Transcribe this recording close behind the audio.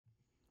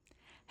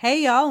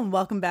Hey y'all, and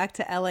welcome back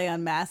to LA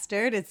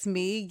Unmastered. It's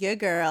me, your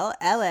girl,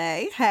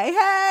 LA. Hey,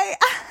 hey.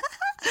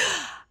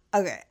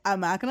 Okay, I'm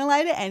not gonna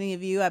lie to any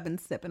of you. I've been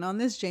sipping on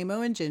this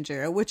JMO and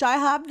ginger, which I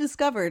have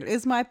discovered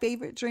is my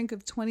favorite drink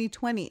of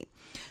 2020.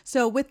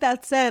 So with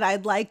that said,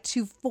 I'd like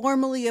to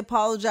formally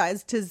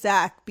apologize to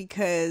Zach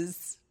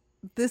because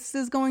this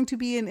is going to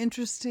be an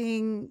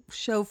interesting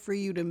show for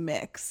you to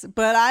mix,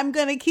 but I'm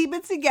gonna keep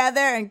it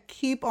together and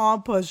keep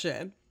on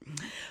pushing.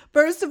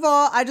 First of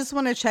all, I just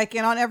want to check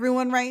in on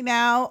everyone right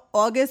now.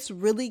 August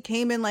really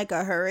came in like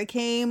a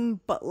hurricane,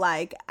 but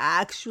like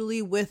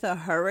actually with a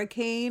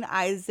hurricane,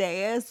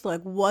 Isaiah's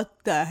like,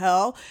 what the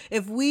hell?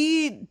 If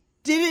we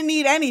didn't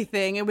need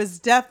anything, it was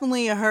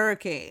definitely a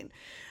hurricane.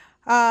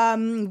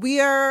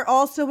 We are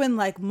also in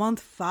like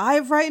month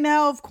 5 right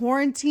now of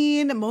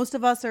quarantine. Most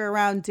of us are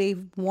around day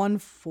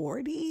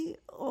 140.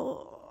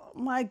 Oh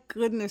my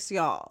goodness,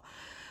 y'all.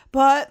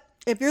 But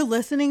if you're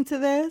listening to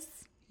this,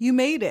 you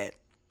made it.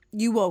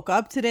 You woke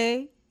up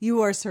today,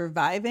 you are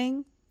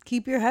surviving,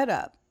 keep your head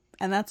up,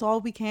 and that's all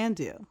we can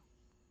do.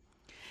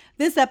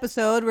 This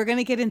episode, we're going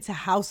to get into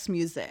house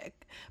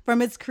music,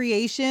 from its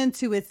creation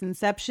to its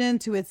inception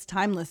to its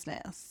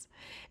timelessness.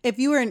 If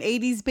you were an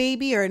 80s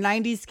baby or a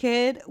 90s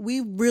kid, we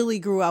really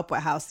grew up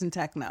with house and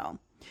techno.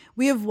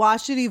 We have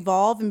watched it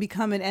evolve and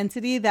become an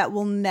entity that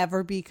will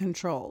never be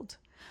controlled.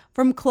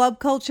 From club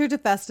culture to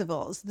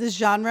festivals, this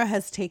genre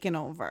has taken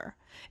over.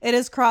 It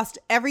has crossed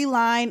every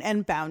line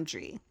and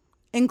boundary.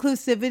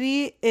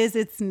 Inclusivity is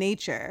its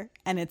nature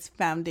and its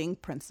founding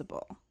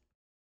principle.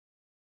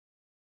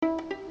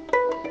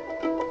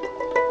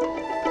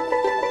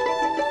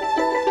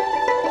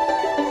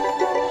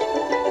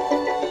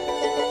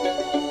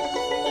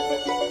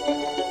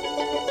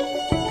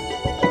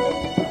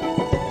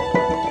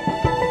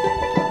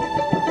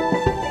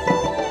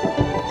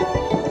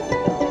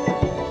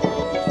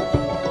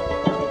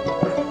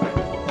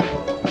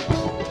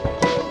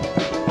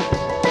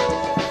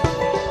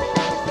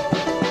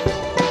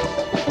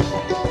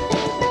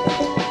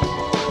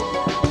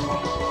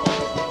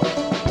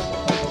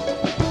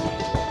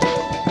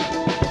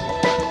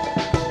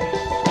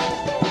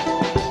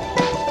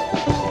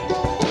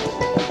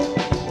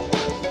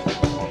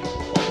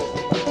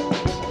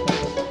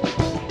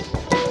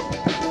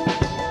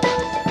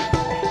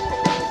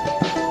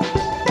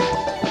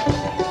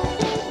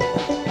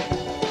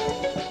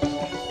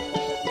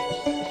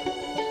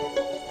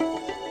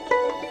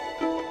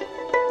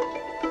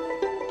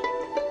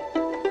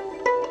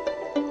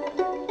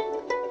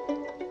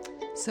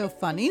 So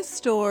funny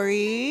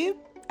story.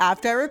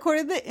 After I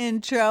recorded the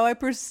intro, I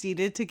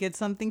proceeded to get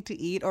something to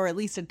eat, or at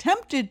least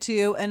attempted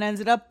to, and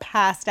ended up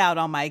passed out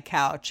on my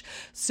couch.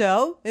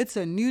 So it's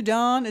a new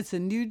dawn, it's a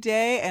new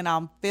day, and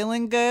I'm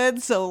feeling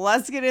good. So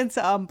let's get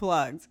into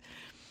Unplugged.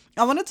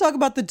 I want to talk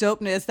about the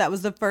dopeness that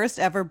was the first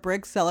ever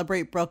Brick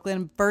Celebrate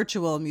Brooklyn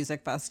virtual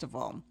music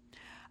festival.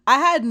 I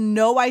had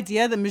no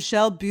idea that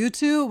Michelle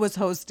Buteau was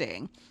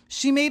hosting.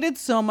 She made it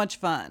so much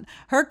fun.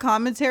 Her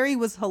commentary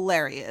was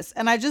hilarious,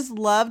 and I just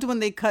loved when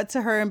they cut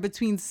to her in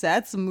between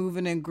sets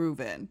moving and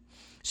grooving.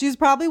 She's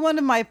probably one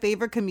of my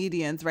favorite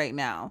comedians right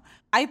now.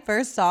 I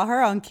first saw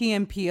her on Key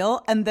and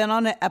Peele and then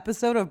on an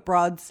episode of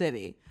Broad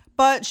City.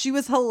 But she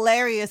was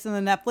hilarious in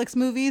the Netflix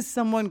movies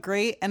Someone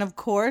Great and, of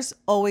course,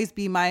 Always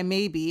Be My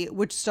Maybe,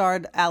 which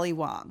starred Ali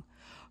Wong.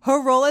 Her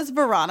role as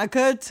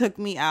Veronica took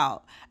me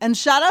out. And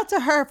shout out to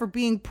her for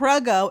being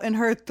preggo in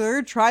her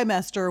 3rd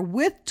trimester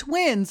with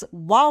twins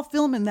while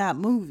filming that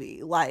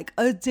movie. Like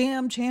a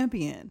damn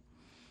champion.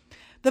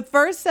 The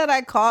first set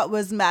I caught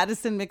was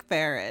Madison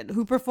McFerrin,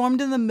 who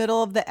performed in the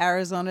middle of the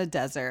Arizona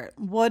desert.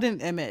 What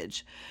an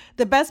image.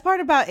 The best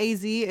part about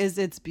AZ is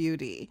its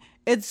beauty.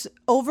 It's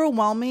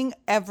overwhelming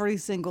every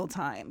single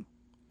time.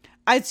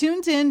 I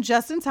tuned in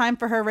just in time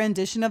for her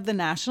rendition of the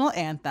national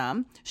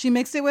anthem. She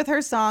mixed it with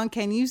her song,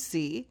 Can You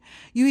See?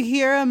 You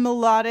hear a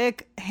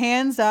melodic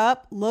hands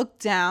up, look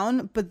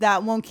down, but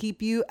that won't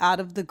keep you out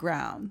of the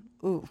ground.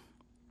 Ooh,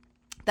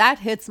 that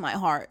hits my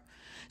heart.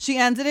 She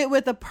ended it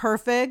with a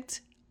perfect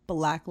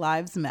Black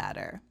Lives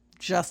Matter.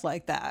 Just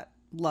like that.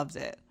 Loved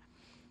it.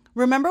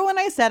 Remember when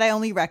I said I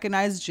only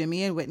recognized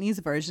Jimmy and Whitney's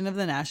version of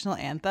the national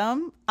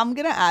anthem? I'm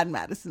going to add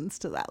Madison's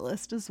to that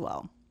list as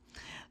well.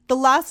 The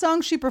last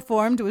song she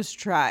performed was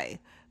Try.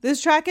 This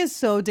track is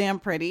so damn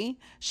pretty.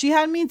 She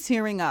had me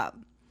tearing up.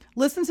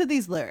 Listen to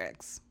these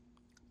lyrics.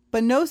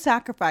 But no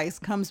sacrifice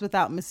comes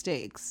without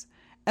mistakes.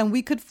 And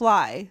we could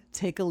fly,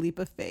 take a leap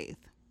of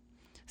faith.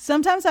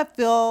 Sometimes I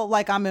feel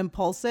like I'm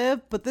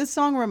impulsive, but this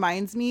song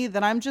reminds me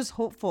that I'm just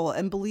hopeful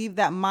and believe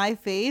that my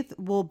faith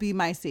will be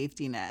my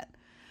safety net.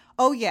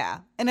 Oh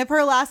yeah, and if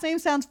her last name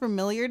sounds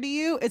familiar to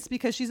you, it's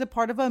because she's a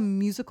part of a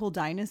musical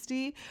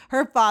dynasty.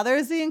 Her father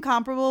is the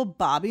incomparable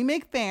Bobby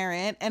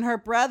McFerrin, and her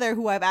brother,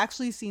 who I've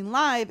actually seen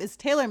live, is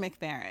Taylor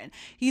McFerrin.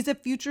 He's a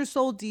future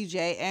soul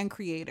DJ and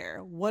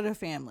creator. What a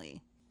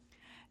family.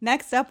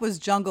 Next up was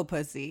Jungle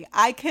Pussy.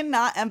 I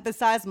cannot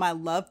emphasize my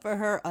love for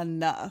her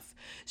enough.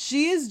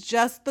 She is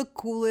just the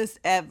coolest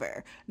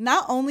ever.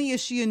 Not only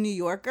is she a New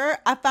Yorker,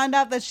 I found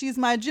out that she's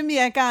my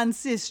Jamaican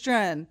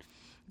sister.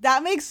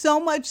 That makes so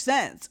much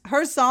sense.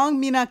 Her song,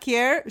 Mina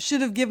Kier,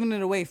 should have given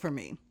it away for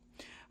me.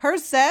 Her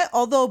set,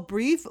 although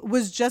brief,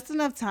 was just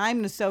enough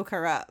time to soak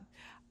her up.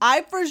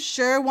 I for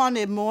sure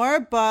wanted more,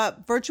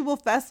 but Virtual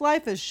Fest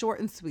life is short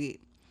and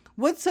sweet.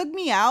 What took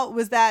me out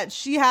was that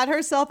she had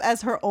herself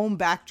as her own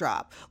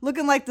backdrop,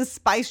 looking like the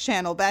Spice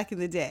Channel back in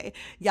the day.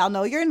 Y'all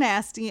know you're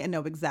nasty and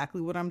know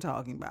exactly what I'm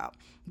talking about.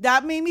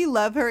 That made me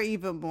love her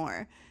even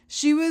more.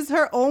 She was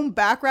her own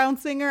background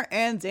singer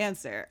and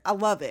dancer. I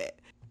love it.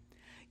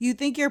 You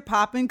think you're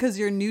popping because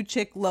your new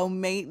chick low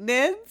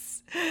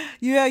maintenance?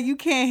 Yeah, you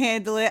can't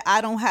handle it.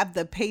 I don't have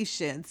the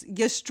patience.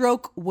 Your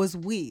stroke was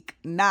weak.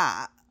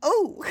 Nah.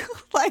 Oh,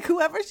 like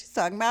whoever she's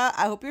talking about,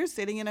 I hope you're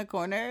sitting in a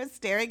corner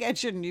staring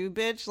at your new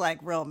bitch like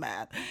real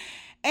mad.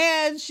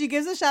 And she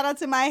gives a shout out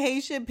to my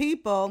Haitian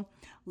people.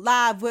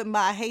 Live with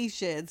my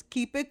Haitians.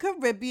 Keep it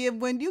Caribbean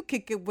when you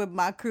kick it with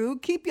my crew.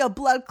 Keep your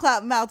blood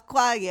clot mouth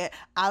quiet.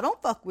 I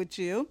don't fuck with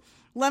you.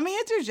 Let me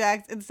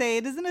interject and say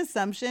it is an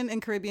assumption in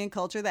Caribbean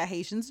culture that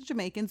Haitians and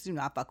Jamaicans do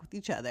not fuck with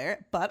each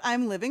other, but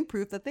I'm living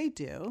proof that they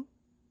do.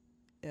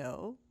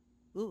 Ew.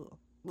 Ooh.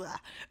 Blah.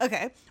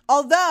 Okay.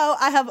 Although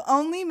I have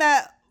only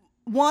met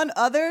one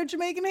other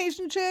Jamaican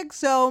Haitian chick,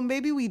 so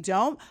maybe we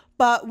don't,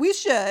 but we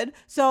should.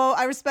 So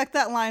I respect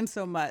that line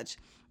so much.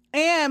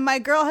 And my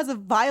girl has a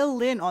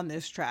violin on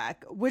this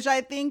track, which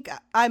I think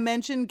I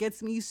mentioned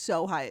gets me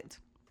so hyped.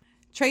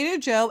 Trader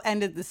Joe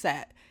ended the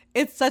set.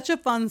 It's such a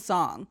fun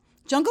song.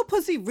 Jungle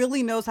Pussy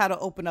really knows how to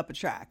open up a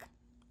track.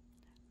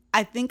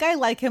 I think I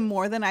like him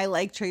more than I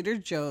like Trader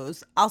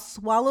Joe's. I'll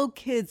swallow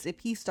kids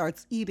if he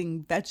starts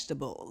eating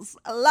vegetables.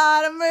 A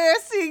lot of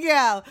mercy,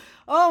 gal.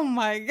 Oh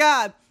my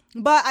God.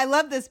 But I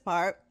love this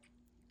part.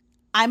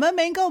 I'm a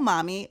mango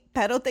mommy,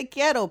 pero te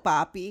quiero,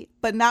 papi,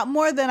 but not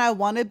more than I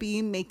want to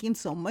be making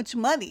so much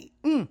money.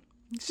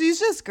 She's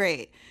just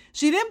great.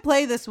 She didn't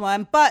play this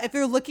one, but if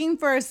you're looking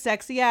for a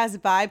sexy ass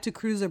vibe to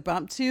cruise or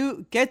bump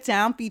to, Get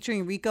Down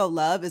featuring Rico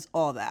Love is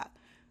all that.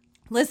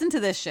 Listen to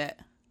this shit.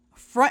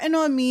 Frontin'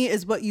 on me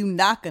is what you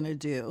not gonna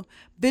do.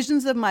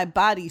 Visions of my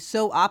body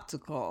so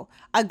optical.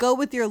 I go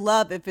with your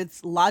love if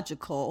it's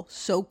logical.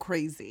 So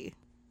crazy.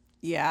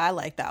 Yeah, I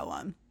like that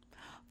one.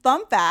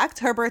 Fun fact,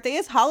 her birthday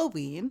is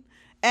Halloween,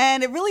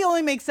 and it really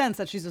only makes sense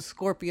that she's a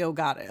Scorpio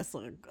goddess,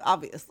 like,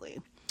 obviously.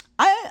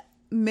 I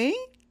may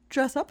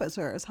dress up as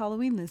her as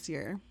Halloween this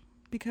year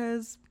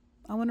because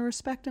I want to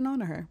respect and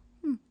honor her.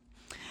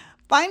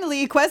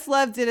 Finally,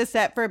 Questlove did a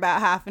set for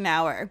about half an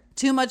hour.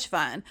 Too much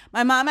fun.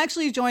 My mom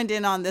actually joined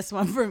in on this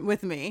one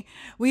with me.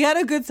 We had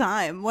a good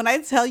time. When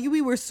I tell you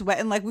we were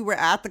sweating like we were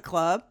at the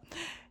club,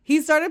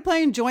 he started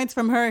playing joints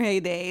from her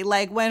heyday,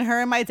 like when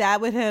her and my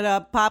dad would hit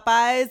up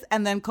Popeyes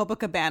and then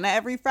Copacabana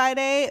every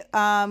Friday.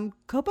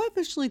 Copa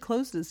officially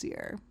closed this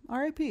year.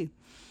 R.I.P.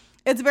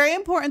 It's very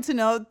important to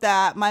note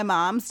that my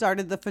mom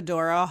started the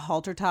fedora,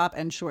 halter top,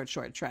 and short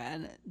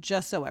trend,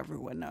 just so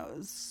everyone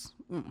knows.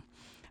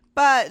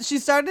 But she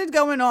started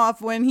going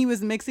off when he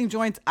was mixing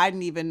joints I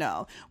didn't even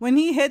know. When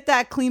he hit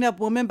that Clean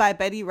Up Woman by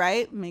Betty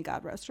Wright, may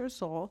God rest her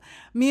soul,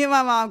 me and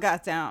my mom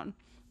got down.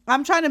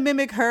 I'm trying to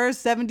mimic her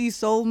 70s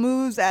soul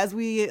moves as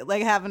we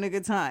like having a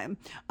good time.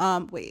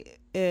 Wait,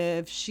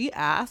 if she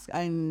asked,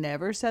 I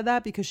never said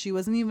that because she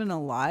wasn't even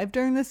alive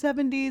during the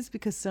 70s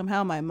because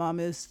somehow my mom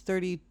is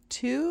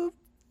 32.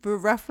 For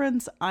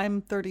reference,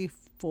 I'm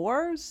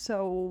 34,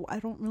 so I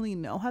don't really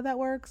know how that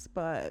works,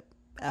 but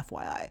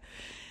FYI.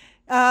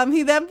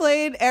 He then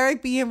played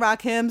Eric B. and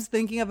Rakim's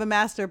Thinking of a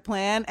Master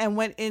Plan and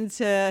went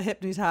into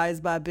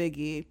Hypnotized by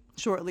Biggie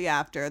shortly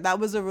after. That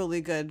was a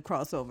really good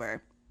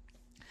crossover.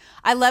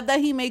 I love that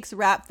he makes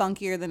rap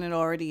funkier than it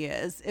already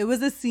is. It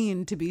was a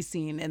scene to be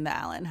seen in the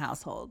Allen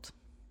household.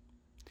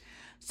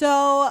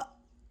 So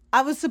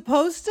I was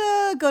supposed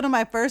to go to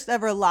my first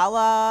ever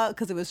Lala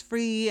because it was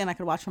free and I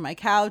could watch from my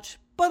couch,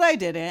 but I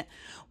didn't.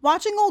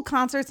 Watching old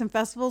concerts and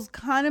festivals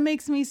kind of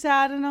makes me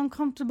sad and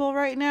uncomfortable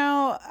right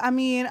now. I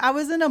mean, I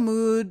was in a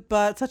mood,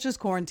 but such is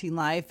quarantine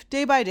life.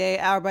 Day by day,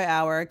 hour by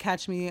hour,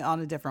 catch me on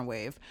a different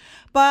wave.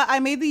 But I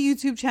made the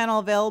YouTube channel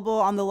available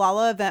on the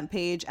Lala event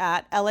page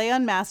at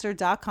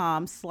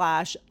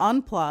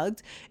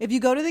launmastered.com/unplugged. If you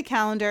go to the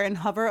calendar and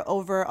hover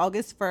over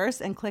August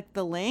 1st and click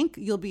the link,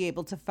 you'll be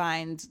able to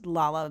find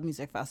Lala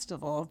Music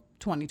Festival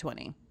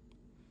 2020.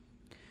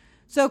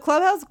 So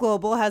Clubhouse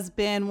Global has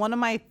been one of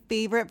my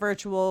favorite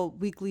virtual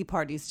weekly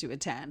parties to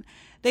attend.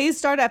 They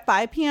start at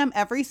 5 p.m.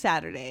 every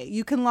Saturday.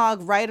 You can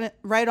log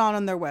right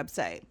on their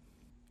website.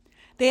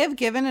 They have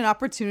given an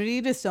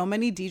opportunity to so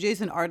many DJs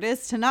and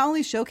artists to not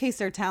only showcase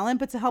their talent,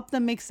 but to help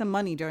them make some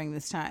money during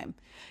this time.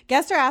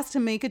 Guests are asked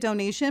to make a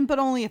donation, but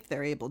only if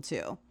they're able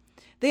to.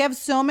 They have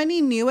so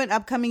many new and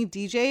upcoming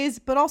DJs,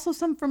 but also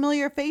some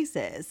familiar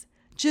faces.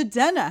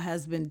 Jadena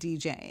has been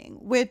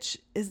DJing, which,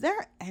 is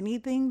there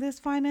anything this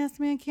fine-ass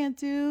man can't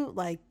do?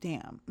 Like,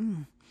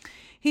 damn.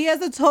 He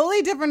has a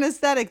totally different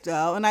aesthetic,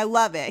 though, and I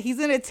love it. He's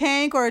in a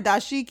tank or a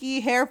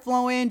dashiki, hair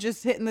flowing,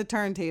 just hitting the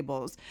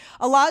turntables.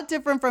 A lot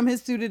different from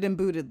his suited and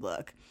booted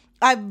look.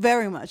 I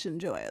very much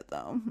enjoy it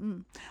though.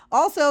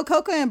 Also,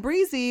 Coco and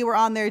Breezy were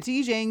on there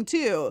DJing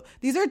too.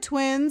 These are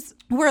twins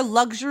who are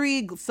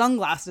luxury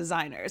sunglass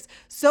designers.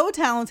 So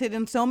talented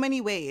in so many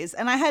ways.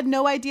 And I had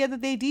no idea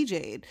that they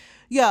DJ'd.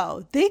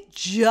 Yo, they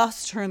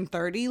just turned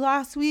 30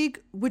 last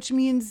week, which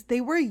means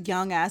they were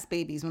young ass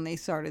babies when they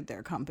started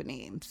their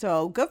company.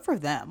 So good for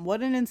them.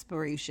 What an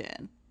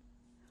inspiration.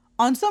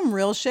 On some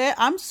real shit,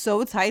 I'm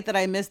so tight that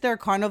I missed their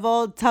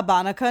Carnival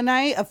Tabanica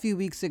night a few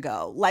weeks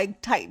ago.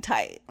 Like,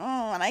 tight.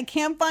 And I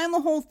can't find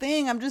the whole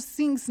thing. I'm just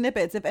seeing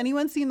snippets. If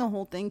anyone's seen the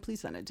whole thing, please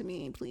send it to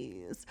me,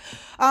 please.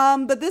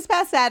 But this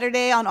past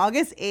Saturday, on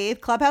August 8th,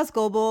 Clubhouse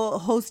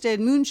Global hosted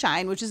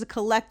Moonshine, which is a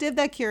collective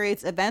that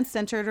curates events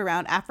centered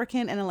around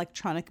African and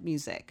electronic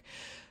music.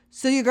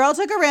 So your girl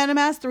took a random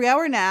ass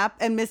 3-hour nap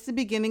and missed the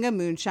beginning of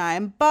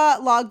Moonshine,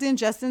 but logged in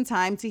just in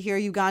time to hear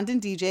Ugandan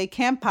DJ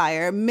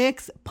Campfire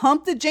mix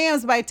Pump the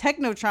Jams by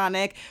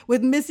Technotronic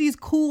with Missy's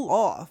Cool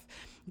Off.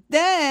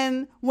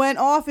 Then went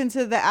off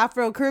into the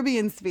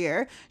Afro-Caribbean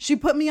sphere. She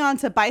put me on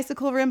to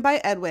Bicycle Rim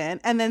by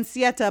Edwin and then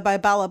Sieta by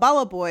Bala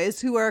Bala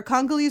Boys, who are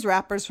Congolese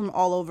rappers from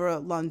all over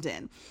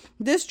London.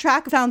 This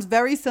track sounds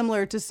very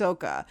similar to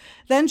Soca.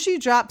 Then she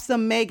dropped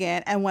some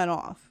Megan and went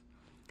off.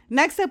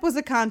 Next up was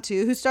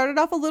Akantu, who started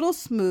off a little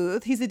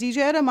smooth. He's a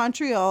DJ out of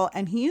Montreal,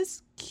 and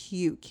he's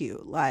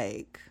cute.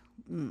 Like,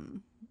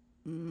 Then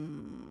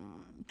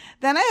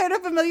I heard a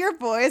familiar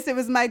voice. It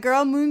was my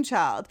girl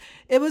Moonchild.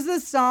 It was a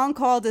song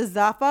called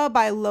Zafa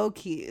by Low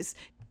Keys.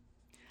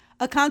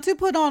 Akantu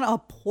put on a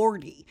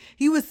party.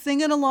 He was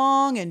singing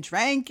along and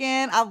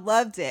drinking. I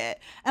loved it.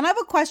 And I have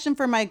a question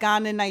for my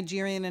Ghanaian,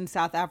 Nigerian, and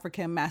South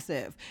African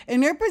massive.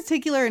 In your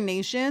particular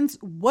nations,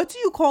 what do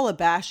you call a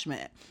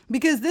bashment?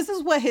 Because this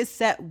is what his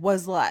set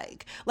was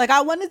like. Like,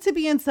 I wanted to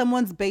be in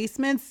someone's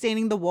basement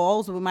staining the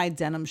walls with my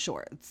denim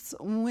shorts,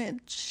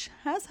 which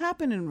has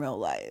happened in real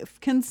life.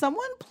 Can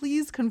someone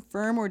please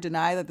confirm or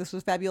deny that this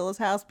was Fabiola's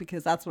house?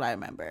 Because that's what I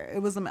remember.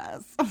 It was a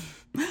mess.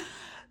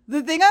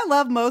 The thing I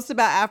love most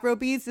about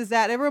Afrobeats is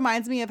that it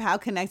reminds me of how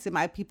connected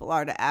my people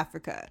are to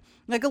Africa.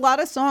 Like, a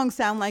lot of songs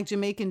sound like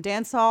Jamaican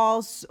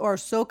dancehalls or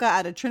soca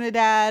out of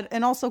Trinidad,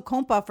 and also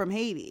compa from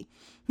Haiti.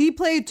 He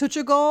played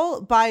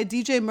Tuchagol by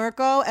DJ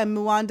Mirko and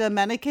Mwanda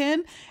Menikin.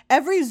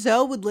 Every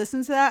Zoe would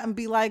listen to that and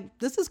be like,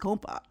 this is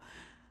compa.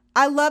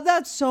 I love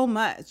that so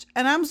much.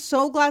 And I'm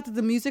so glad that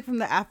the music from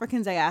the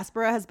African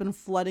diaspora has been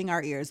flooding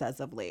our ears as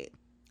of late.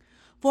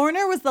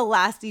 Foreigner was the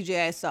last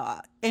DJ I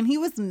saw, and he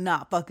was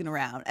not fucking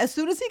around. As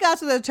soon as he got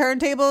to the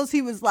turntables,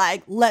 he was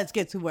like, let's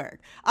get to work.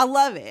 I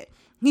love it.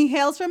 He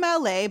hails from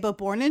LA, but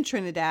born in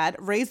Trinidad,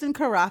 raised in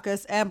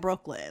Caracas and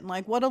Brooklyn.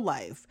 Like, what a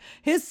life.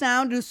 His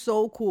sound is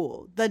so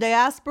cool. The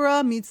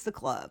diaspora meets the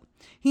club.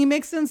 He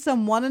mixed in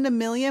some 1 in a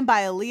Million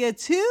by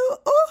Aaliyah too.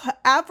 Ooh,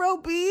 Afro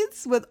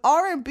beats with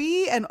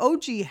R&B and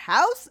OG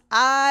house.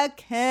 I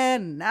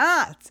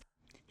cannot.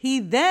 He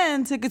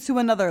then took it to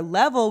another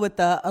level with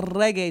the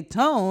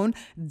reggaeton.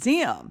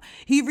 Damn.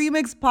 He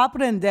remixed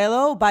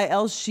Paprendelo by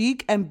El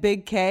Chic and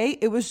Big K.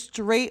 It was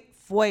straight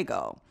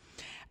fuego.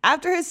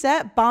 After his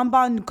set,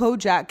 Bonbon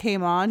Kojak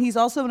came on. He's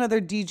also another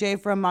DJ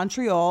from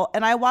Montreal,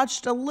 and I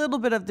watched a little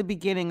bit of the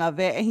beginning of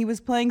it, and he was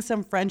playing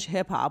some French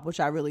hip-hop, which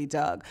I really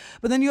dug.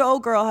 But then your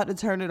old girl had to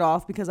turn it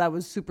off because I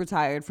was super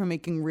tired from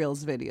making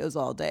Reels videos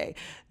all day.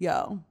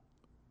 Yo.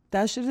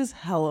 That shit is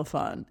hella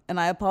fun. And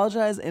I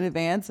apologize in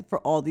advance for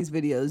all these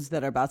videos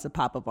that are about to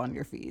pop up on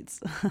your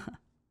feeds.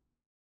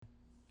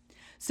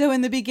 So in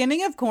the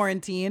beginning of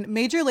quarantine,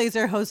 Major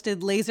Lazer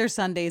hosted Laser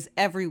Sundays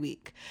every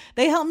week.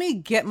 They helped me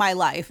get my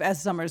life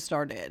as summer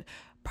started.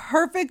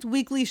 Perfect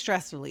weekly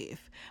stress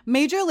relief.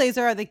 Major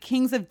Lazer are the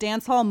kings of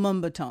dancehall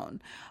Moombahton.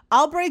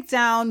 I'll break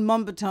down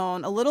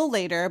Moombahton a little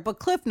later, but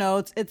Cliff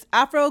Notes, it's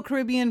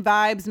Afro-Caribbean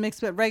vibes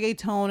mixed with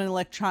reggaeton and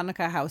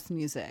electronica house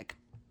music.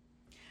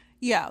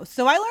 Yeah,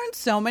 so I learned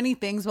so many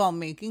things while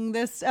making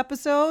this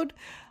episode.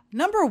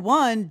 Number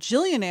one,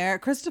 Jillionaire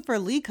Christopher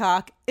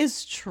Leacock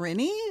is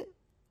Trini.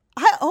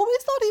 I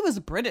always thought he was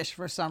British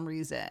for some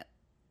reason.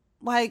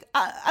 Like,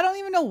 I don't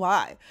even know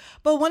why.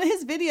 But one of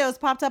his videos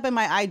popped up in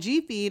my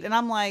IG feed, and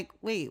I'm like,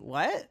 wait,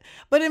 what?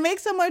 But it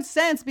makes so much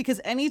sense because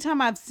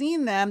anytime I've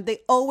seen them, they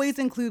always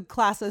include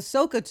Class of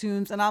Soca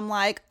tunes, and I'm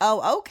like,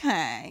 oh,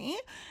 okay.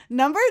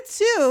 Number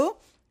two,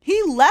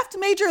 he left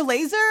Major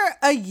Lazer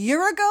a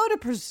year ago to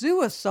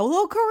pursue a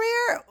solo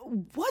career?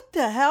 What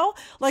the hell?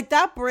 Like,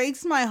 that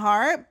breaks my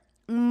heart,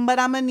 but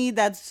I'm gonna need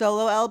that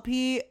solo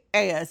LP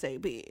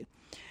ASAP.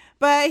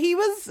 But he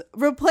was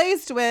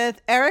replaced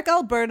with Eric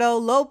Alberto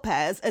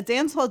Lopez, a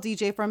dancehall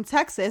DJ from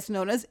Texas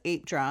known as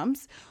 8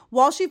 Drums.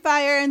 Walshy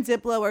Fire and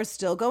Diplo are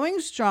still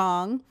going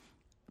strong,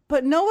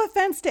 but no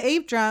offense to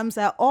 8 Drums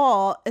at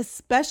all,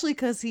 especially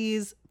because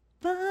he's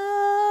fine.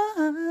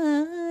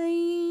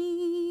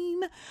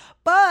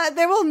 But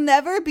there will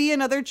never be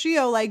another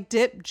trio like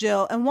Dip,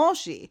 Jill, and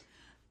Walshy.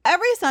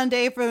 Every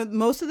Sunday for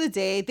most of the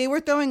day, they were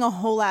throwing a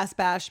whole ass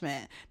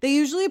bashment. They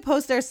usually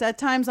post their set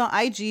times on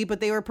IG, but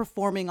they were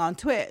performing on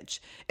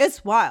Twitch.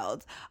 It's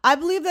wild. I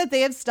believe that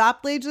they have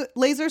stopped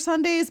Laser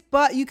Sundays,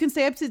 but you can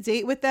stay up to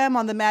date with them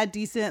on the Mad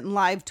Decent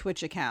live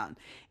Twitch account.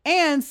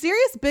 And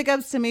serious big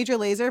ups to Major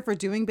Lazer for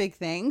doing big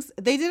things.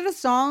 They did a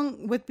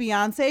song with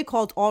Beyonce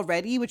called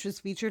Already, which was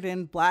featured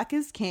in Black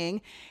is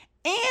King.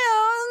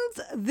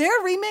 And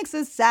their remix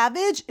of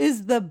Savage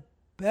is the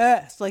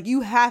best. Like,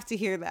 you have to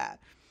hear that.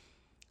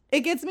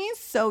 It gets me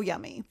so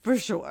yummy, for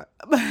sure.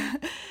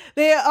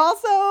 They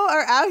also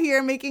are out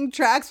here making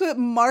tracks with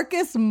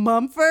Marcus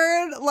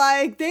Mumford.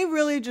 Like, they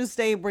really just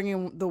stay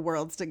bringing the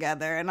worlds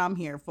together, and I'm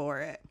here for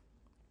it.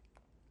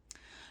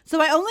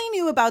 So I only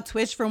knew about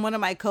Twitch from one of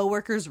my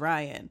coworkers,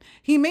 Ryan.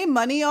 He made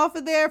money off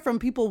of there from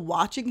people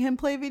watching him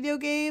play video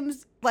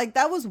games. Like,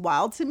 that was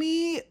wild to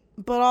me,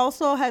 but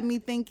also had me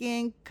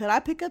thinking, could I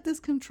pick up this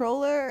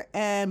controller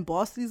and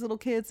boss these little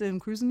kids in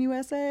Cruising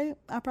USA?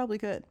 I probably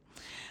could.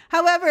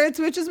 However,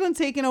 Twitch has been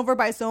taken over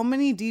by so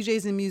many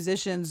DJs and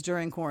musicians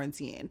during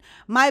quarantine.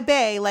 My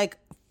bae, like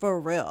for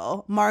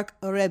real, Marc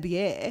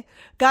Rebier,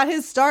 got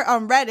his start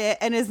on Reddit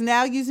and is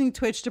now using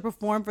Twitch to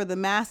perform for the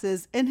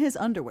masses in his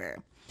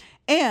underwear.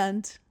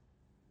 And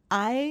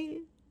I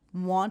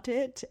want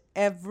it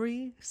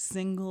every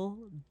single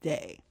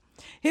day.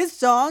 His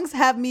songs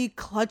have me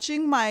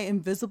clutching my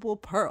invisible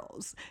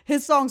pearls.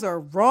 His songs are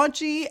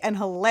raunchy and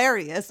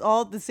hilarious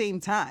all at the same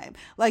time.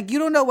 Like, you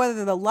don't know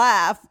whether to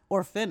laugh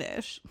or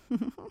finish.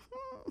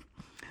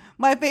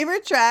 My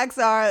favorite tracks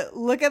are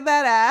Look at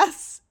That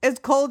Ass, It's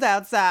Cold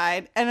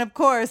Outside, and of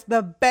course,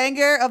 the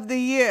banger of the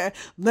year,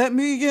 Let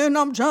Me In,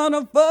 I'm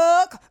Tryna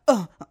Fuck.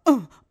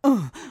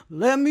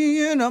 Let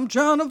me in, I'm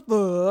tryna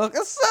fuck.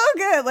 It's so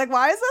good. Like,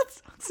 why is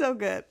that so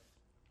good?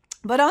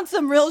 But on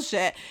some real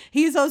shit,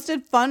 he's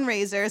hosted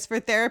fundraisers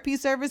for therapy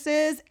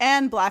services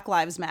and Black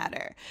Lives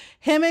Matter.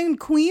 Him and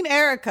Queen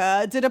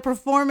Erica did a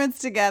performance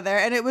together,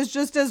 and it was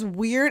just as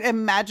weird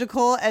and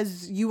magical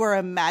as you were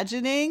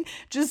imagining,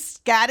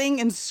 just scatting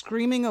and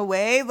screaming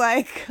away.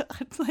 Like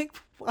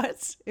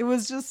what? It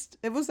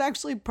was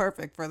actually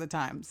perfect for the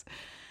times.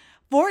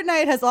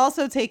 Fortnite has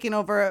also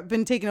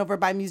been taken over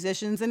by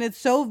musicians, and it's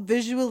so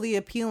visually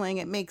appealing,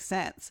 it makes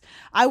sense.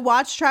 I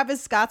watched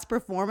Travis Scott's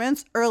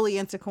performance early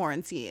into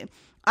quarantine.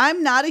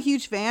 I'm not a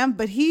huge fan,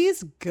 but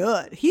he's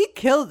good. He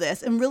killed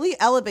this and really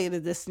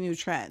elevated this new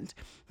trend.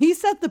 He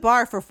set the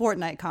bar for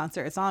Fortnite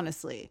concerts,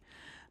 honestly.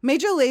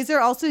 Major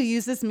Lazer also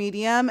used this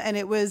medium, and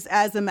it was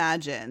as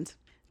imagined.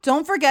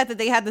 Don't forget that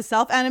they had the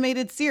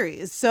self-animated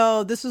series,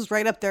 so this was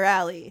right up their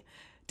alley.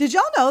 Did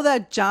y'all know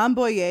that John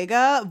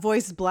Boyega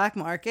voiced Black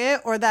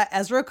Market, or that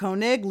Ezra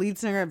Koenig, lead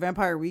singer of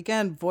Vampire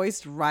Weekend,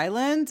 voiced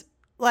Ryland?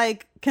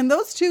 Like, can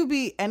those two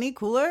be any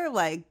cooler?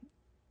 Like,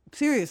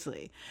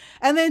 seriously.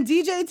 And then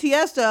DJ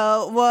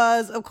Tiesto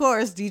was, of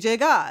course, DJ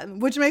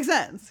God, which makes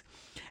sense.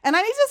 And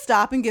I need to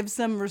stop and give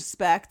some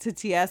respect to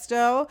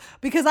Tiesto,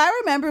 because I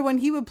remember when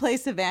he would play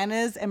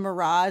Savannah's and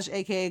Mirage,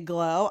 aka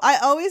Glow. I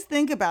always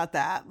think about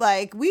that.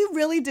 Like, we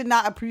really did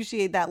not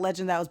appreciate that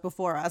legend that was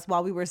before us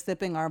while we were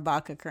sipping our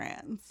vodka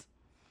crayons.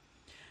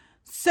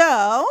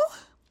 So,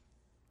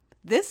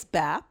 this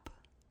BAP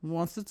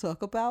wants to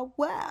talk about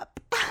WAP.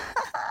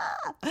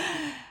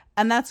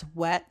 And that's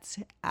wet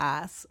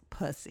ass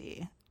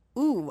pussy.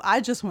 Ooh,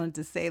 I just wanted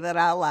to say that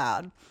out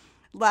loud.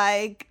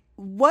 Like,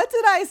 what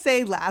did I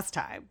say last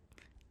time?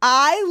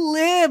 I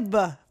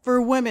live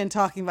for women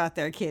talking about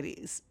their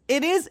kitties.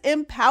 It is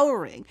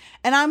empowering,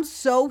 and I'm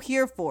so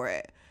here for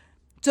it.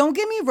 Don't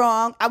get me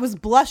wrong, I was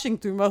blushing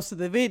through most of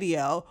the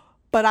video,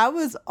 but I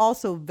was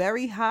also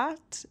very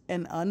hot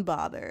and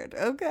unbothered,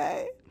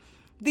 okay?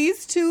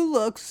 These two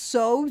look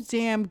so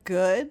damn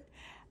good.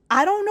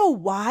 I don't know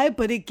why,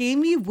 but it gave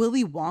me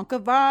Willy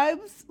Wonka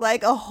vibes,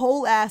 like a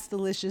whole ass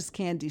delicious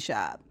candy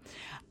shop.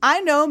 I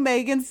know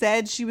Megan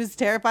said she was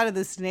terrified of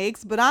the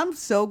snakes, but I'm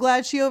so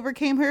glad she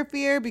overcame her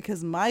fear,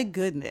 because my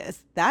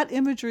goodness, that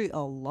imagery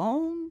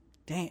alone,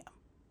 damn.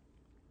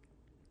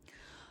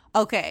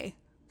 Okay,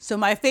 so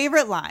my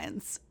favorite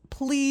lines.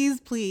 Please,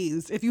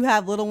 please, if you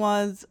have little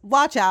ones,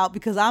 watch out,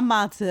 because I'm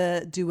about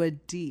to do a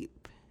deep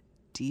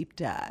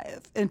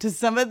dive into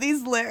some of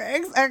these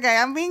lyrics. Okay,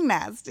 I'm being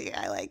nasty.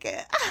 I like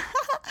it.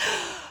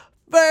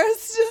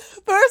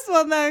 First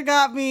one that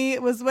got me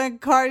was when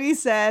Cardi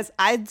says,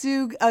 I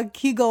do a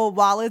Kegel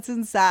while it's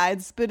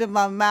inside, spit in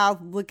my mouth,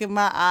 look in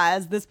my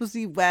eyes, this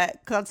pussy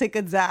wet, come take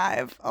a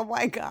dive. Oh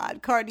my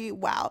God, Cardi,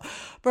 wow.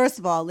 First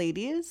of all,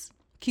 ladies,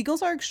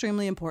 Kegels are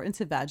extremely important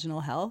to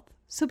vaginal health,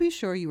 so be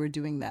sure you are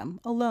doing them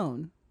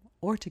alone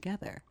or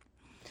together.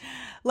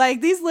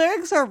 Like, these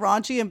lyrics are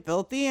raunchy and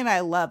filthy, and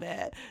I love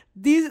it.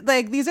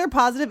 These are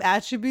positive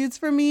attributes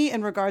for me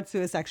in regards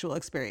to a sexual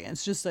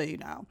experience, just so you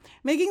know.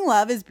 Making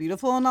love is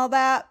beautiful and all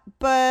that,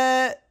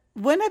 but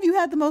when have you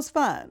had the most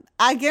fun?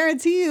 I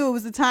guarantee you it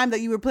was the time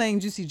that you were playing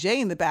Juicy J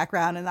in the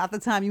background and not the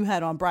time you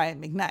had on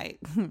Brian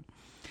McKnight.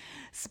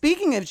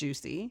 Speaking of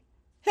Juicy,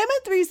 him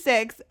and 3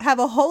 6 have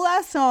a whole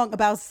ass song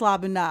about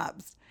slobbing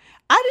knobs.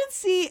 I didn't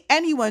see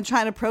anyone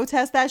trying to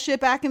protest that shit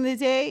back in the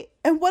day.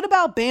 And what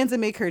about Bands That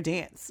Make Her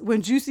Dance?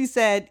 When Juicy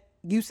said,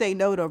 you say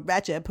no to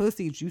ratchet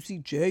pussy, Juicy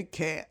J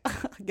can't.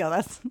 Yo,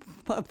 I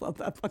love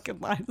that fucking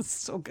line. It's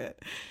so good.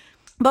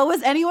 But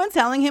was anyone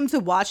telling him to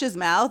watch his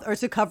mouth or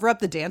to cover up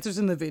the dancers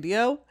in the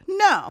video?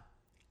 No.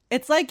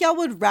 It's like y'all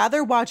would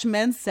rather watch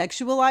men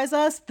sexualize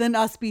us than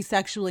us be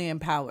sexually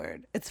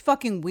empowered. It's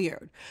fucking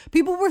weird.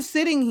 People were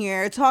sitting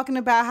here talking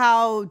about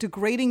how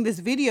degrading this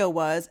video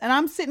was, and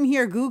I'm sitting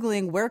here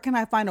Googling where can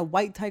I find a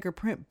white tiger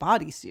print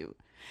bodysuit.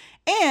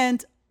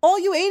 And all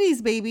you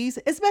 80s babies,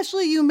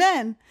 especially you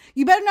men,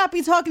 you better not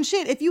be talking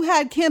shit if you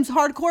had Kim's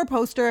hardcore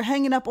poster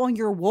hanging up on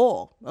your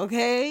wall,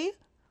 okay?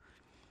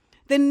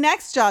 The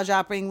next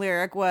jaw-dropping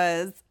lyric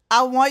was,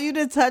 I want you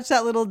to touch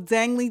that little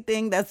dangly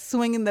thing that's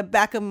swinging the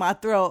back of my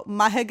throat.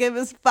 My head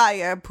is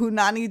fire,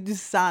 punani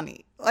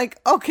dusani. Like,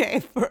 okay,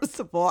 first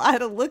of all, I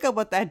had to look up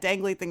what that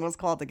dangly thing was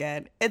called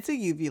again. It's a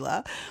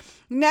uvula.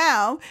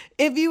 Now,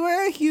 if you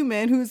were a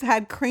human who's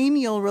had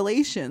cranial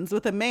relations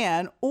with a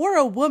man or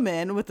a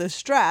woman with a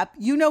strap,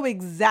 you know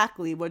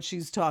exactly what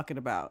she's talking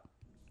about.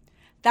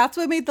 That's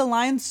what made the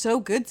line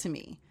so good to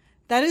me.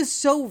 That is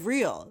so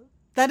real.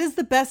 That is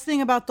the best thing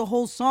about the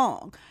whole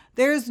song.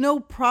 There is no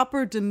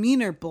proper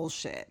demeanor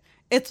bullshit.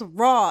 It's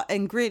raw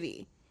and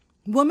gritty.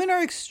 Women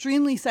are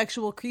extremely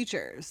sexual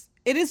creatures.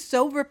 It is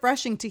so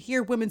refreshing to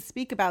hear women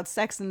speak about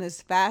sex in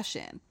this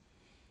fashion.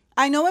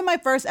 I know in my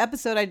first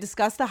episode I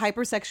discussed the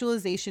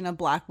hypersexualization of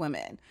Black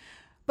women,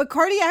 but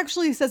Cardi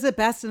actually says it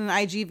best in an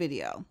IG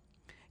video.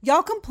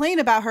 Y'all complain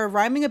about her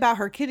rhyming about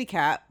her kitty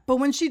cat, but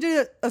when she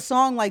did a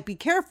song like Be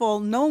Careful,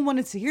 no one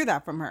wanted to hear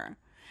that from her.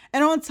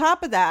 And on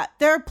top of that,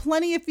 there are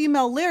plenty of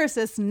female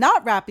lyricists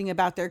not rapping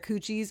about their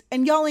coochies,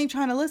 and y'all ain't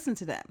trying to listen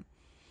to them.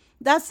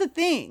 That's the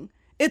thing.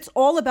 It's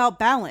all about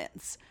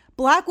balance.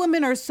 Black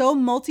women are so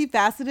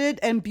multifaceted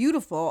and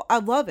beautiful. I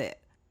love it.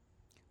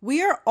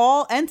 We are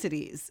all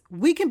entities.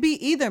 We can be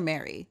either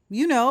Mary,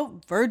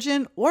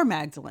 Virgin or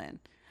Magdalene.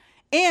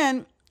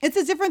 And it's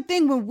a different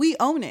thing when we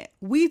own it.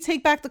 We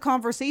take back the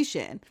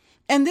conversation.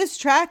 And this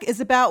track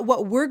is about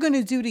what we're going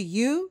to do to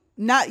you,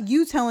 not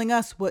you telling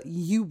us what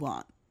you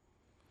want.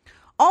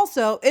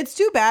 Also, it's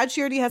too bad she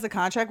already has a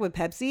contract with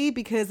Pepsi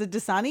because the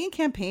Dasani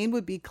campaign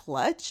would be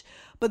clutch,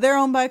 but they're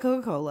owned by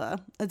Coca-Cola.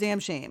 A damn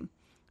shame.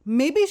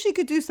 Maybe she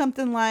could do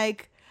something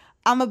like,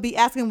 I'm going to be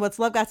asking what's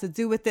love got to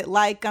do with it,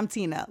 like I'm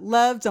Tina.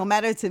 Love don't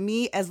matter to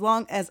me as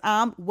long as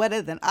I'm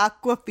wetter than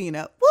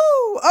Aquafina.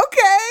 Woo!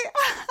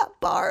 Okay.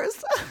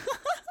 Bars.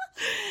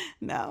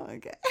 No,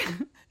 okay.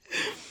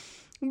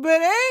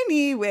 But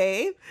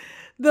anyway,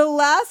 the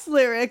last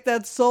lyric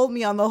that sold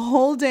me on the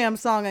whole damn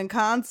song and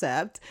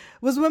concept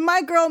was when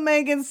my girl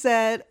Megan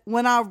said,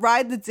 when I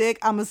ride the dick,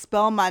 I'ma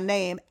spell my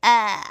name.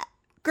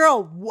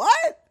 Girl,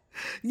 what?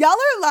 Y'all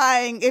are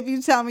lying if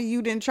you tell me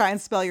you didn't try and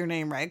spell your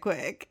name right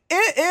quick.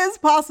 It is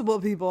possible,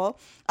 people.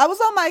 I was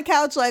on my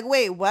couch like,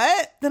 wait,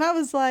 what? Then I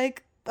was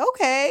like,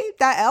 okay,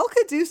 that L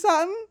could do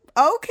something.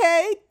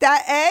 Okay,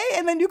 that A,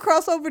 and then you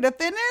cross over to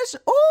finish.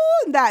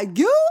 Oh, that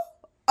U.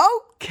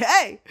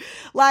 Okay.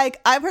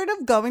 Like, I've heard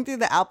of going through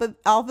the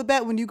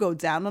alphabet when you go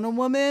down on a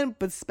woman,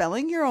 but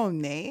spelling your own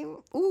name?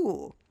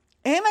 Ooh.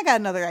 And I got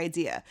another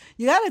idea.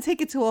 You got to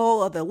take it to a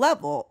whole other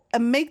level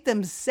and make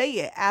them say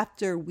it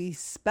after we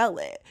spell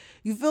it.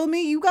 You feel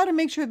me? You got to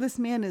make sure this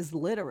man is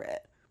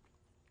literate.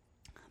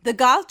 The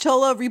Goth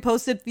Chola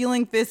reposted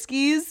Feeling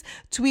Fiski's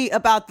tweet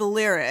about the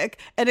lyric,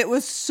 and it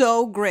was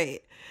so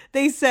great.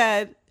 They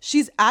said,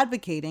 she's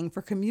advocating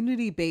for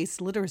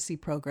community-based literacy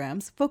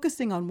programs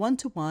focusing on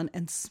one-to-one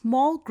and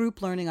small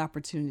group learning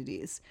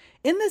opportunities.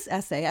 In this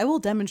essay, I will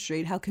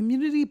demonstrate how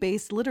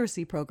community-based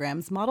literacy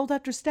programs modeled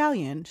after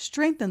Stallion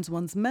strengthens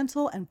one's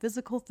mental and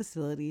physical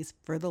facilities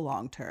for the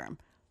long term.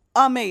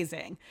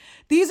 Amazing.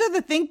 These are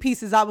the think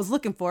pieces I was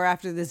looking for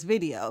after this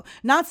video,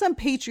 not some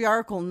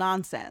patriarchal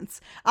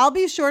nonsense. I'll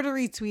be sure to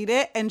retweet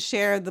it and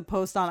share the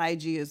post on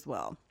IG as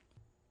well.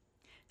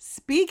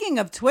 Speaking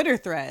of Twitter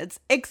threads,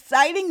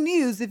 exciting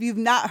news if you've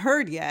not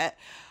heard yet.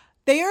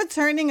 They are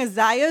turning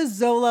Isaiah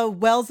Zola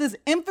Wells'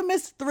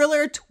 infamous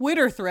Thriller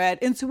Twitter thread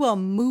into a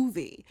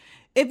movie.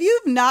 If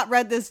you've not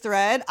read this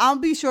thread, I'll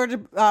be sure to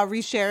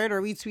reshare it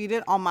or retweet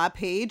it on my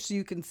page so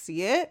you can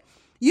see it.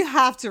 You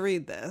have to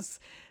read this.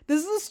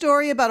 This is a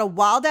story about a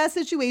wild-ass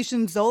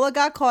situation Zola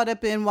got caught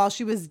up in while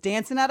she was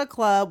dancing at a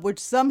club, which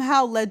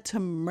somehow led to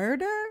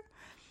murder?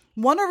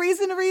 Want a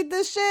reason to read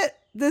this shit?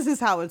 This is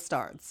how it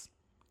starts.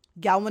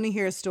 Y'all want to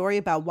hear a story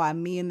about why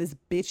me and this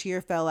bitch here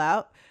fell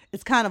out?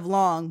 It's kind of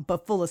long,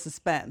 but full of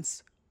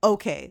suspense.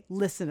 Okay,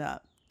 listen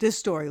up. This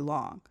story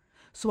long.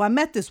 So I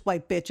met this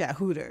white bitch at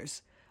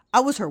Hooters.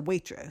 I was her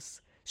waitress.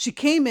 She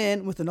came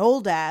in with an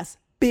old ass,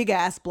 big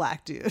ass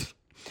black dude.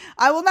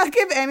 I will not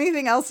give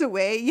anything else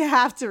away. You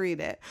have to read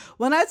it.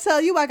 When I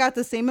tell you I got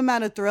the same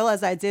amount of thrill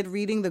as I did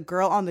reading The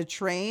Girl on the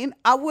Train,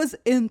 I was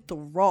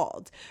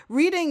enthralled.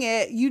 Reading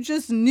it, you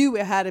just knew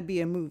it had to be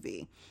a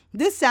movie.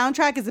 This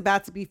soundtrack is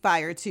about to be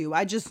fire too.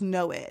 I just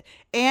know it.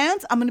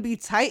 And I'm going to be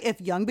tight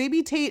if Young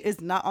Baby Tate is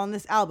not on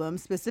this album,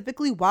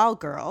 specifically Wild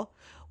Girl,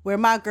 where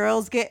my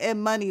girls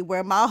getting money,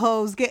 where my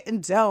hoes getting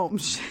dome.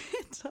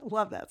 Shit, I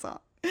love that song.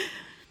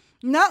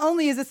 Not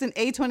only is this an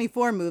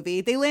A24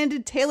 movie, they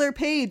landed Taylor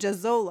Page as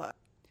Zola.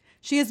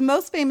 She is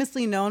most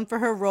famously known for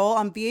her role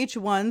on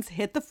VH1's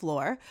Hit the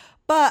Floor,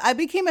 but I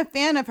became a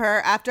fan of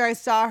her after I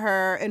saw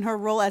her in her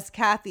role as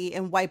Kathy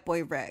in White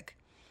Boy Rick.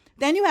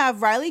 Then you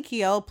have Riley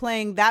Keough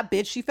playing that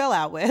bitch she fell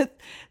out with.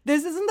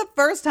 This isn't the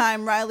first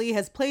time Riley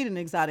has played an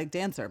exotic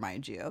dancer,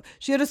 mind you.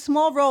 She had a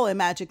small role in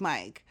Magic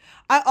Mike.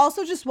 I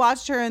also just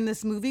watched her in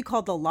this movie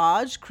called The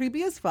Lodge,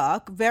 creepy as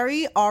fuck,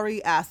 very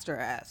Ari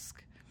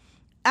Aster-esque.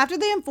 After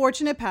the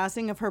unfortunate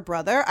passing of her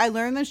brother, I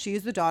learned that she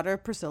is the daughter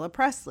of Priscilla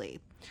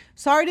Presley.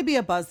 Sorry to be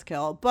a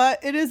buzzkill, but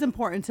it is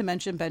important to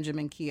mention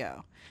Benjamin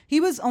Keough. He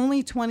was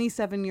only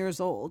 27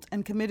 years old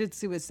and committed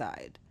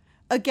suicide.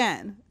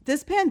 Again,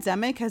 this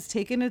pandemic has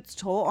taken its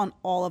toll on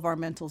all of our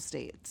mental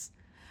states.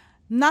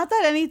 Not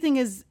that anything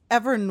is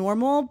ever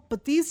normal,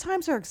 but these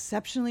times are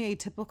exceptionally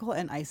atypical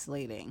and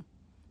isolating.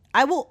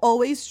 I will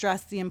always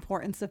stress the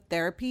importance of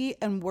therapy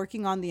and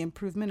working on the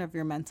improvement of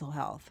your mental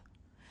health.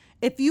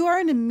 If you are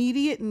in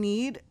immediate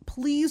need,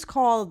 please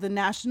call the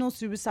National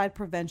Suicide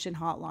Prevention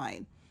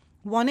Hotline,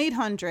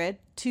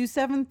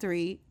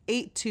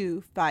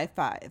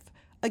 1-800-273-8255.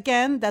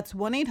 Again, that's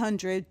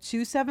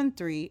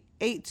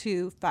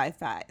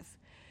 1-800-273-8255.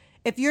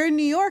 If you're a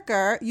New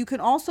Yorker, you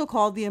can also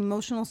call the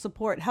Emotional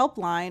Support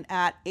Helpline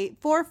at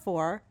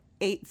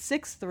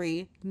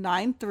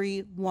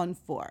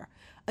 844-863-9314.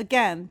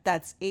 Again,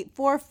 that's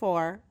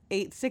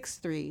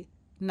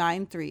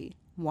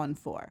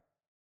 844-863-9314.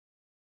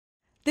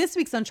 This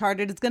week's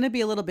Uncharted is going to be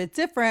a little bit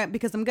different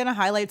because I'm going to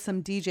highlight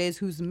some DJs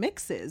whose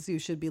mixes you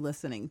should be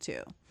listening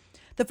to.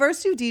 The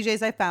first two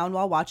DJs I found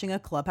while watching a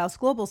Clubhouse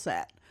Global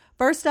set.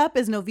 First up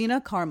is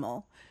Novena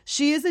Carmel.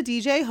 She is a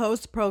DJ,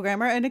 host,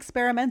 programmer, and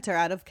experimenter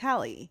out of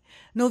Cali.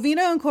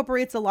 Novena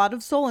incorporates a lot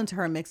of soul into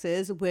her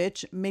mixes,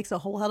 which makes a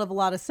whole hell of a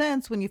lot of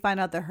sense when you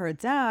find out that her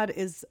dad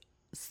is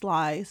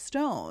Sly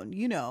Stone,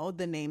 you know,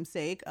 the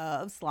namesake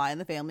of Sly and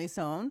the Family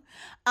Stone.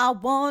 I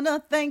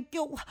wanna thank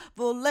you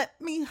for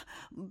letting me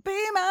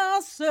be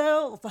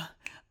myself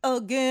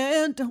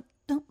again.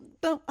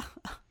 Don't.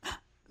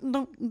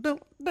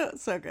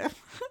 So good.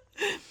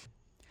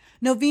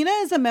 Novena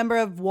is a member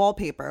of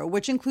Wallpaper,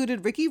 which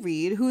included Ricky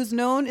Reed, who is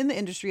known in the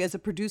industry as a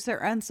producer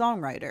and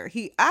songwriter.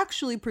 He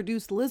actually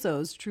produced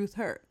Lizzo's Truth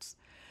Hurts.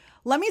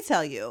 Let me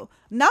tell you,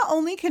 not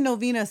only can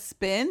Novena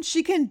spin,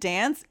 she can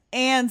dance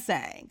and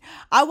sing.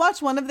 I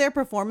watched one of their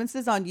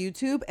performances on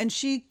YouTube and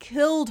she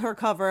killed her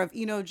cover of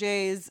Eno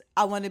J's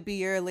I Want to Be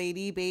Your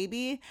Lady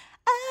Baby.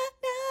 At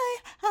night,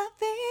 I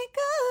think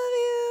of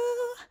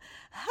you.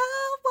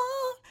 I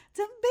want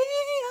to be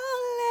your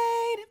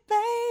lady,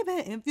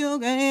 baby. If your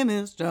game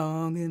is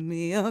strong, give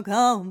me a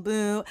call,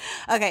 boo.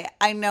 Okay,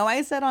 I know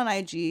I said on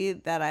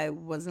IG that I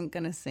wasn't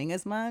going to sing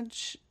as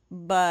much,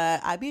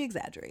 but I'd be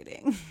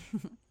exaggerating.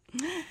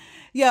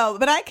 Yo,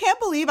 but I can't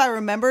believe I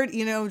remembered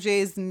Eno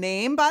J's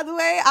name, by the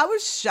way. I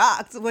was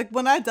shocked. Like,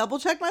 when I double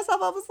checked myself,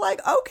 I was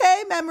like,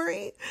 okay,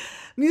 memory.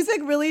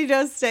 Music really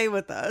does stay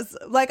with us.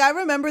 Like, I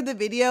remember the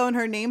video and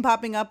her name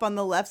popping up on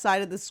the left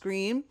side of the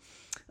screen.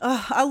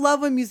 I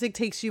love when music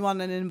takes you on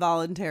an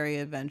involuntary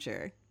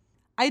adventure.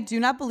 I do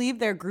not believe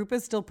their group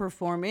is still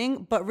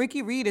performing, but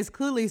Ricky Reed is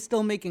clearly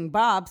still making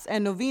bops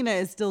and Novena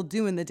is still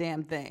doing the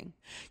damn thing.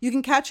 You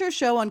can catch her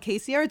show on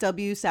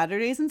KCRW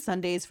Saturdays and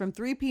Sundays from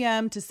 3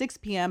 p.m. to 6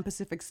 p.m.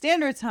 Pacific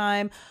Standard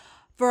Time.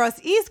 For us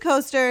East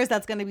Coasters,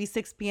 that's going to be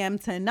 6 p.m.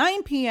 to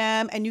 9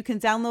 p.m. And you can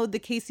download the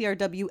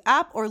KCRW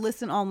app or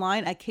listen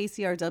online at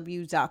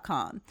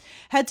kcrw.com.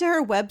 Head to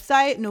her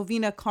website,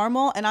 Novena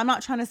Carmel, and I'm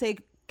not trying to say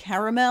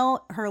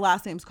Caramel, her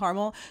last name's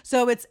Carmel.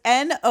 So it's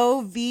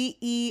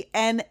NOVENAC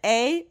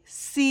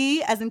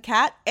as in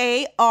cat,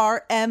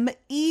 ARMEL.com.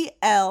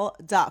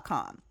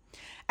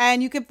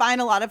 And you can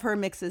find a lot of her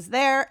mixes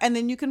there. And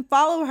then you can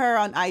follow her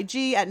on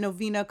IG at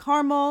Novena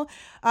Carmel.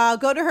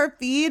 Go to her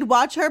feed,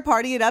 watch her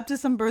party it up to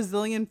some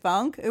Brazilian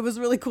funk. It was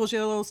really cool. She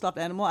had a little stuffed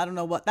animal. I don't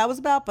know what that was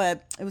about,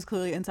 but it was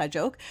clearly an inside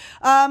joke.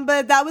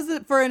 But that was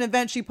for an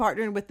event she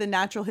partnered with the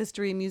Natural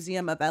History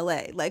Museum of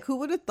LA. Like, who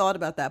would have thought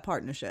about that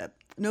partnership?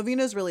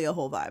 Novena's really a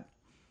whole vibe.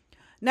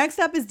 Next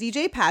up is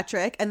DJ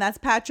Patrick, and that's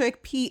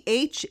Patrick,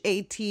 Patrick.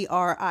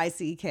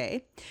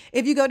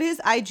 If you go to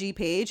his IG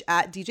page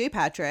at DJ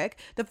Patrick,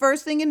 the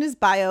first thing in his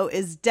bio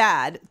is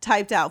dad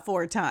typed out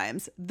 4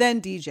 times,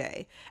 then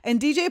DJ. And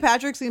DJ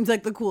Patrick seems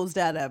like the coolest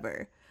dad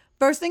ever.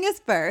 First thing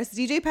is first,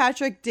 DJ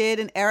Patrick did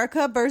an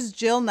Erica vs.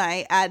 Jill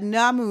night at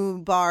Namu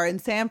Bar in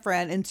San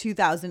Fran in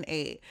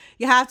 2008.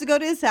 You have to go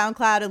to his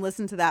SoundCloud and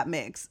listen to that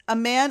mix. A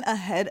man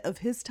ahead of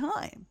his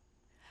time.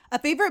 A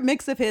favorite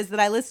mix of his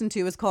that I listen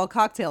to is called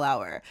Cocktail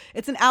Hour.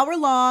 It's an hour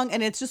long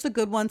and it's just a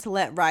good one to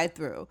let ride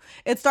through.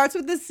 It starts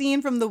with this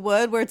scene from The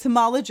Wood where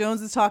Tamala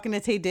Jones is talking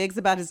to Taye Diggs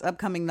about his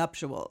upcoming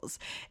nuptials.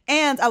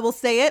 And I will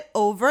say it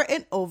over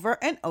and over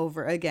and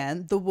over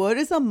again. The Wood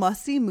is a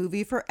must-see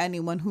movie for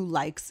anyone who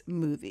likes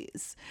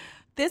movies.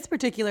 This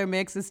particular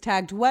mix is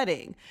tagged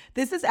Wedding.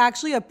 This is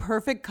actually a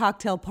perfect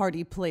cocktail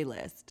party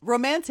playlist.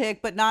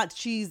 Romantic, but not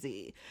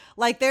cheesy.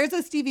 Like, there's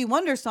a Stevie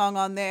Wonder song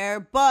on there,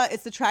 but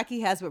it's the track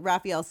he has with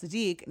Raphael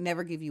Saadiq,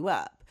 Never Give You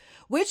Up,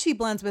 which he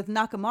blends with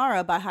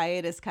Nakamura by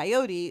Hiatus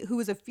Kaiyote, who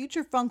is a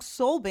future funk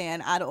soul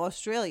band out of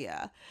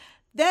Australia.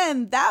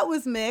 Then that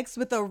was mixed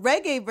with a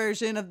reggae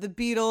version of the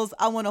Beatles'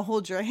 I Want to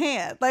Hold Your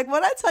Hand. Like,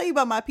 what I tell you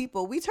about my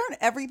people, we turn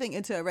everything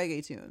into a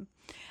reggae tune.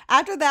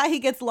 After that, he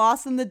gets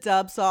lost in the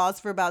dub sauce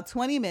for about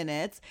 20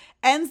 minutes,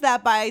 ends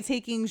that by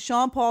taking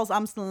Sean Paul's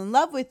I'm Still in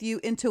Love with You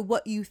into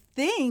what you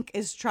think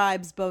is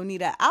Tribe's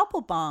Bonita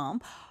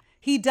Applebum.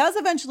 He does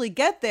eventually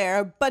get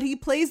there, but he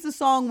plays the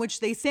song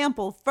which they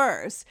sample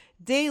first,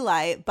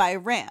 Daylight by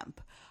Ramp.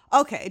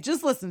 Okay,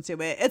 just listen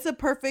to it. It's a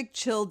perfect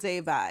chill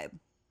day vibe.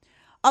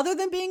 Other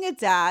than being a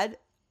dad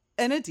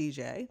and a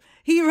DJ,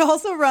 he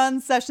also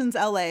runs Sessions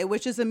LA,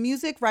 which is a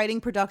music writing,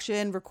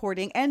 production,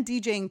 recording, and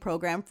DJing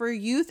program for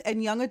youth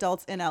and young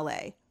adults in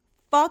LA.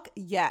 Fuck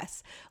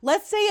yes.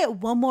 Let's say it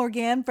one more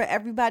again for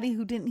everybody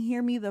who didn't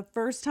hear me the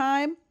first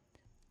time.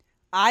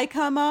 I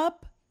come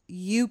up,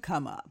 you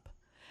come up.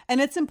 And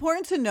it's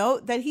important to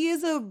note that he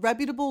is a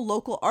reputable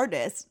local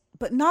artist,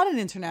 but not an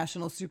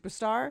international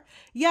superstar.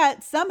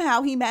 Yet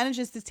somehow he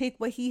manages to take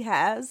what he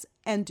has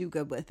and do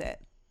good with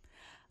it.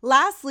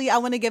 Lastly, I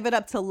want to give it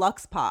up to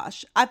Lux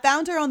Posh. I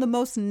found her on the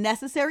most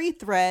necessary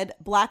thread,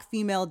 Black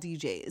female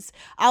DJs.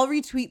 I'll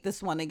retweet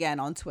this one again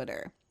on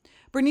Twitter.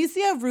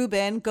 Bernicia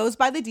Rubin goes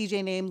by the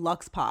DJ name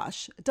Lux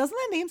Posh. Doesn't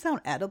that name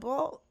sound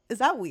edible? Is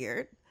that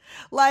weird?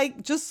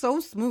 Like, just so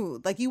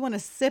smooth. Like you want to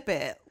sip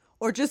it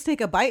or just take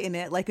a bite in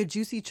it like a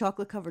juicy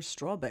chocolate-covered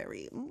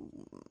strawberry.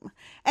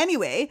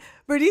 Anyway,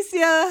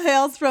 Bernicia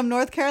hails from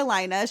North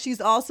Carolina.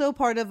 She's also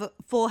part of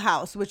Full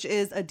House, which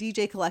is a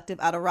DJ collective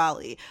out of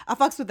Raleigh. I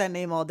fucks with that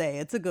name all day.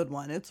 It's a good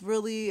one. It's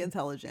really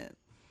intelligent.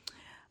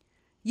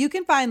 You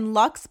can find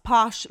Lux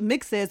Posh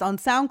mixes on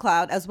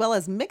SoundCloud as well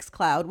as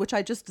Mixcloud, which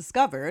I just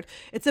discovered.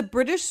 It's a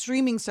British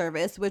streaming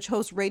service which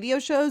hosts radio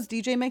shows,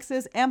 DJ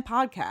mixes, and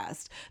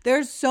podcasts.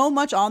 There's so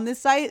much on this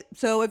site,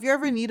 so if you're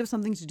ever in need of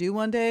something to do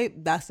one day,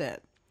 that's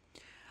it.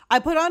 I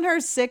put on her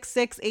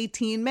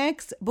 6-6-18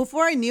 mix.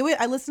 Before I knew it,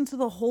 I listened to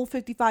the whole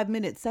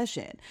 55-minute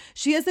session.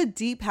 She has a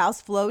deep house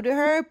flow to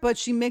her, but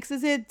she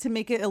mixes it to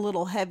make it a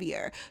little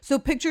heavier. So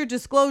picture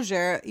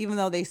Disclosure, even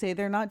though they say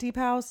they're not deep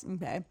house,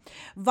 okay,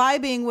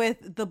 vibing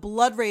with the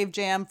Blood Rave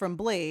Jam from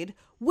Blade,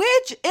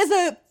 which is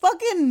a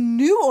fucking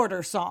New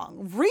Order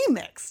song,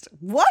 remixed.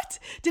 What?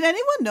 Did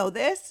anyone know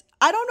this?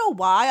 I don't know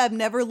why. I've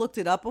never looked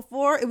it up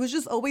before. It was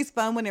just always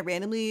fun when it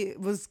randomly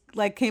was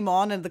like came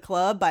on in the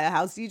club by a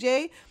house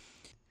DJ.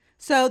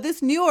 So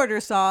this New Order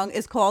song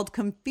is called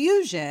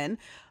Confusion,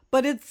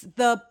 but it's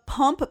the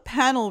Pump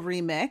Panel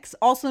remix,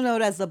 also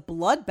known as the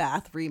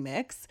Bloodbath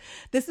remix.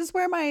 This is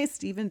where my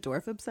Steven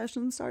Dorff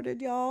obsession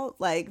started, y'all.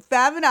 Like,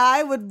 Fab and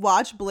I would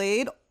watch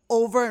Blade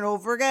over and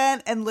over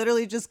again and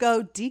literally just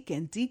go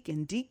Deacon,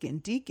 Deacon, Deacon,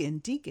 Deacon,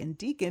 Deacon,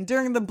 Deacon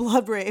during the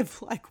Blood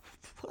Rave. Like,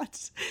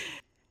 what?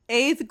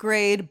 8th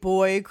grade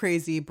boy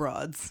crazy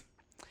broads.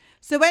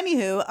 So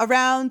anywho,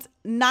 around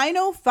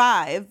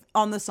 9:05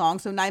 on the song,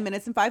 so 9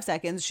 minutes and 5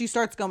 seconds, she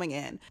starts going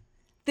in.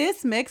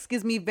 This mix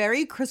gives me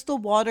very Crystal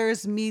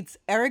Waters meets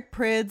Eric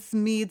Prydz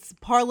meets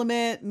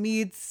Parliament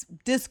meets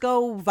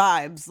disco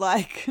vibes.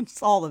 Like,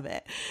 it's all of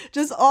it.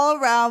 Just all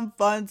around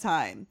fun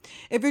time.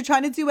 If you're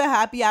trying to do a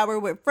happy hour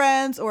with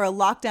friends or a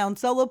lockdown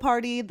solo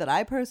party that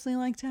I personally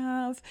like to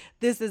have,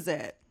 this is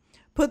it.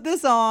 Put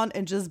this on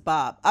and just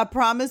bop. I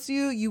promise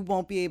you, you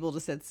won't be able to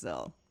sit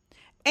still.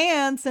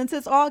 And since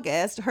it's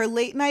August, her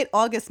late night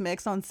August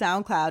mix on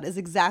SoundCloud is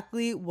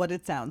exactly what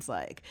it sounds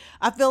like.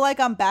 I feel like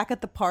I'm back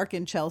at the park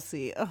in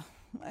Chelsea. Ugh,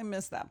 I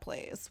miss that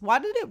place. Why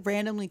did it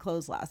randomly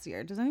close last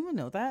year? Does anyone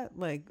know that?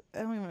 Like, I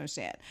don't even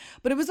understand.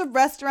 But it was a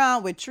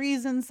restaurant with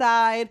trees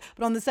inside,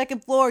 but on the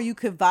second floor, you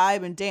could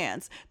vibe and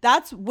dance.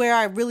 That's where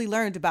I really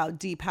learned about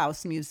deep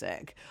house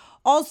music.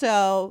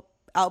 Also,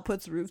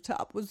 Output's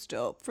Rooftop was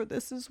dope for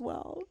this as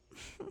well.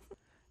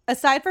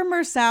 Aside from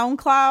her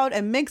SoundCloud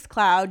and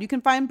Mixcloud, you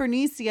can find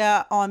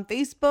Bernicia on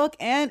Facebook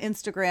and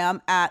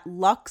Instagram at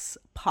Lux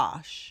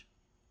Posh.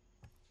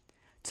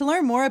 To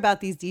learn more about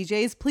these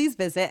DJs, please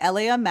visit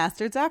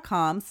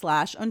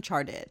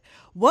launmastered.com/uncharted.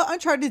 What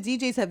Uncharted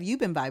DJs have you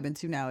been vibing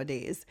to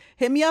nowadays?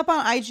 Hit me up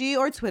on IG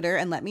or Twitter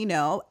and let me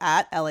know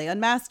at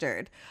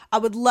LAUnmastered. I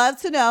would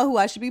love to know who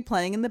I should be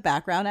playing in the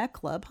background at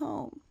Club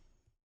Home.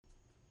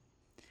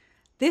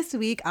 This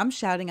week, I'm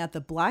shouting at the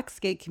Black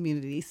skate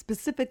community,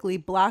 specifically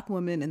Black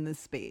women in this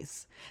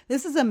space.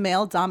 This is a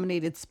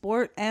male-dominated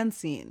sport and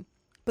scene,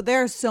 but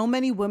there are so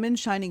many women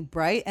shining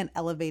bright and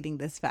elevating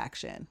this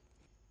faction.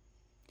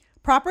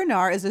 Proper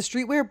Nar is a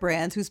streetwear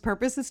brand whose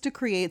purpose is to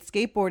create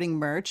skateboarding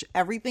merch,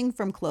 everything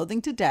from clothing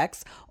to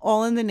decks,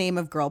 all in the name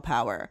of girl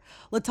power.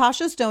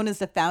 Latasha Stone is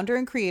the founder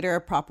and creator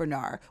of Proper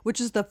Nar, which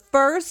is the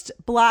first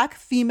Black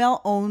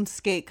female-owned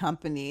skate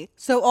company.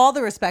 So all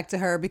the respect to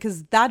her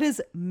because that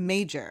is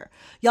major.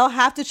 Y'all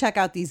have to check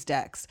out these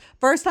decks.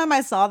 First time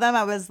I saw them,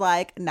 I was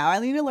like, now I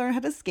need to learn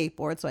how to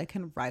skateboard so I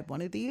can ride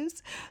one of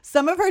these.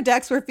 Some of her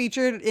decks were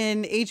featured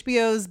in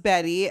HBO's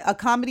Betty, a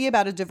comedy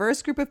about a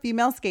diverse group of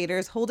female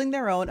skaters holding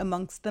their own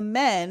amongst the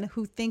men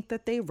who think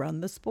that they run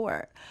the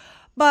sport.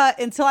 But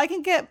until I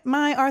can get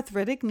my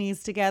arthritic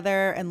knees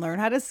together and learn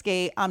how to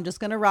skate, I'm just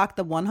going to rock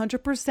the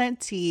 100%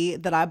 tee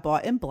that I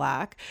bought in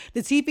black.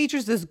 The tee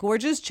features this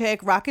gorgeous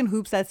chick rocking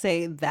hoops that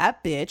say,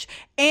 "That bitch,"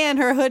 and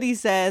her hoodie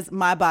says,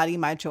 "My body,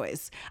 my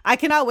choice." I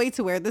cannot wait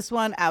to wear this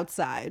one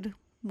outside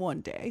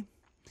one day.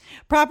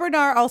 Proper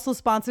Nar also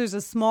sponsors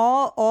a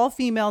small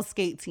all-female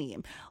skate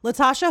team.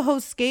 Latasha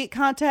hosts skate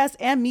contests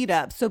and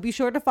meetups, so be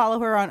sure to follow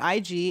her on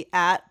IG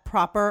at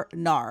Proper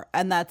Nar.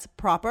 And that's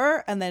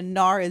proper, and then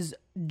Nar is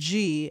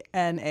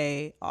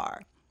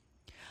GNAR.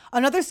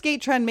 Another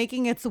skate trend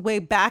making its way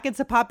back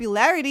into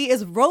popularity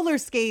is roller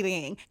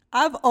skating.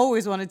 I've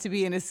always wanted to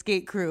be in a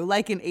skate crew,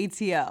 like in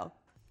ATL.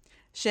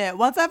 Shit,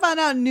 once I found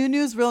out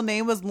Nunu's real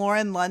name was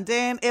Lauren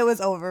London, it was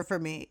over for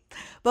me.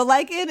 But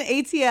like in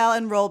ATL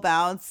and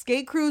Rollbound,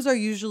 skate crews are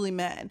usually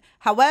men.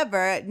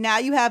 However, now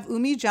you have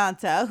Umi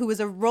Janta, who is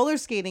a roller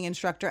skating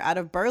instructor out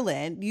of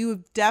Berlin.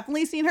 You've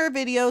definitely seen her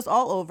videos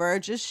all over,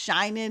 just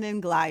shining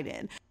and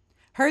gliding.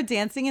 Her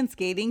dancing and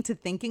skating to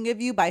Thinking of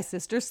You by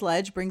Sister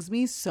Sledge brings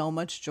me so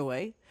much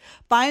joy.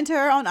 Find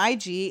her on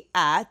IG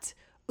at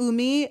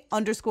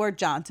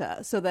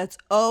Umi_Janta. So that's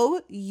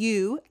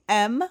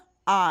OUMI_JANTA.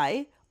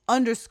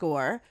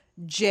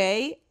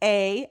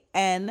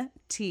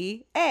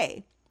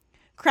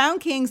 Crown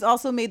Kings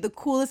also made the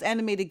coolest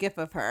animated gif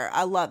of her.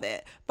 I love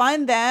it.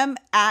 Find them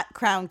at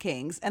Crown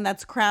Kings, and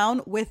that's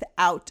crown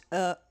without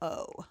a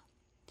O.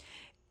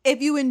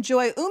 If you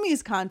enjoy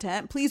Umi's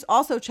content, please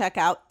also check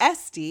out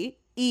Esty,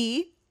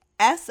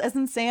 E-S as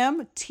in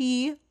Sam,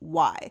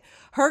 T-Y.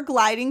 Her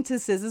gliding to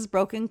SZA's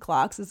Broken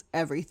Clocks is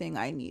everything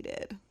I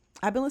needed.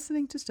 I've been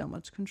listening to So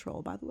Much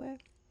Control, by the way.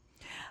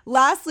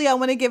 Lastly, I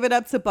want to give it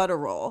up to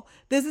Butterroll.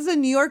 This is a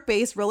New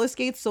York-based roller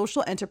skate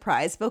social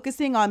enterprise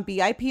focusing on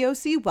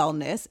BIPOC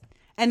wellness,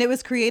 and it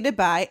was created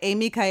by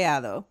Amy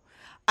Callado.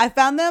 I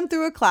found them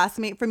through a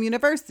classmate from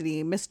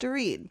university, Mr.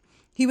 Reed.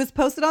 He was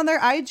posted on their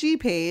IG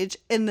page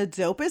in the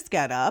dopest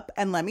getup,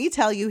 and let me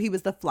tell you, he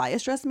was the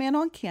flyest dressed man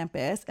on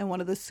campus and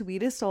one of the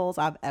sweetest souls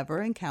I've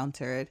ever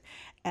encountered.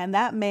 And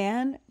that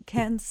man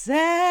can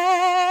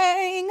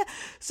sing.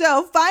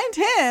 So find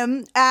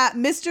him at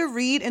Mr.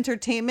 Reed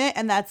Entertainment,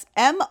 and that's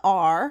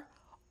MRREEDENT.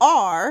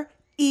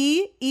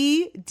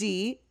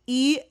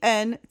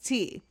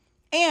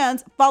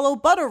 And follow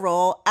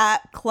Butterroll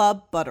at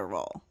Club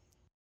Butterroll.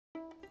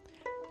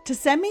 To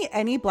send me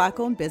any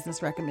Black-owned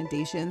business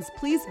recommendations,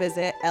 please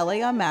visit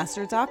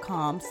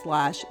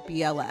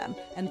launmaster.com/BLM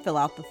and fill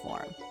out the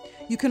form.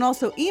 You can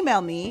also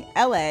email me,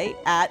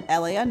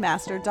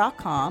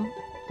 la@launmaster.com,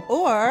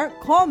 or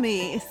call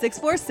me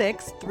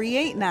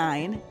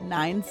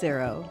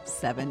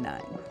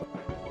 646-389-9079.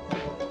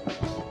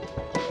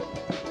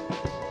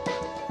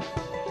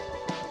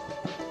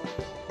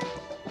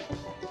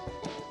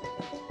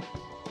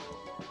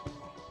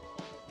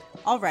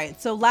 All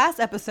right, so last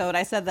episode,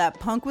 I said that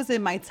punk was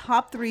in my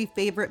top 3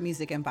 favorite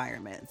music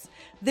environments.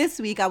 This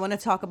week, I want to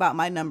talk about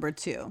my number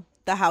 2,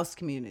 the house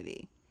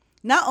community.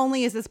 Not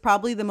only is this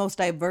probably the most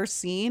diverse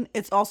scene,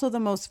 it's also the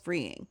most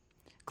freeing.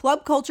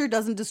 Club culture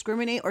doesn't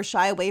discriminate or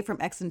shy away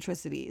from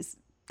eccentricities.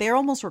 They're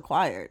almost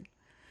required.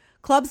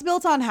 Clubs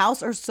built on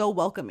house are so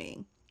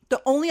welcoming. The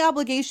only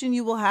obligation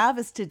you will have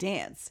is to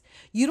dance.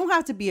 You don't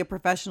have to be a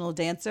professional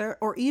dancer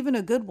or even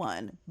a good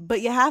one, but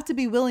you have to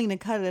be willing to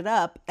cut it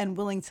up and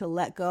willing to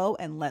let go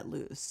and let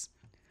loose.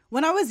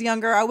 When I was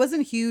younger, I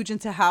wasn't huge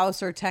into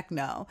house or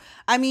techno.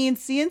 I mean,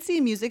 CNC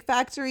Music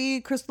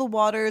Factory, Crystal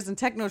Waters, and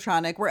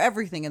Technotronic were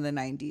everything in the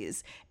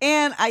 90s.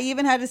 And I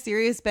even had a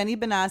serious Benny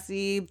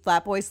Benassi,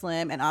 Flatboy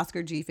Slim, and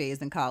Oscar G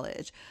phase in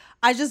college.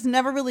 I just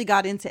never really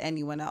got into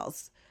anyone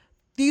else.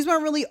 These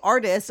weren't really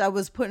artists I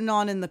was putting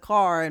on in the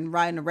car and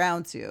riding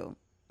around to.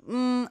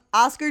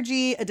 Oscar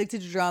G,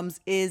 Addicted to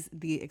Drums, is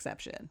the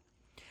exception.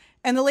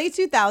 In the late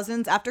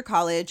 2000s, after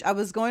college, I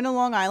was going to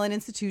Long Island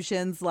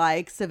institutions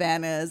like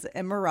Savannah's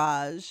and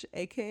Mirage,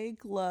 aka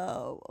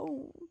Glow.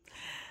 Oh.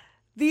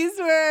 These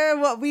were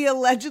what we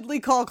allegedly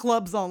call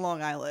clubs on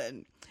Long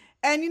Island.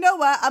 And you know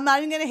what? I'm not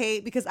even going to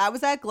hate, because I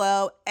was at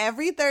Glow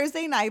every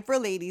Thursday night for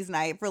ladies'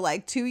 night for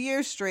like 2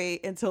 years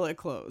straight until it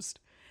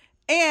closed.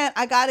 And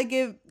I got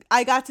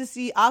to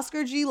see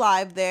Oscar G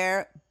live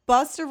there,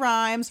 Busta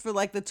Rhymes for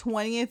like the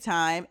 20th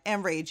time,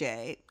 and Ray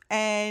J.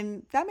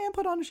 And that man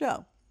put on a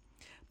show.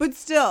 But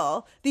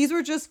still, these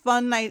were just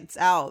fun nights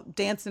out,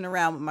 dancing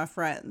around with my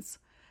friends.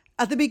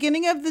 At the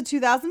beginning of the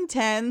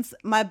 2010s,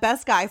 my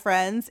best guy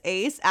friends,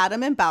 Ace,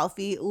 Adam, and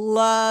Balfi,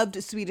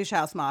 loved Swedish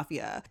House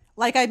Mafia.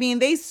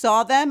 They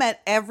saw them at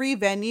every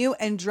venue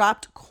and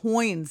dropped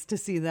coins to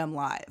see them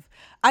live.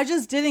 I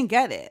just didn't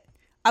get it.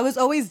 I was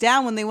always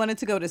down when they wanted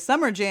to go to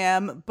Summer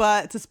Jam,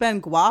 but to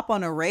spend guap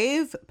on a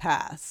rave,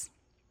 pass.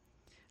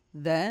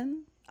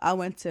 Then I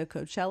went to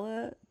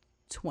Coachella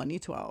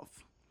 2012.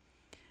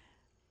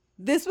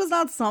 This was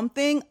not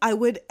something I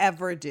would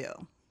ever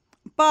do.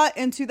 But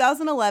in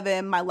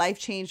 2011, my life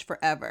changed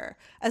forever.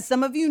 As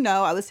some of you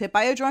know, I was hit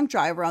by a drunk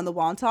driver on the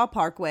Wantagh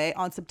Parkway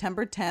on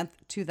September 10th,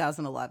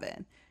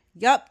 2011.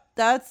 Yup,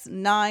 that's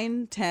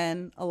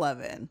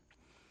 9/10/11.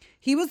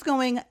 He was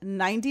going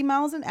 90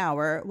 miles an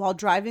hour while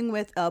driving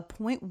with a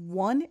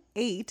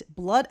 0.18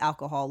 blood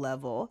alcohol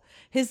level.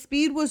 His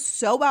speed was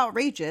so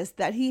outrageous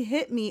that he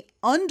hit me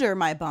under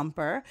my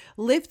bumper,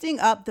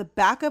 lifting up the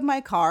back of my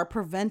car,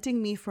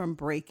 preventing me from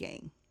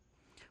braking.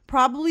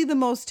 Probably the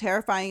most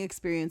terrifying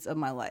experience of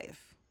my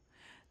life.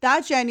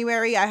 That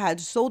January, I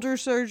had shoulder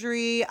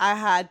surgery. I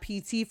had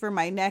PT for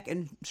my neck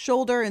and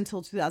shoulder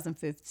until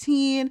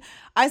 2015.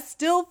 I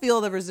still feel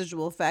the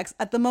residual effects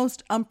at the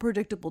most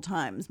unpredictable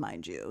times,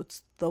 mind you.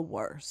 It's the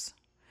worst.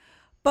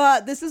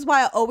 But this is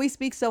why I always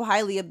speak so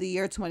highly of the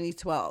year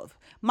 2012.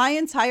 My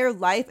entire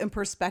life and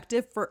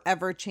perspective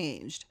forever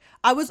changed.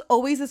 I was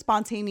always a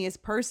spontaneous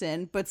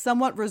person, but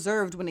somewhat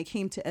reserved when it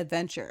came to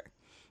adventure.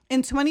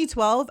 In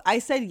 2012, I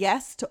said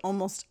yes to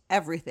almost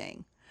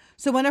everything.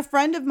 So when a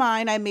friend of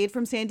mine I made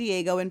from San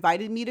Diego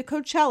invited me to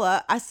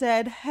Coachella, I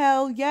said,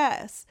 hell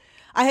yes.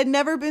 I had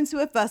never been to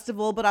a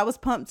festival, but I was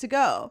pumped to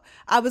go.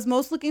 I was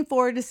most looking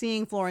forward to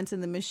seeing Florence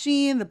and the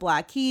Machine, the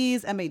Black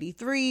Keys,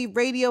 M83,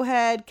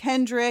 Radiohead,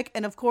 Kendrick,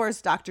 and of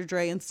course, Dr.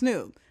 Dre and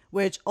Snoop,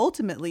 which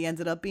ultimately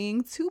ended up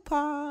being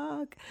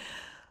Tupac.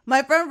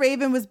 My friend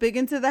Raven was big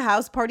into the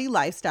house party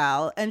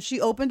lifestyle, and she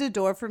opened a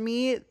door for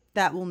me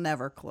that will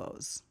never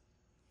close.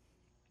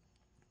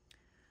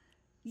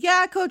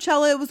 Yeah,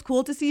 Coachella, it was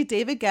cool to see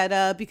David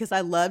Guetta because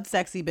I loved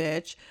Sexy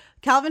Bitch.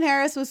 Calvin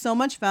Harris was so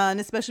much fun,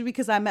 especially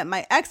because I met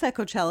my ex at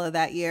Coachella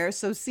that year.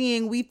 So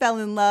seeing We Fell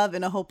in Love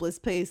in a Hopeless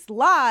Place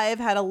live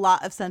had a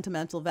lot of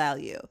sentimental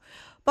value.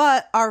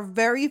 But our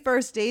very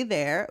first day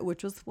there,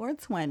 which was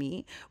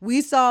 420,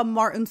 we saw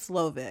Martin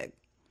Slovik.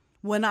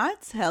 When I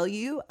tell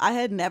you I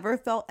had never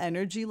felt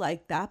energy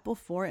like that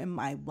before in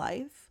my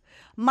life,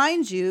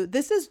 mind you,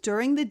 this is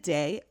during the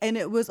day and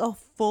it was a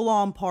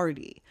full-on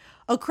party.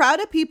 A crowd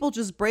of people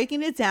just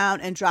breaking it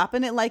down and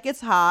dropping it like it's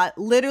hot,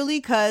 literally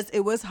because it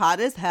was hot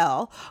as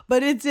hell.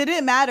 But it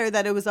didn't matter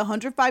that it was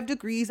 105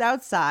 degrees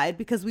outside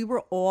because we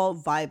were all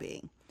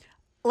vibing.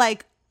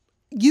 Like,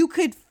 you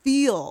could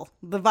feel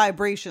the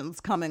vibrations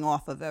coming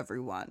off of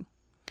everyone.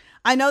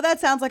 I know that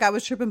sounds like I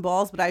was tripping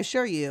balls, but I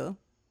assure you,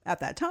 at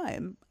that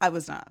time, I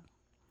was not.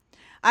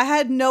 I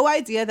had no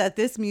idea that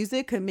this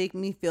music could make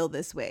me feel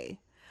this way.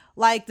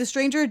 Like, the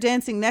stranger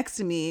dancing next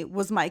to me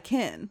was my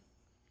kin.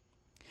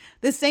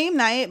 The same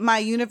night, my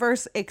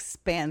universe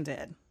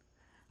expanded.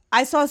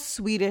 I saw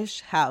Swedish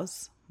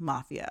House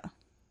Mafia.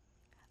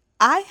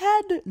 I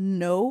had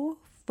no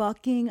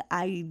fucking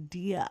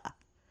idea.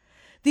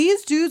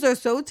 These dudes are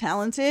so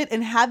talented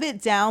and have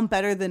it down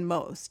better than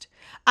most.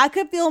 I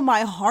could feel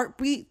my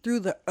heartbeat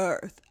through the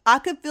earth. I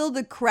could feel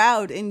the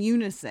crowd in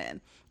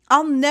unison.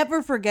 I'll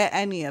never forget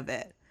any of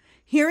it.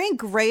 Hearing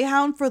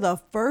Greyhound for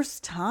the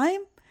first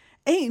time?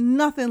 Ain't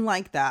nothing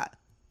like that.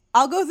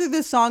 I'll go through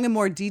this song in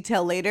more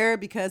detail later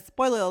because,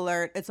 spoiler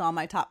alert, it's on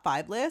my top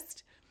 5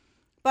 list.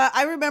 But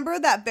I remember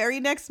that very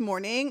next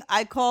morning,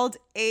 I called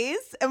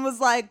Ace and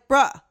was like,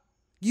 bruh,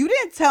 you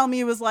didn't tell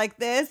me it was like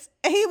this.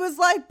 And he was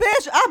like,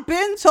 bitch, I've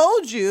been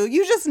told you.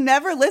 You just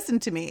never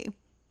listened to me,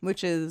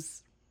 which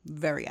is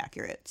very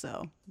accurate.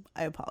 So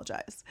I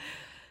apologize.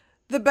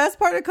 The best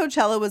part of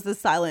Coachella was the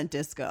silent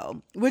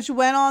disco, which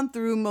went on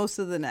through most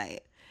of the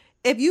night.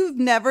 If you've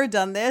never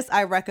done this,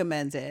 I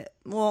recommend it.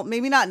 Well,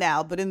 maybe not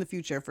now, but in the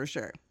future for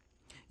sure.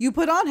 You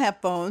put on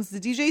headphones, the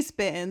DJ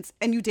spins,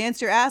 and you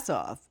dance your ass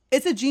off.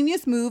 It's a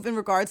genius move in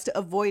regards to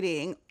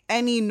avoiding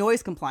any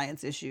noise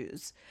compliance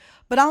issues.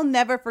 But I'll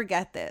never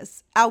forget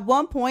this. At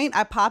one point,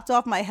 I popped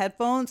off my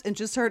headphones and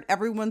just heard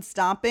everyone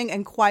stomping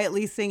and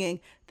quietly singing,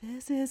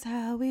 "This is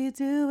how we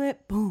do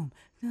it, boom,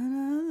 la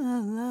la la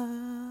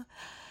la.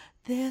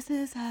 This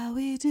is how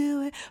we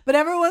do it." But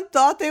everyone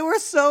thought they were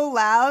so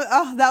loud.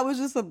 Oh, that was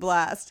just a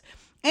blast.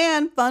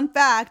 And fun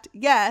fact,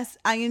 yes,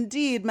 I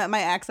indeed met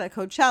my ex at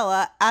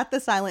Coachella at the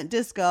silent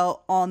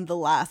disco on the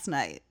last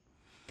night.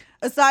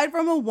 Aside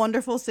from a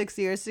wonderful 6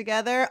 years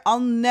together,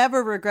 I'll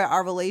never regret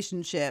our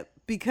relationship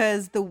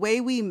because the way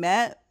we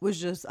met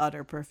was just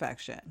utter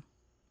perfection.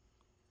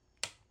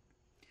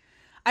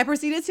 I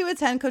proceeded to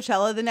attend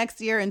Coachella the next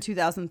year in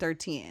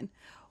 2013.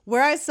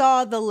 Where I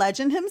saw the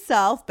legend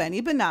himself,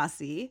 Benny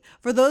Benassi.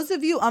 For those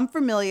of you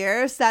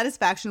unfamiliar,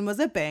 Satisfaction was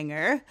a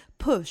banger.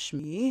 Push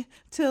me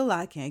till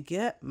I can't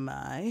get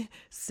my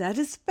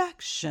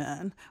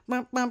satisfaction. You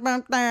know what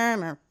I'm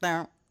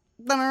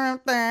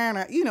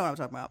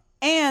talking about.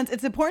 And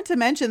it's important to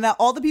mention that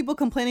all the people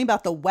complaining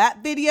about the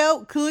WAP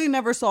video clearly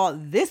never saw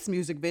this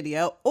music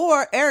video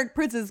or Eric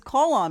Pritz's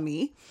Call on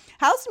Me.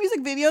 House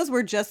music videos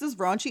were just as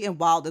raunchy and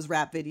wild as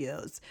rap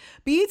videos.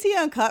 BET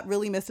Uncut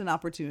really missed an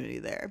opportunity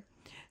there.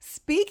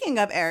 Speaking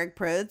of Eric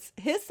Prydz,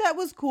 his set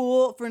was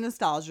cool for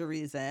nostalgia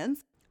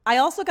reasons. I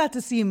also got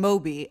to see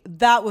Moby.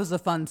 That was a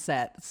fun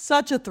set.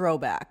 Such a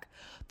throwback.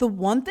 The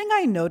one thing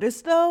I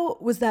noticed, though,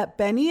 was that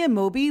Benny and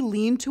Moby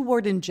leaned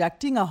toward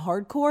injecting a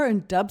hardcore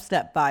and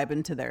dubstep vibe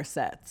into their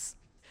sets.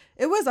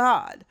 It was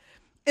odd.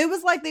 It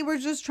was like they were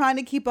just trying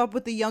to keep up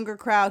with the younger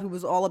crowd who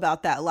was all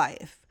about that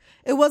life.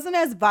 It wasn't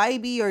as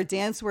vibey or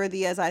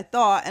dance-worthy as I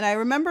thought, and I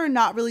remember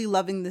not really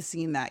loving the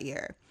scene that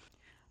year.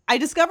 I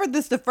discovered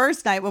this the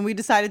first night when we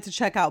decided to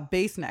check out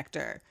Bass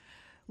Nectar.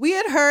 We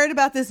had heard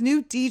about this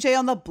new DJ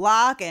on the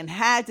block and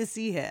had to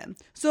see him.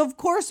 So of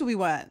course we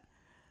went.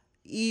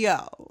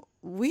 Yo,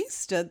 we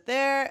stood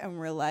there and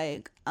we're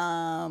like,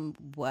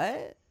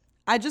 what?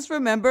 I just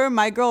remember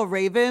my girl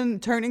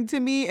Raven turning to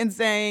me and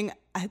saying,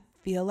 I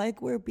feel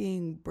like we're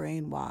being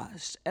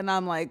brainwashed. And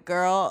I'm like,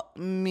 girl,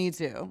 me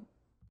too.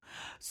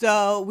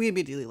 So we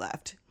immediately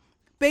left.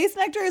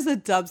 Bassnectar is a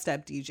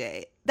dubstep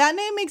DJ. That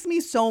name makes me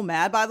so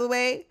mad, by the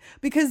way,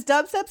 because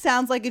dubstep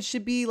sounds like it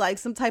should be like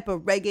some type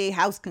of reggae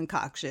house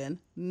concoction.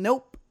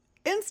 Nope.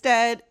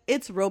 Instead,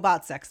 it's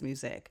robot sex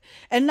music.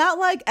 And not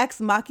like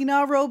Ex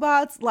Machina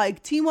robots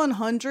like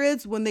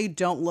T-100s when they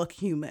don't look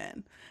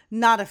human.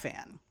 Not a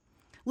fan.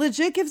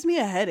 Legit gives me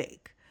a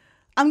headache.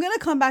 I'm going to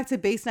come back to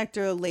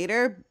Bassnectar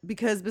later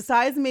because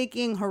besides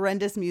making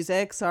horrendous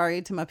music,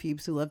 sorry to my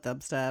peeps who love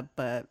dubstep,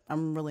 but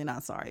I'm really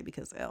not sorry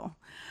because ill.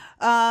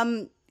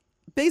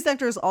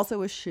 Bassnectar is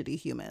also a shitty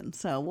human,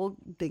 so we'll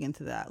dig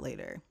into that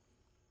later.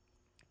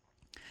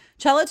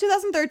 Cella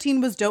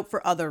 2013 was dope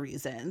for other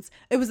reasons.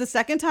 It was the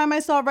second time I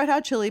saw Red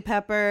Hot Chili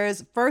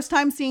Peppers, first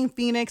time seeing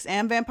Phoenix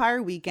and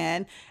Vampire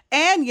Weekend,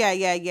 and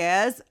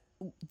yes,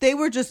 they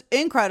were just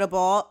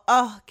incredible.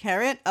 Oh,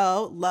 Karen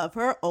O, love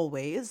her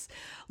always.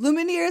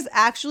 Lumineers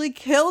actually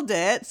killed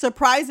it,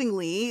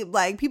 surprisingly.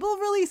 Like, people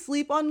really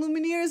sleep on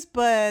Lumineers,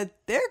 but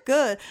they're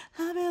good.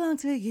 I belong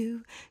to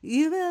you,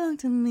 you belong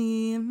to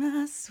me,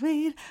 my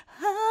sweet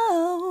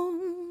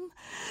home.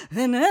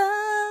 And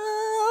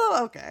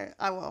okay,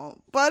 I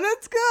won't, but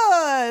it's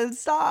good.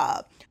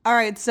 Stop. All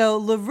right, so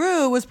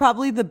LaRue was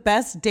probably the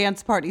best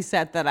dance party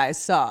set that I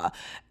saw.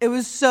 It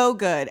was so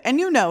good. And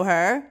you know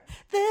her.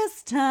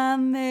 This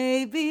time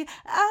maybe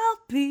I'll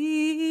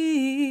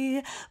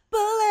be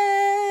bulletproof.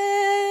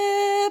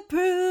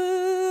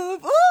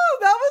 Ooh,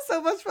 that was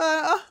so much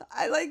fun. Oh,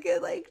 I like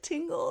it, like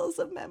tingles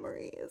of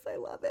memories. I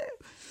love it.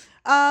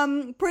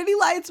 Pretty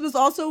Lights was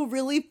also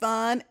really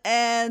fun,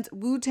 and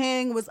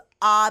Wu-Tang was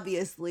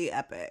obviously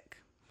epic.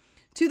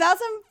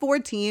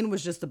 2014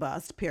 was just a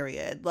bust,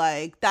 period.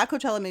 Like, that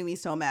Coachella made me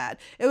so mad.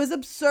 It was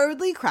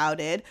absurdly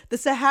crowded. The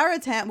Sahara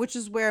tent, which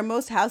is where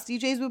most house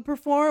DJs would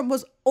perform,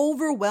 was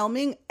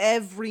overwhelming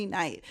every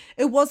night.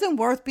 It wasn't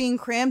worth being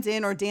crammed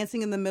in or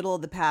dancing in the middle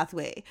of the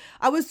pathway.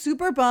 I was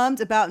super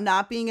bummed about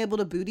not being able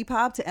to booty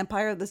pop to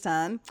Empire of the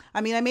Sun.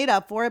 I mean, I made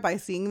up for it by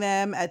seeing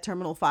them at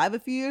Terminal 5 a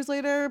few years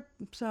later,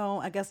 so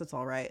I guess it's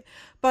all right.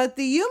 But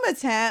the Yuma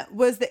tent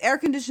was the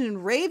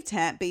air-conditioned rave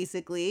tent,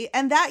 basically,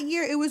 and that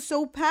year it was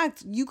so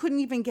packed you couldn't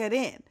even get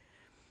in.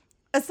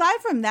 Aside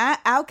from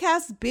that,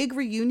 Outkast's big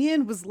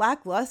reunion was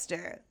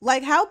lackluster.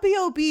 Like, how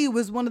B.O.B.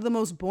 was one of the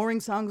most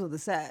boring songs of the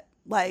set.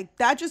 Like,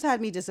 that just had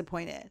me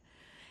disappointed.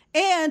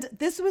 And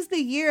this was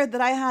the year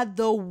that I had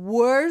the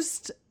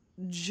worst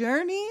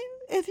journey,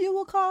 if you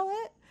will call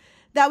it.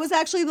 That was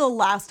actually the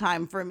last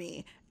time for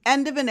me.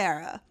 End of an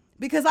era.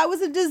 Because I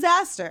was a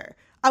disaster.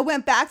 I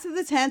went back to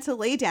the tent to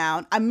lay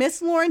down. I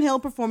missed Lauryn Hill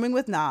performing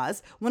with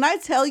Nas. When I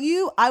tell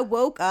you, I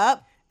woke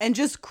up and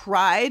just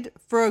cried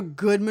for a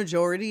good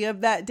majority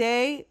of that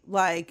day.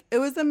 Like, it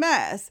was a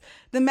mess.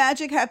 The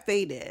magic had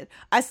faded.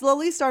 I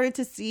slowly started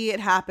to see it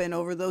happen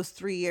over those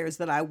 3 years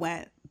that I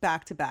went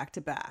back to back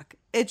to back.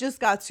 It just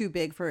got too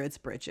big for its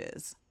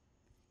britches.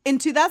 In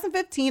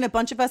 2015, a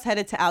bunch of us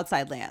headed to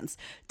Outside Lands.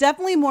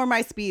 Definitely more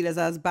my speed as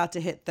I was about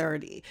to hit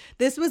 30.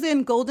 This was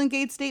in Golden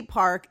Gate State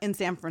Park in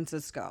San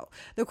Francisco.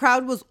 The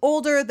crowd was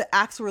older, the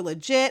acts were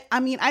legit. I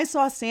mean, I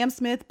saw Sam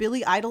Smith,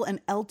 Billy Idol,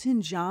 and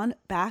Elton John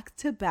back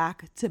to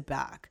back to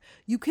back.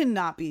 You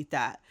cannot beat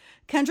that.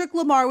 Kendrick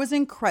Lamar was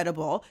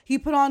incredible. He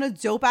put on a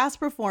dope-ass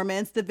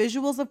performance. The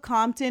visuals of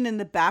Compton in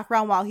the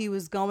background while he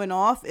was going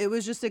off, it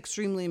was just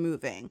extremely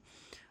moving.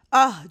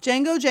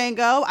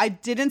 Django, I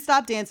didn't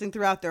stop dancing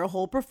throughout their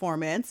whole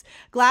performance.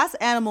 Glass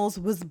Animals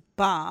was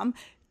bomb.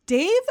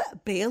 Dave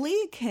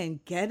Bailey can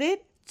get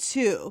it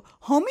too.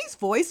 Homie's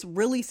voice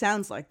really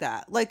sounds like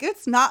that. Like,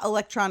 it's not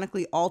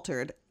electronically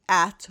altered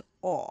at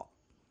all.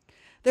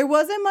 There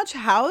wasn't much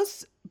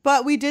house,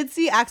 but we did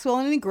see Axwell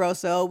and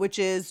Ingrosso, which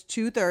is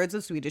 2/3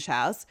 of Swedish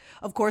House.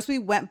 Of course, we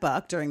went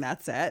buck during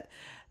that set.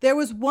 There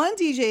was one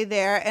DJ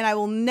there, and I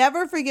will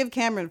never forgive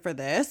Cameron for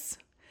this.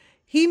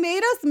 He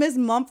made us miss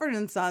Mumford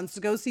 & Sons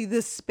to go see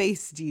this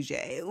space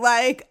DJ.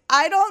 Like,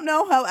 I don't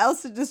know how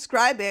else to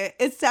describe it.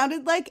 It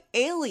sounded like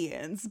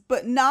aliens,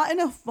 but not in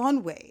a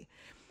fun way.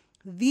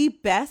 The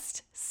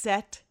best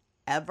set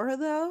ever,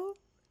 though,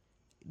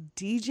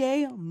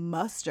 DJ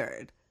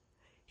Mustard.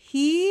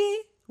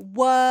 He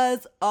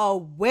was a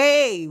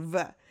wave.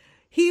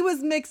 He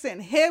was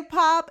mixing hip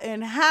hop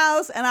and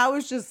house, and I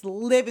was just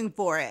living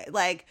for it.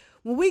 Like,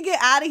 when we get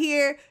out of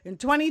here in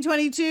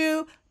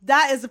 2022,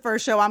 that is the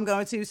first show I'm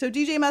going to. So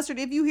DJ Mustard,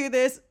 if you hear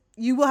this,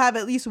 you will have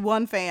at least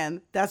one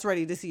fan that's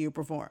ready to see you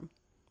perform.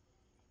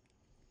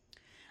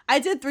 I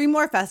did 3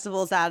 more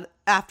festivals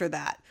after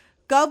that.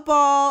 Gov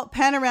Ball,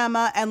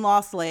 Panorama, and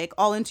Lost Lake,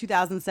 all in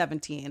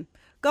 2017.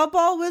 Gov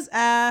Ball was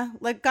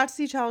got to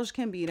see Childish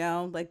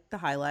Gambino, like the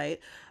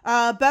highlight.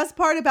 Best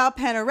part about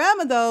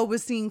Panorama, though,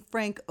 was seeing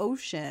Frank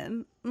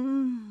Ocean.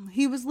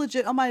 He was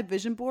legit on my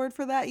vision board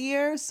for that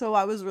year, so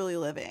I was really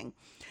living.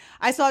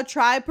 I saw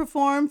Tribe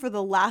perform for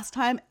the last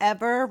time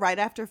ever right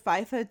after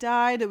Phife had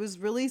died. It was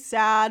really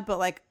sad, but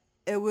like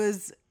it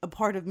was a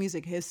part of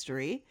music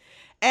history.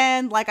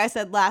 And like I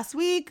said last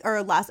week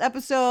or last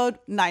episode,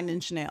 9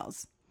 Inch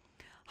Nails.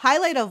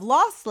 Highlight of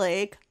Lost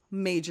Lake,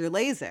 Major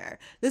Lazer.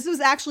 This was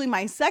actually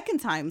my second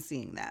time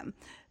seeing them.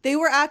 They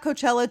were at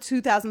Coachella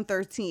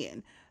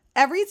 2013.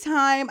 Every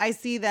time I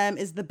see them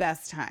is the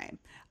best time.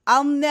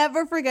 I'll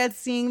never forget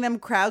seeing them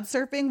crowd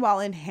surfing while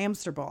in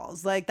hamster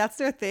balls. Like that's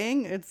their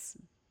thing.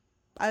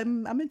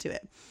 I'm into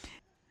it.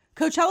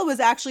 Coachella was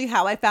actually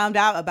how I found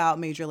out about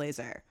Major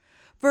Lazer.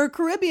 For a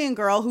Caribbean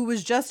girl who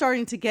was just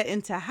starting to get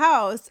into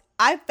house,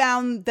 I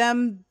found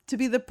them to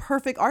be the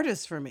perfect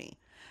artist for me.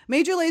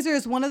 Major Lazer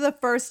is one of the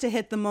first to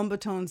hit the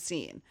Moombahton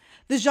scene.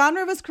 The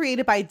genre was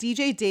created by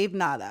DJ Dave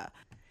Nada.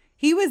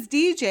 He was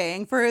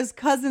DJing for his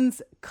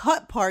cousin's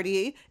cut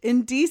party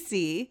in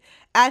DC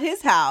at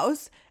his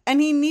house,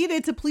 and he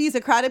needed to please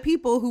a crowd of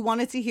people who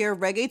wanted to hear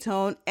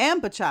reggaeton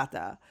and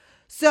bachata.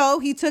 So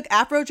he took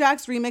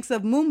Afrojack's remix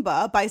of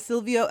Moomba by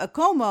Silvio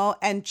Acomo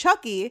and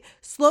Chucky,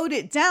 slowed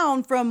it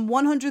down from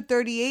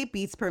 138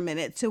 beats per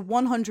minute to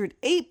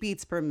 108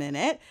 beats per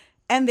minute,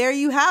 and there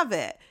you have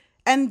it.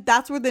 And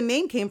that's where the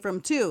name came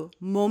from too.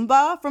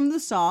 Moomba from the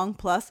song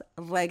plus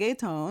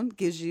reggaeton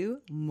gives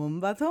you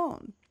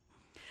Moombahton.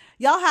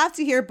 Y'all have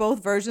to hear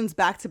both versions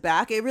back to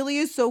back. It really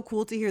is so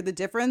cool to hear the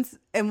difference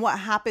and what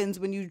happens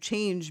when you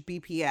change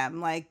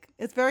BPM. Like,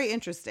 it's very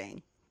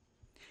interesting.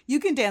 You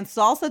can dance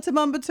salsa to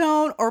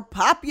Moombahton or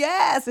pop your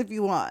ass if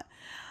you want.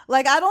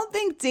 Like, I don't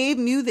think Dave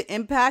knew the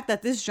impact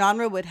that this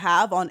genre would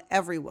have on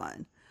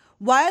everyone.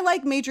 Why I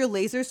like Major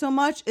Lazer so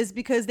much is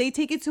because they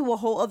take it to a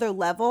whole other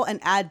level and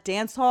add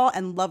dancehall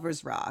and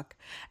lovers rock.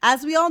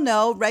 As we all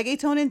know,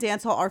 reggaeton and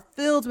dancehall are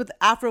filled with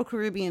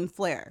Afro-Caribbean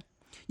flair.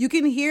 You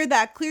can hear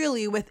that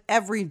clearly with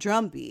every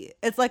drum beat.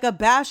 It's like a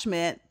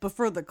bashment, but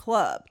for the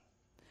club.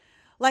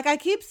 Like I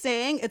keep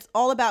saying, it's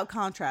all about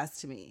contrast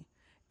to me.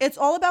 It's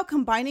all about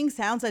combining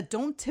sounds that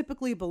don't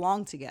typically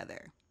belong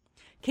together.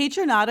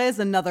 Kaytranada is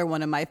another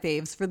one of my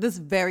faves for this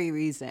very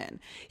reason.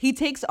 He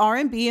takes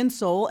R&B and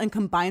soul and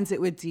combines it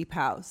with deep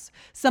house.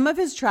 Some of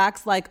his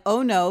tracks like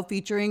Oh No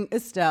featuring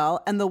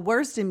Estelle and The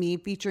Worst in Me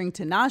featuring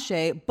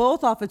Tinashe,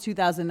 both off of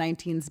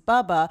 2019's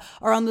Bubba,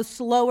 are on the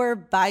slower,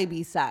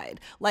 vibey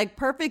side, like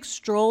perfect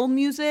stroll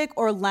music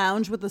or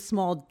lounge with a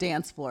small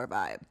dance floor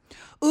vibe.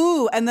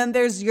 Ooh, and then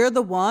there's You're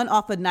the One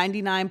off of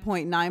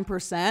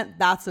 99.9%.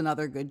 That's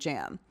another good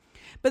jam.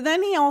 But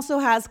then he also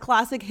has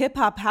classic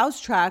hip-hop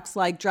house tracks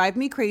like Drive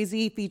Me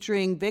Crazy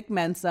featuring Vic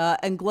Mensa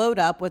and Glowed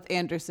Up with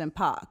Anderson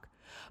 .Paak.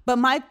 But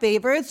my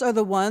favorites are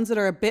the ones that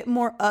are a bit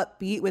more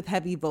upbeat with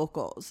heavy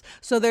vocals.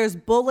 So there's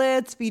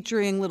Bullets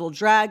featuring Little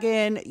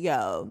Dragon.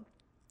 Yo,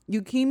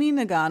 Yukimi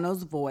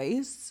Nagano's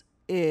voice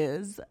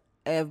is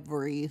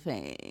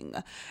everything.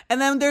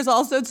 And then there's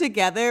also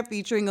Together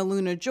featuring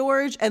Aluna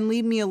George and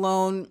Leave Me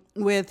Alone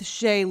with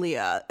Shay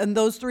Leah. And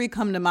those three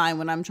come to mind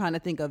when I'm trying to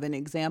think of an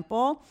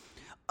example.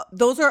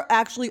 Those are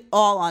actually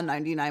all on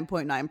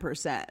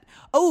 99.9%.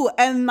 Oh,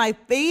 and my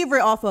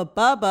favorite off of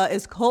Bubba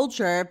is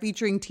Culture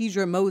featuring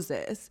Tidra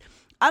Moses.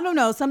 I don't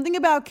know, something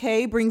about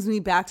K brings me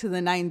back to the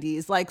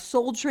 90s, like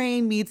Soul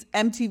Train meets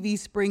MTV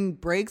Spring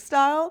Break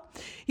style.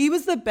 He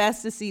was the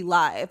best to see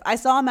live. I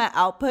saw him at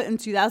Output in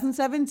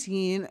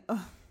 2017.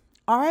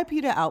 RIP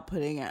to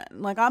Output again.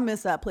 Like, I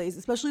miss that place,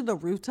 especially the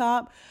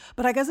rooftop.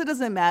 But I guess it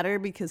doesn't matter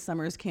because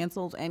summer's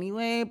canceled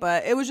anyway.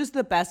 But it was just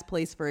the best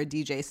place for a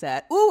DJ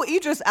set. Ooh,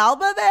 Idris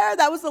Elba there.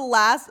 That was the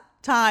last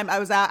time I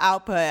was at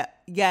Output.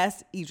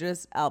 Yes,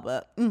 Idris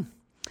Elba.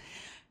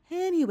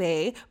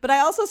 Anyway, but I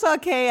also saw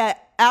Kay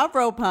at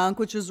Afropunk,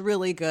 which was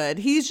really good.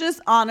 He's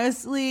just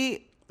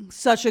honestly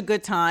such a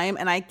good time.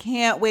 And I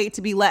can't wait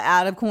to be let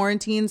out of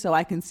quarantine so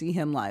I can see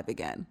him live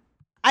again.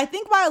 I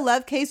think why I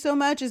love Kay so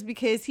much is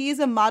because he is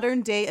a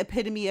modern day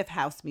epitome of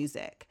house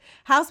music.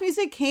 House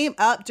music came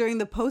up during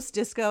the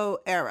post-disco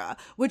era,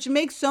 which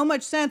makes so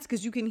much sense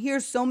because you can hear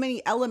so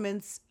many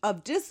elements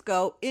of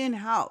disco in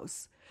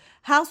house.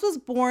 House was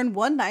born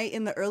one night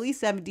in the early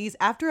 70s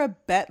after a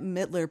Bette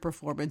Midler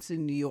performance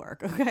in New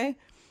York, okay?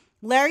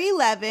 Larry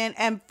Levin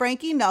and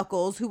Frankie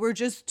Knuckles, who were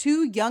just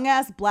two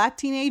young-ass black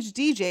teenage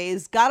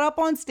DJs, got up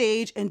on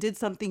stage and did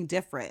something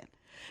different.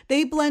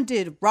 They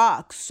blended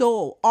rock,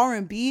 soul,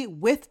 R&B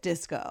with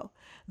disco,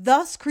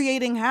 thus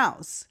creating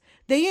house.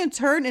 They in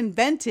turn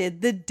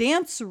invented the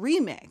dance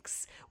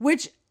remix,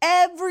 which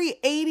every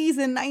 80s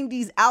and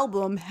 90s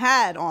album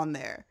had on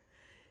there.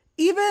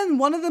 Even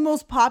one of the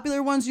most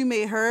popular ones you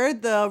may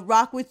heard, the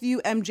Rock With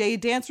You MJ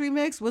dance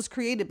remix, was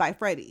created by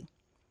Freddie.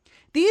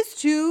 These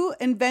two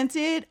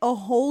invented a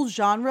whole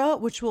genre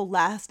which will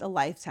last a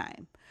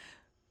lifetime.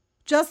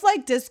 Just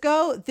like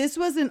disco, this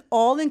was an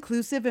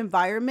all-inclusive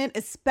environment,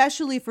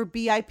 especially for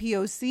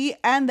BIPOC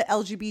and the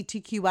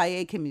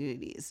LGBTQIA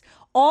communities.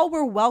 All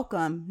were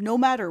welcome, no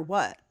matter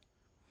what.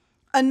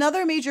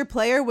 Another major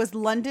player was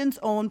London's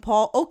own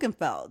Paul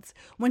Oakenfold.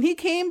 When he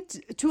came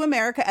to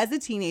America as a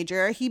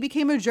teenager, he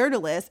became a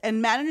journalist and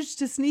managed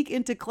to sneak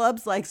into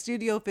clubs like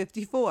Studio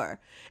 54.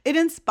 It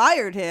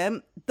inspired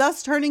him,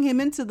 thus turning him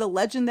into the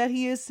legend that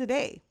he is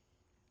today.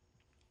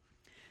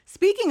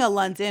 Speaking of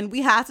London,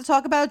 we have to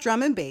talk about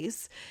drum and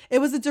bass. It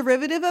was a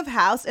derivative of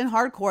house and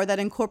hardcore that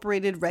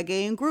incorporated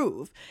reggae and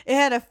groove. It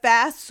had a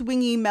fast,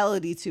 swingy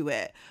melody to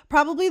it.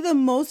 Probably the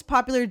most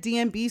popular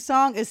DMB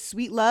song is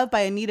Sweet Love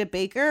by Anita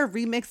Baker,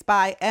 remixed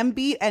by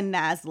M-Beat and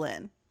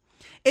Naslin.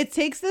 It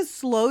takes this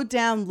slowed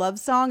down love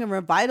song and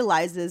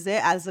revitalizes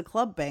it as a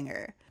club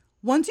banger.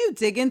 Once you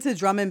dig into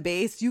drum and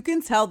bass, you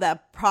can tell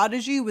that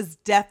Prodigy was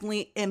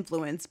definitely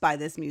influenced by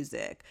this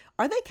music.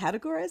 Are they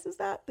categorized as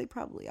that? They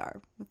probably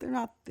are. If they're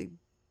not, they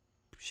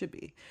should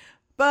be.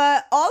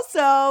 But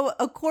also,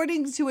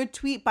 according to a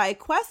tweet by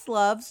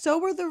Questlove, so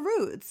were the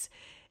Roots.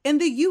 In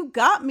the You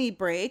Got Me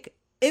break,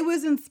 it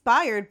was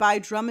inspired by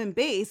drum and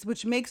bass,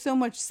 which makes so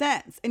much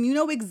sense. And you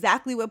know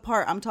exactly what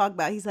part I'm talking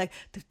about. He's like,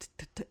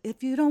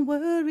 if you don't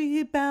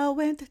worry about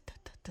when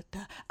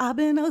I've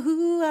been a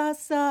who I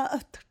saw.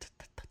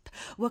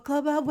 What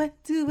club I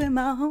went to with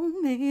my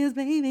homies,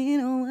 baby,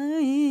 don't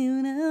worry,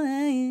 you know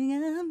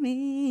you got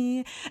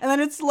me. And then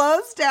it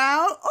slows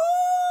down.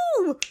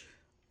 Oh,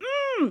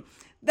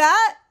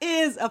 that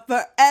is a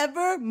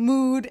forever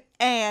mood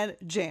and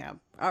jam.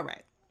 All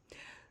right.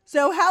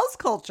 So house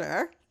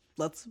culture,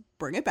 let's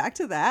bring it back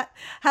to that,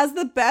 has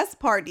the best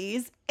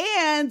parties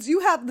and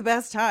you have the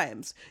best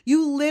times.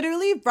 You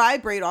literally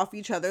vibrate off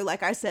each other,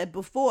 like I said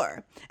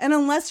before. And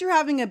unless you're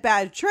having a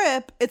bad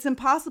trip, it's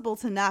impossible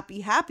to not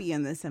be happy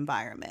in this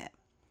environment.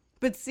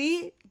 But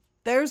see,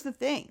 there's the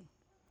thing.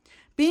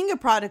 Being a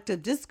product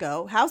of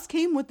disco, house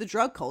came with the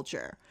drug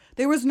culture.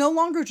 There was no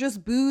longer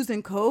just booze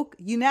and coke.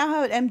 You now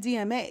have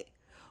MDMA.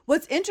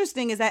 What's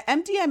interesting is that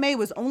MDMA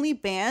was only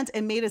banned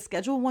and made a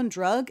Schedule I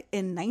drug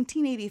in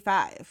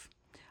 1985.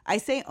 I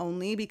say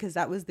only because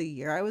that was the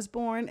year I was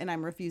born, and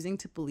I'm refusing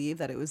to believe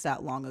that it was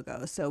that long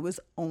ago. So it was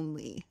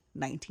only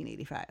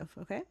 1985,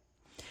 okay?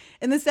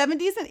 In the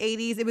 70s and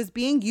 80s, it was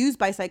being used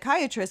by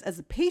psychiatrists as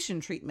a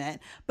patient treatment,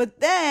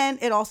 but then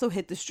it also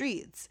hit the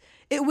streets.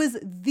 It was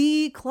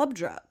the club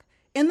drug.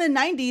 In the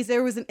 90s,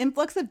 there was an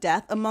influx of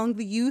death among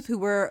the youth who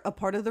were a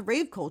part of the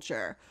rave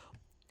culture.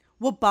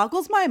 What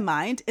boggles my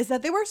mind is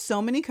that there were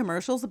so many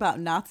commercials about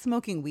not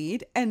smoking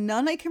weed and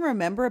none I can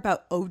remember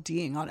about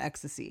ODing on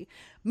ecstasy.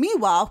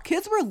 Meanwhile,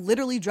 kids were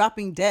literally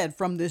dropping dead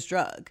from this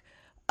drug.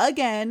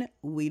 Again,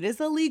 weed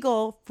is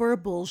illegal for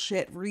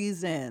bullshit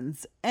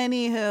reasons.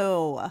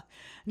 Anywho,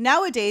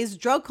 nowadays,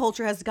 drug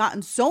culture has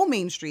gotten so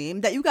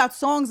mainstream that you got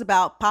songs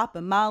about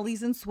popping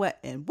mollies and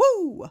sweating,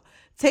 woo,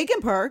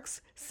 taking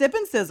perks,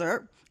 sipping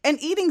scissor, and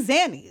eating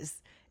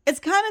Xannies. It's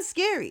kind of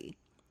scary.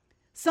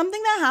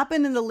 Something that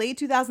happened in the late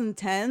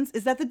 2010s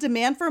is that the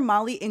demand for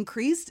Molly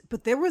increased,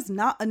 but there was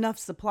not enough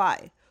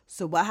supply.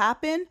 So what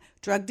happened?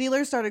 Drug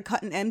dealers started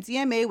cutting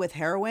MDMA with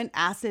heroin,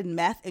 acid,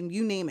 meth, and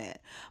you name it.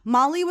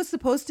 Molly was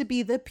supposed to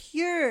be the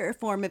pure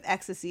form of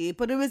ecstasy,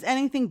 but it was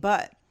anything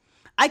but.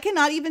 I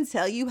cannot even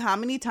tell you how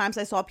many times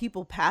I saw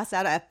people pass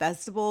out at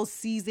festivals,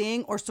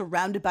 seizing, or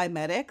surrounded by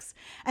medics,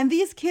 and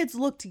these kids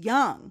looked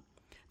young.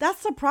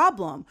 That's the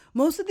problem.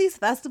 Most of these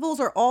festivals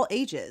are all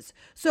ages.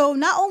 So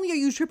not only are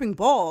you tripping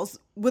balls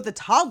with a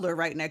toddler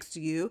right next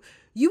to you,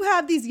 you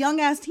have these young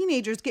ass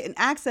teenagers getting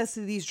access to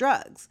these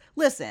drugs.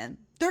 Listen,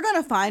 they're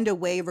going to find a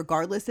way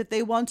regardless if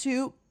they want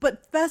to,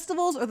 but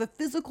festivals are the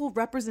physical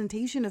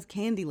representation of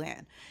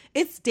Candyland.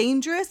 It's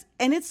dangerous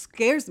and it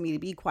scares me, to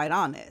be quite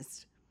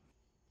honest.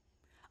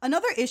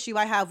 Another issue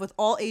I have with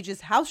all ages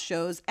house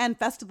shows and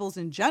festivals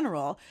in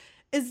general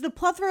is the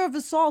plethora of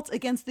assaults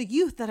against the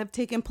youth that have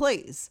taken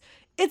place.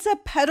 It's a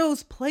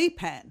pedo's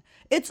playpen.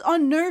 It's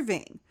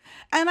unnerving.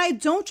 And I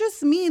don't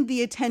just mean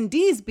the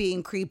attendees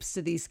being creeps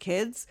to these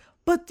kids,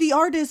 but the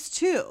artists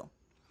too.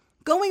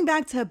 Going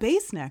back to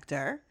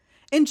Bassnectar,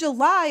 in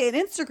July, an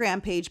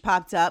Instagram page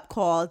popped up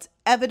called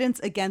Evidence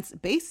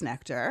Against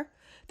Bassnectar.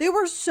 There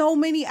were so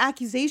many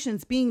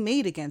accusations being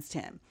made against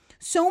him.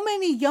 So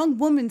many young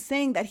women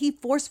saying that he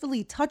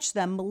forcefully touched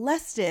them,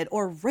 molested,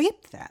 or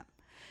raped them.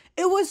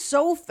 It was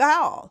so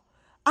foul.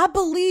 I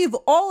believe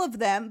all of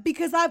them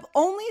because I've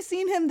only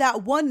seen him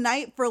that one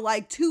night for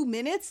like 2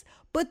 minutes,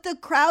 but the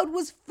crowd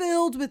was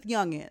filled with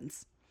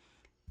youngins.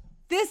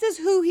 This is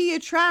who he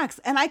attracts,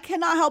 and I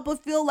cannot help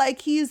but feel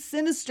like he is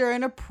sinister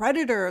and a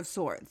predator of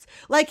sorts.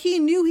 Like he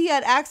knew he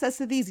had access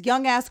to these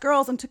young ass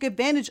girls and took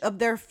advantage of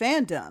their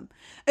fandom.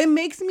 It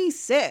makes me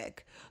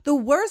sick. The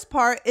worst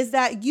part is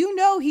that you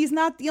know he's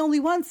not the only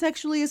one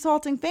sexually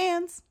assaulting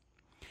fans.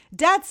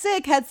 Dat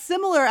Sick had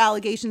similar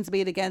allegations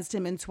made against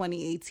him in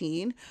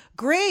 2018.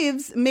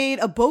 Graves made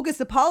a bogus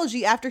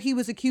apology after he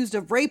was accused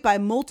of rape by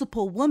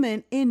multiple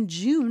women in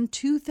June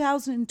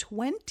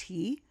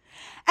 2020.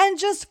 And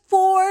just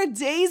 4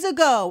 days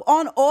ago,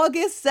 on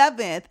August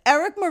 7th,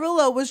 Eric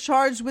Murillo was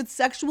charged with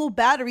sexual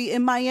battery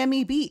in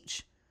Miami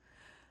Beach.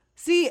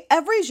 See,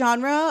 every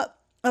genre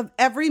of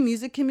every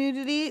music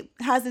community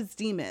has its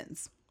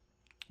demons.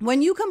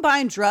 When you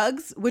combine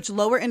drugs, which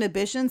lower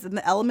inhibitions and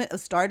the element of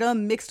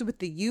stardom mixed with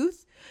the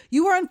youth,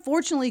 you are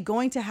unfortunately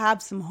going to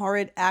have some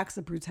horrid acts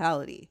of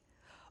brutality.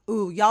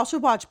 Ooh, y'all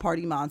should watch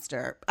Party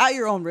Monster at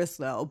your own risk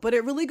though, but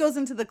it really goes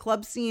into the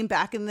club scene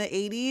back in the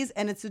 80s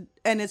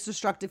and its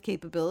destructive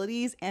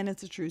capabilities, and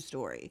it's a true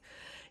story.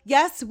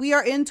 Yes, we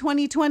are in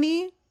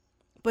 2020,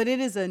 but it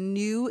is a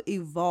new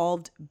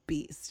evolved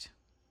beast.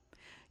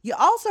 You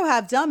also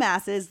have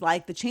dumbasses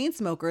like the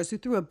Chainsmokers who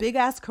threw a big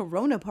ass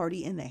Corona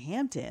party in the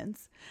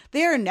Hamptons.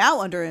 They are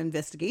now under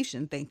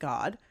investigation, thank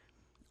God.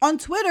 On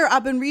Twitter,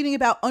 I've been reading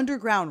about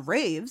underground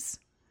raves.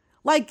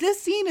 Like, this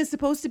scene is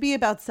supposed to be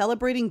about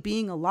celebrating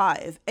being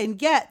alive,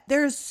 and yet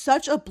there is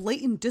such a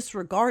blatant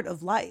disregard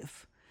of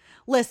life.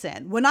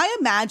 Listen, when I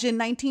imagine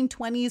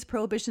 1920s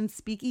prohibition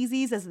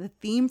speakeasies as the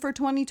theme for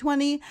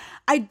 2020,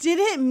 I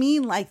didn't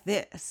mean like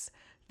this.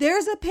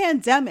 There's a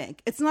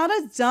pandemic. It's not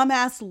a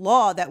dumbass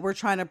law that we're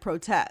trying to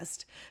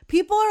protest.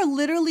 People are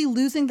literally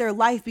losing their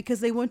life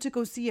because they went to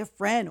go see a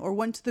friend or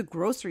went to the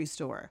grocery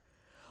store.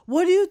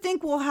 What do you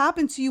think will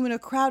happen to you in a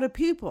crowd of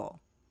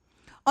people?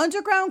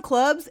 Underground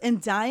clubs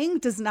and dying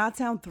does not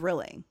sound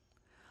thrilling.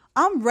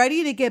 I'm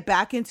ready to get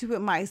back into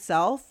it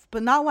myself,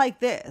 but not like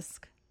this.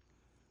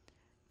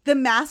 The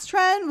mask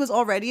trend was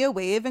already a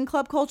wave in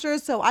club culture,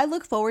 so I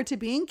look forward to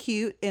being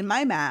cute in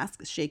my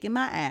mask, shaking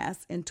my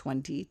ass in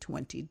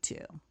 2022.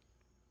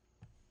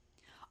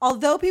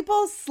 Although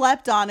people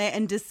slept on it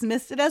and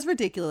dismissed it as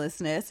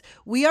ridiculousness,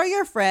 We Are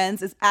Your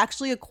Friends is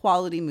actually a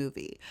quality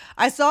movie.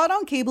 I saw it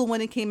on cable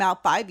when it came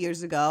out 5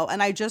 years ago,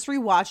 and I just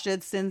rewatched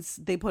it since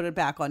they put it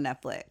back on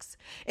Netflix.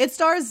 It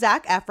stars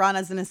Zac Efron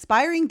as an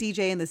aspiring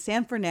DJ in the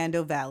San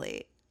Fernando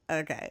Valley.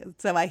 Okay,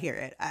 so I hear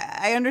it.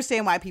 I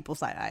understand why people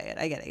side-eye it.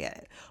 I get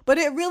it. But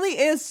it really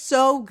is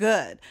so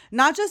good.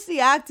 Not just the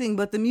acting,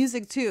 but the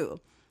music too.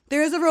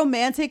 There is a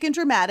romantic and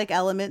dramatic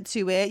element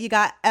to it. You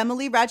got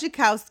Emily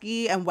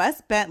Ratajkowski and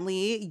Wes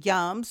Bentley,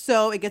 yum,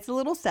 so it gets a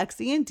little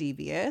sexy and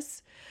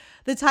devious.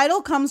 The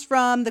title comes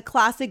from the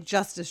classic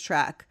Justice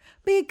track,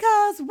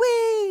 Because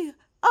We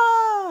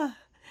Are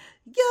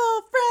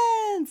Your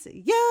Friends,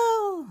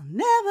 You'll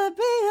Never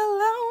Be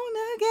Alone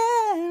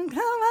Again. Come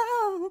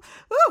on.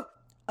 Woo!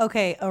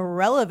 Okay, a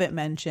relevant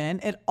mention.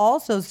 It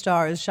also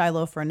stars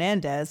Shiloh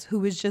Fernandez,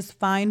 who is just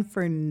fine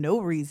for no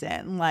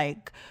reason,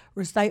 like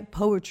recite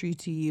poetry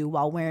to you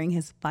while wearing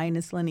his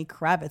finest Lenny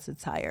Kravitz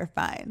attire.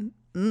 Fine.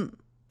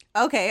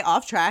 Okay,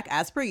 off track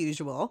as per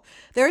usual.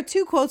 There are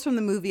 2 quotes from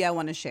the movie I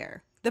want to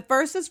share. The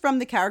first is from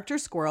the character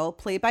Squirrel,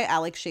 played by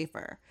Alex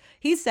Schaefer.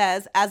 He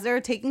says, as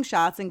they're taking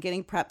shots and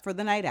getting prepped for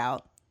the night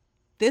out,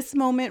 "This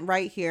moment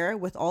right here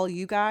with all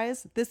you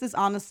guys, this is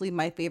honestly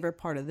my favorite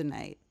part of the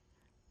night.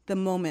 The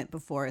moment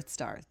before it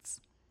starts."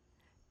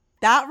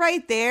 That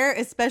right there,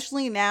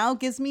 especially now,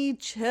 gives me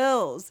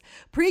chills.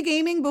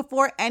 Pre-gaming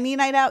before any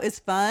night out is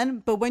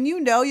fun, but when you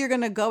know you're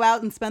going to go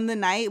out and spend the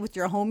night with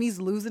your homies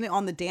losing it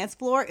on the dance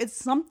floor, it's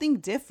something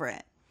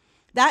different.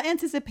 That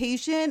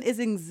anticipation is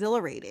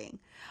exhilarating.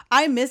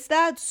 I miss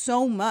that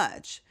so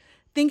much.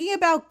 Thinking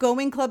about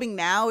going clubbing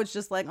now, it's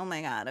just like, oh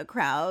my God, a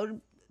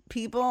crowd,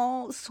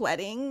 people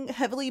sweating,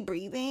 heavily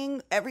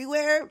breathing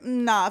everywhere.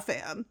 Nah,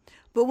 fam.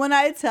 But when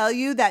I tell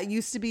you that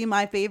used to be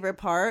my favorite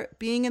part,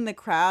 being in the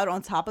crowd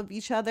on top of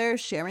each other,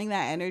 sharing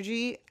that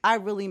energy, I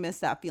really miss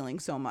that feeling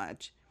so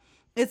much.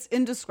 It's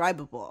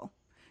indescribable.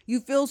 You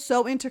feel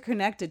so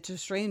interconnected to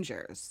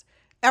strangers.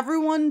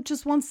 Everyone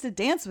just wants to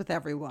dance with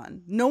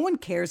everyone. No one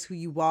cares who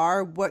you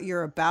are, what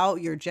you're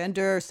about, your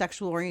gender,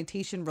 sexual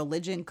orientation,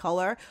 religion,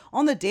 color.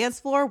 On the dance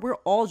floor, we're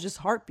all just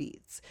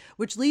heartbeats.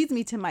 Which leads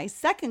me to my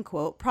second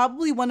quote,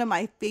 probably one of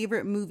my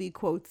favorite movie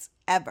quotes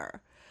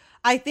ever.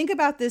 I think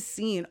about this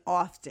scene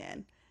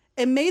often.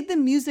 It made the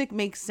music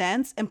make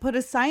sense and put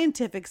a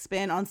scientific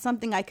spin on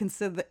something I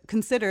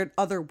considered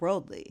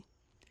otherworldly.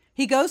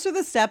 He goes through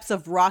the steps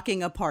of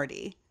rocking a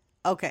party.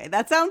 Okay,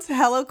 that sounds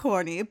hella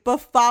corny,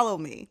 but follow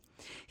me.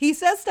 He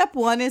says step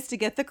 1 is to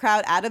get the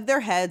crowd out of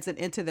their heads and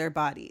into their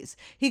bodies.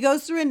 He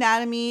goes through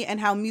anatomy and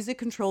how music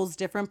controls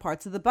different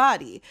parts of the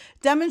body,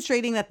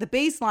 demonstrating that the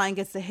bass line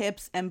gets the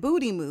hips and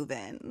booty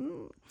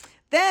moving.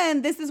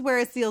 Then this is where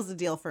it seals the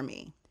deal for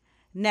me.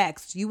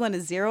 Next, you want to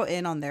zero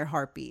in on their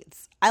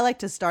heartbeats. I like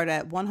to start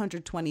at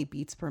 120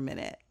 beats per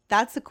minute.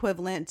 That's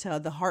equivalent to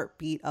the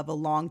heartbeat of a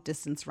long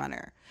distance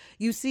runner.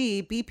 You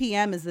see,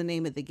 BPM is the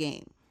name of the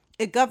game.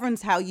 It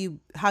governs how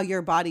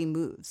your body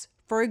moves.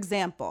 For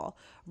example,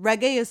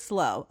 reggae is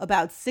slow,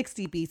 about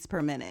 60 beats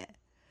per minute.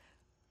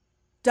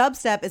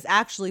 Dubstep is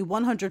actually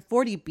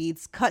 140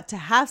 beats cut to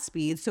half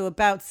speed, so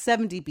about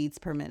 70 beats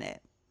per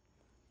minute.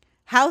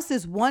 House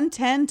is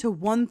 110 to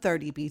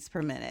 130 beats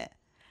per minute.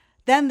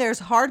 Then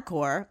there's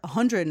hardcore,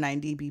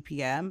 190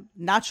 BPM.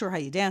 Not sure how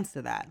you dance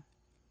to that.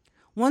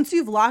 Once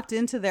you've locked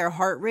into their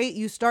heart rate,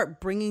 you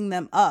start bringing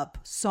them up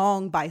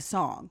song by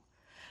song.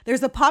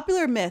 There's a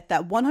popular myth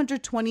that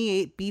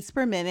 128 beats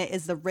per minute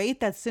is the rate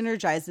that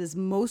synergizes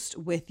most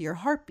with your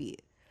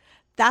heartbeat.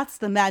 That's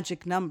the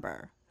magic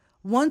number.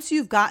 Once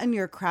you've gotten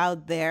your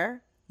crowd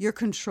there, you're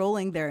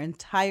controlling their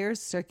entire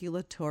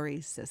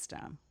circulatory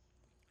system.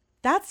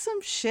 That's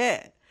some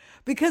shit.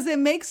 because it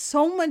makes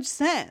so much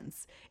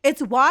sense.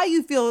 It's why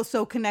you feel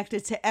so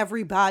connected to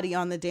everybody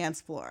on the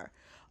dance floor.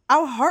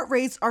 Our heart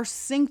rates are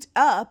synced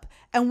up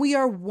and we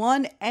are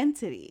one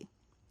entity.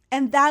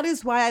 And that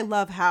is why I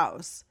love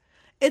house.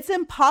 It's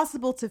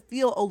impossible to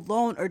feel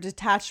alone or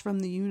detached from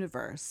the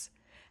universe.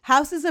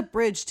 House is a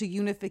bridge to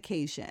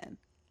unification.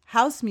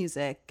 House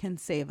music can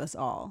save us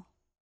all.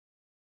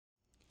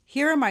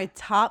 Here are my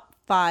top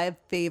 5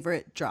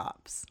 favorite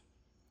drops.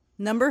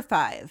 Number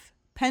 5,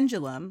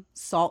 Pendulum,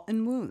 Salt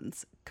and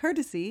Wounds,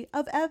 courtesy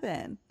of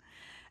Evan.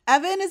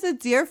 Evan is a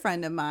dear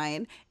friend of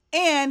mine,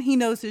 and he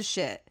knows his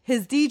shit.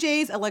 His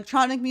DJs,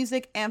 electronic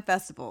music, and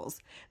festivals.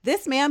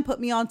 This man put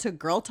me on to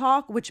Girl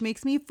Talk, which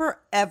makes me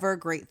forever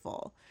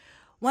grateful.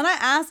 When I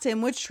asked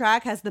him which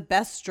track has the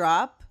best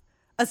drop,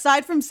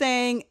 aside from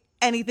saying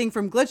anything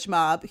from Glitch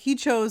Mob, he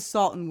chose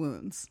Salt and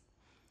Wounds.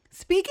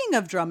 Speaking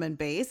of drum and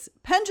bass,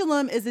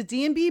 Pendulum is a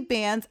D&B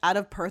band out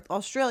of Perth,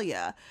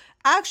 Australia.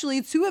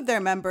 Actually, 2 of their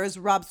members,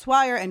 Rob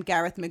Swire and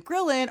Gareth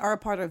McGrillen, are a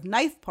part of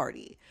Knife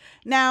Party.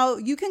 Now,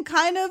 you can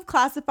kind of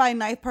classify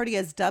Knife Party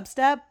as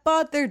dubstep,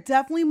 but they're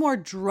definitely more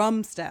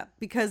drum step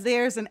because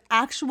there's an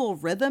actual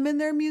rhythm in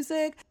their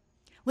music.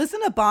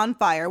 Listen to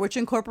Bonfire, which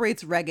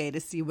incorporates reggae,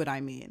 to see what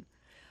I mean.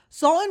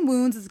 Salt and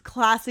Wounds is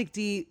classic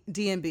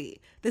D&B.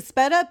 The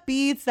sped up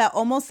beats that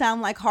almost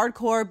sound like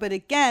hardcore, but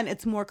again,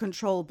 it's more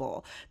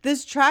controllable.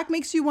 This track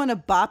makes you want to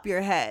bop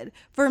your head.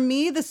 For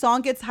me, the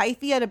song gets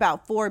hyphy at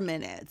about 4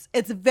 minutes.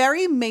 It's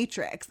very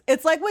Matrix.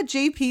 It's like what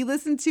JP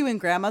listened to in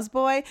Grandma's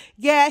Boy.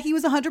 Yeah, he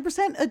was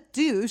 100% a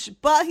douche,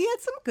 but he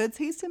had some good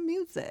taste in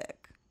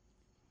music.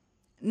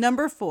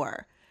 Number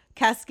 4,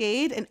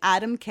 Cascade and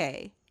Adam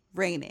K,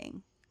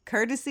 Raining,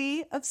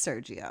 courtesy of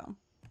Sergio.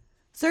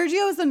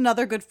 Sergio is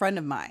another good friend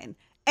of mine,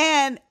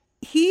 and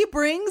he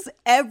brings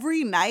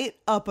every night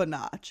up a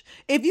notch.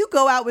 If you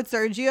go out with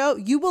Sergio,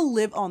 you will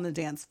live on the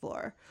dance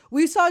floor.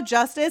 We saw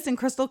Justice and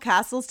Crystal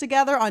Castles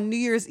together on New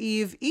Year's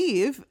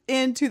Eve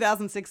in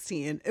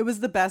 2016. It was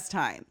the best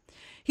time.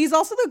 He's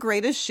also the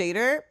greatest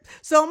shader.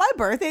 So on my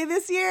birthday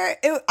this year,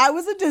 I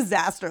was a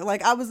disaster.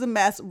 Like, I was a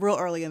mess real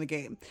early in the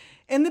game.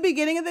 In the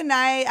beginning of the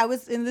night, I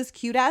was in this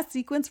cute ass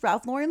sequence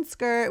Ralph Lauren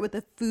skirt with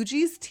a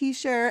Fuji's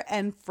t-shirt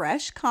and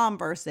fresh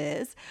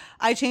Converses.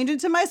 I changed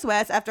into my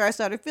sweats after I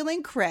started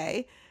feeling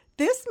cray.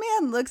 This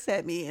man looks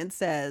at me and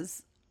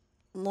says,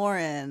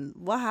 "Lauren,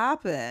 what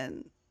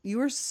happened? You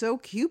were so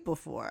cute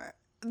before."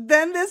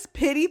 Then this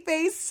pity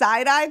face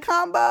side-eye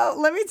combo,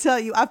 let me tell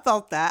you, I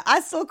felt that.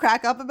 I still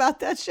crack up about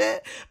that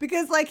shit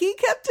because like he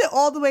kept it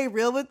all the way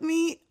real with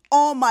me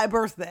on my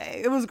birthday.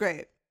 It was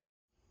great.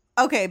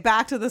 Okay,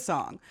 back to the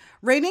song.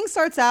 Raining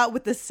starts out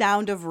with the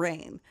sound of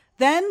rain.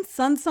 Then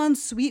Sun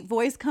Sun's sweet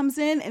voice comes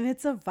in and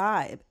it's a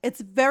vibe.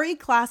 It's very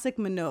classic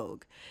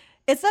Minogue.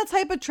 It's that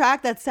type of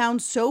track that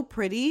sounds so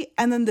pretty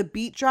and then the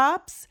beat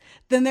drops.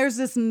 Then there's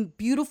this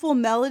beautiful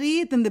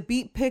melody. Then the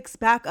beat picks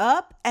back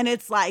up and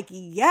it's like,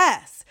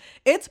 yes,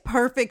 it's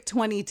perfect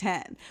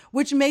 2010,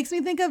 which makes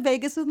me think of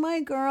Vegas with my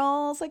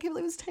girls. I can't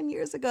believe it was 10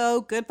 years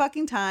ago. Good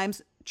fucking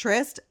times.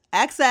 Trist,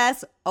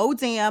 XS, oh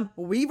damn,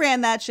 we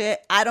ran that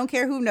shit. I don't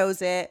care who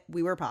knows it.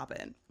 We were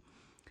popping.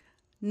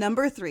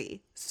 Number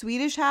 3,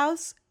 Swedish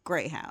House,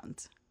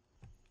 Greyhound.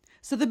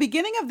 So the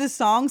beginning of this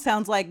song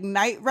sounds like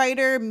Knight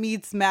Rider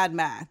meets Mad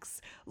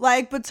Max.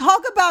 But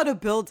talk about a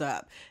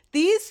buildup.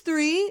 These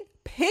 3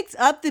 picked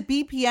up the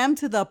BPM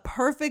to the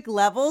perfect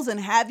levels and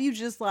have you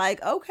just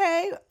like,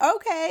 okay.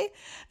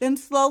 Then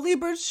slowly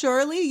but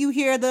surely you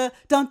hear the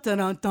dun dun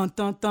dun dun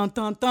dun dun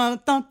dun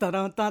dun dun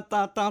dun dun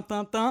dun dun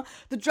dun dun.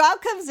 The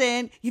drop comes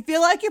in, you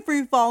feel like you're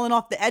free falling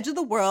off the edge of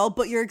the world,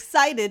 but you're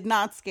excited,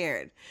 not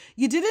scared.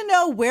 You didn't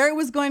know where it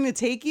was going to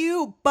take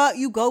you, but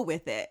you go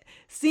with it.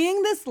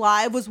 Seeing this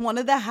live was one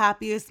of the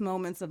happiest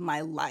moments of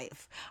my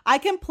life. I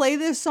can play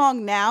this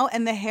song now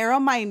and the hair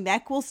on my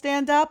neck will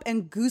stand up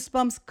and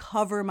goosebumps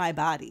cover my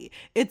body.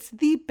 It's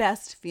the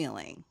best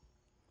feeling.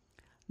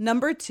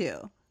 Number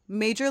 2,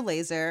 Major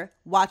Lazer,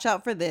 Watch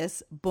Out for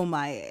This,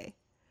 Boomaye.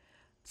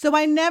 So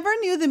I never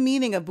knew the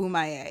meaning of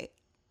Boomaye.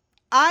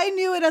 I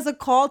knew it as a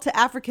call to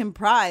African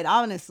pride,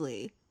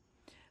 honestly.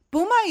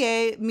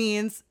 Boomaye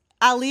means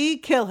Ali,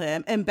 kill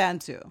him in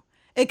Bantu.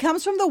 It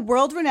comes from the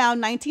world-renowned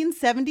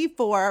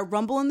 1974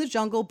 Rumble in the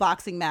Jungle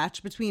boxing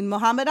match between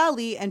Muhammad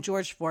Ali and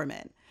George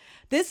Foreman.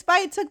 This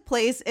fight took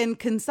place in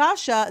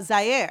Kinshasa,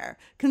 Zaire.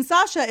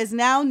 Kinshasa is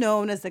now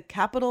known as the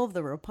capital of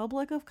the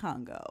Republic of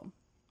Congo.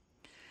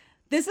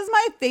 This is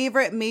my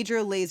favorite Major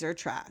Lazer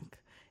track.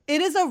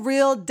 It is a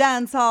real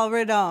dancehall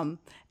rhythm,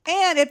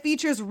 and it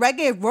features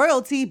reggae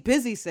royalty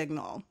Busy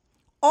Signal.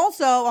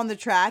 Also on the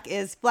track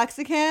is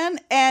Flexican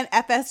and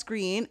FS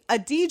Green, a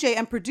DJ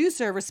and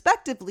producer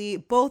respectively,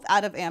 both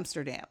out of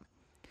Amsterdam.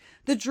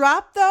 The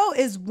drop, though,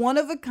 is one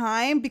of a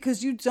kind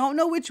because you don't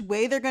know which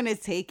way they're going to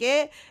take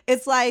it.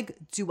 It's like,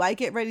 do I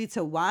get ready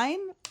to whine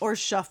or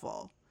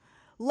shuffle?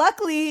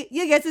 Luckily,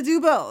 you get to do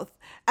both.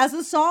 As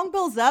the song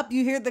builds up,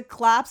 you hear the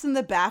claps in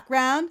the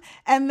background,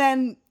 and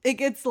then it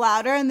gets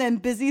louder, and then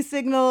Busy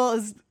Signal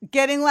is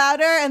getting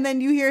louder, and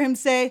then you hear him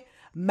say,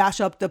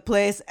 mash up the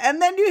place, and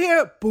then you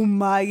hear boom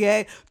my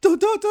yay.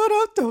 It's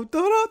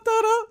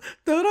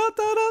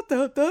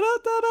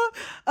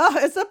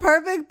a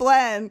perfect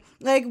blend,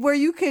 like where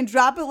you can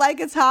drop it like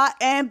it's hot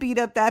and beat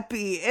up that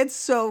beat. It's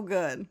so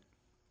good.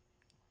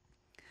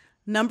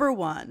 Number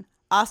 1,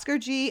 Oscar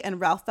G and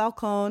Ralph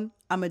Falcone,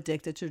 I'm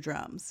Addicted to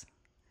Drums.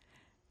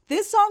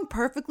 This song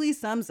perfectly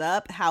sums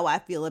up how I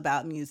feel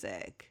about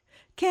music.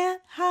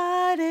 Can't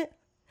hide it,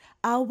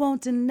 I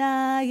won't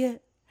deny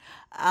it.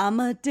 I'm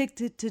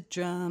addicted to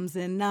drums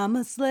and I'm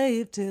a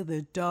slave to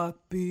the dark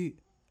beat.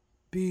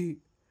 Okay.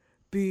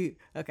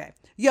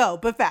 Yo,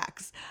 but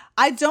facts.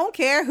 I don't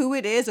care who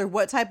it is or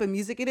what type of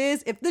music it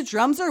is. If the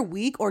drums are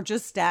weak or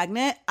just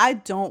stagnant, I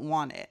don't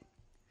want it.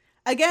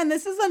 Again,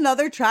 this is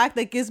another track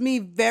that gives me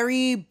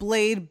very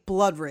Blade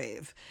Blood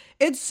Rave.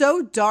 It's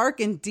so dark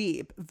and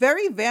deep.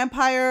 Very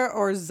vampire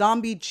or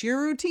zombie cheer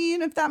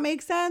routine, if that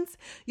makes sense.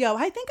 Yo,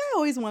 I think I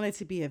always wanted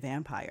to be a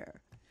vampire.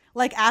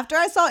 Like, after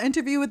I saw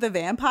Interview with the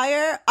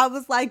Vampire, I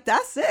was like,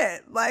 that's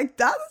it. Like,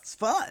 that's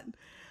fun.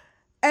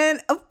 And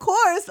of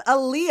course,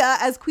 Aaliyah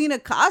as Queen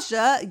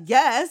Akasha.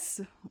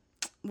 Yes.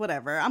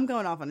 Whatever. I'm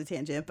going off on a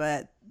tangent,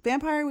 but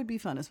vampire would be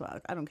fun as well.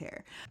 I don't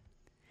care.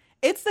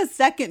 It's the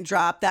second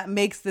drop that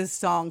makes this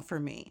song for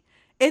me.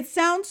 It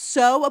sounds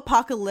so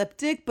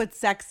apocalyptic but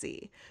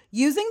sexy.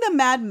 Using the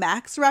Mad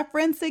Max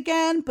reference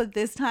again, but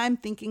this time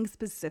thinking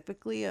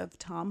specifically of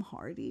Tom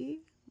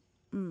Hardy.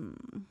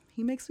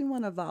 He makes me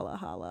want to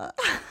Valhalla.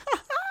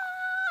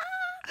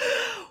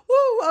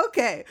 Woo,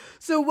 okay.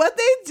 So what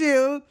they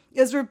do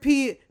is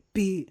repeat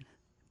beat,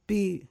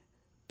 beat,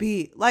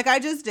 beat, like I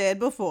just did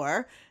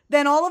before.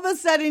 Then all of a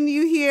sudden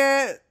you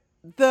hear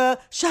the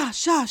sha,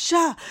 sha,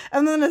 sha,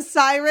 and then a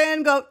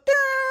siren go,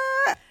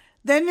 dur.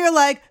 Then you're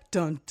like,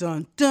 dun,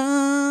 dun, dun,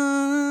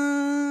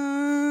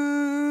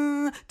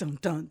 dun,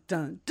 dun,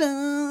 dun,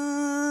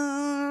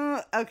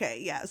 dun. Okay,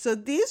 yeah, so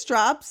these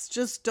drops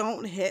just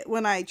don't hit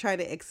when I try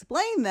to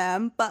explain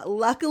them, but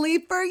luckily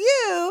for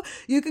you,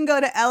 you can go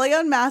to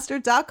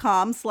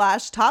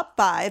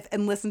LAunmastered.com/top5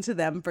 and listen to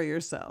them for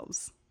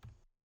yourselves.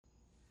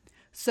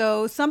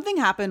 So something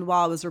happened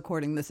while I was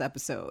recording this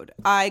episode.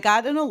 I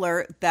got an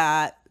alert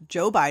that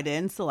Joe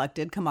Biden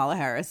selected Kamala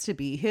Harris to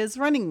be his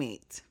running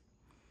mate.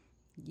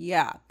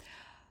 Yeah.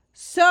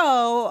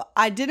 So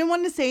I didn't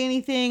want to say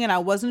anything and I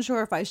wasn't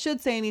sure if I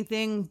should say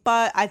anything,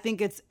 but I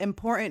think it's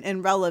important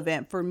and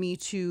relevant for me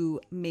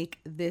to make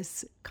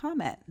this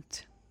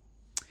comment.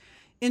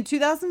 In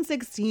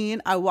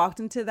 2016, I walked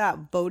into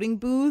that voting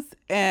booth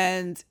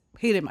and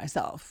hated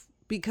myself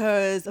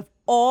because of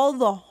all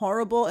the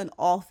horrible and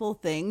awful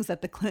things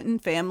that the Clinton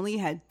family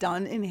had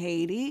done in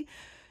Haiti.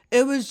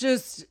 It was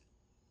just,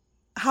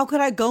 how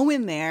could I go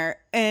in there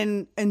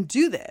and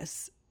do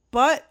this?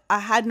 But I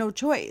had no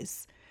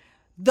choice.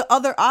 The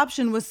other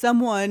option was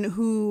someone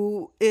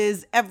who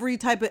is every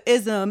type of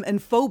ism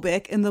and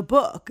phobic in the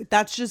book.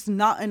 That's just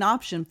not an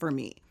option for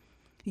me.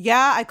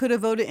 Yeah, I could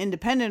have voted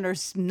independent or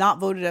not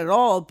voted at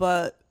all,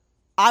 but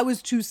I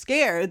was too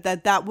scared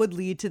that that would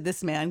lead to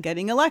this man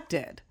getting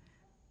elected.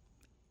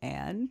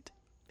 And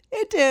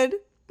it did.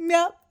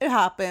 Yep, it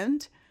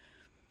happened.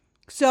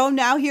 So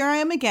now here I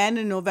am again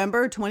in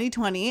November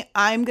 2020.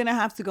 I'm going to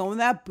have to go in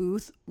that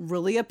booth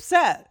really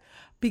upset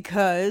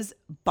because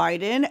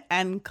Biden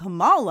and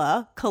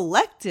Kamala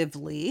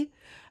collectively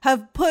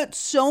have put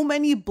so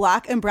many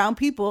Black and brown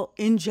people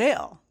in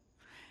jail.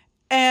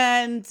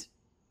 And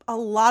a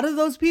lot of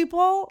those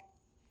people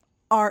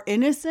are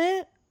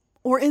innocent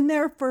or in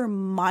there for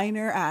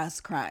minor ass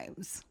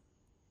crimes.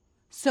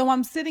 So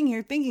I'm sitting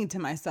here thinking to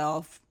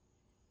myself,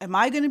 am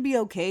I going to be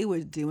okay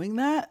with doing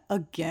that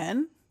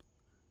again?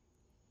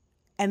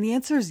 And the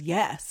answer is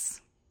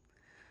yes.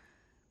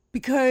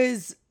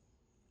 Because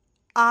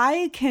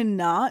I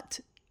cannot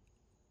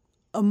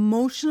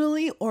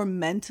emotionally or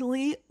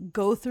mentally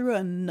go through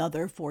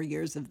another 4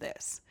 years of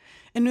this.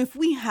 And if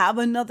we have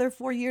another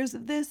 4 years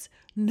of this,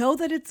 know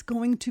that it's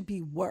going to be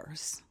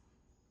worse.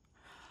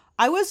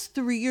 I was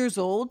 3 years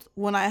old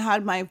when I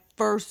had my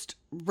first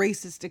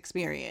racist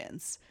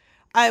experience.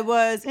 I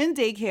was in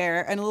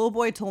daycare and a little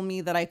boy told me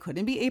that I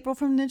couldn't be April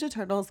from Ninja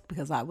Turtles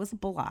because I was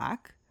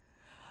Black.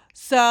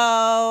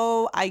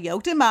 So I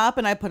yoked him up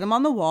and I put him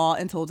on the wall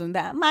and told him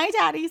that my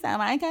daddy said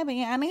I could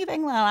be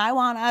anything that I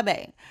want to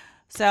be.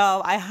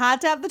 So I had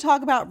to have the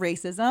talk about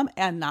racism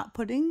and not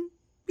putting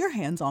your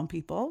hands on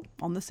people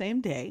on the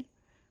same day.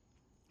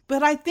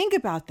 But I think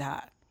about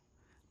that.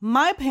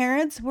 My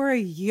parents were a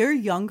year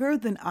younger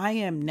than I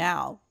am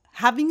now,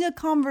 having a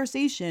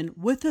conversation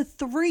with a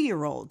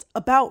 3-year-old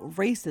about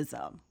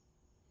racism.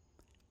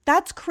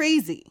 That's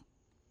crazy.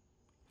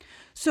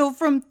 So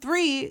from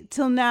 3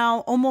 till now,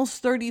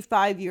 almost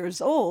 35 years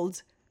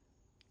old,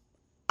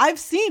 I've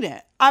seen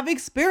it. I've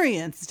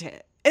experienced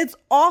it. It's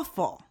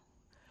awful.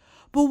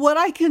 But what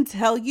I can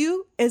tell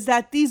you is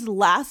that these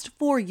last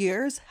 4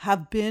 years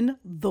have been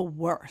the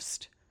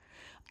worst.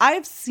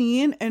 I've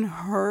seen and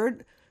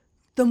heard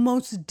the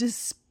most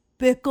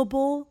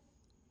despicable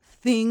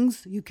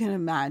things you can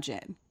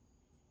imagine.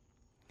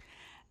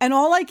 And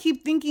all I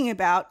keep thinking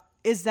about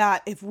is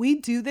that if we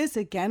do this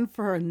again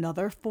for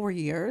another 4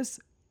 years,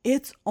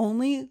 it's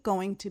only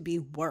going to be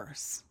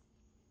worse.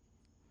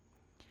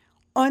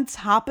 On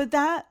top of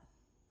that,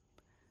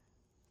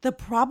 the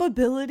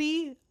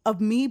probability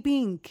of me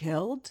being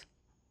killed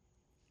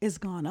is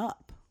gone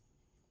up.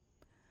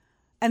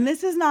 And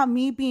this is not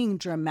me being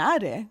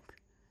dramatic,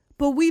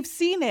 but we've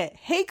seen it.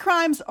 Hate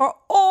crimes are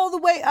all the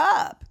way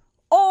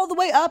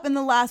up in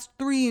the last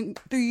three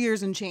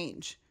years and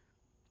change.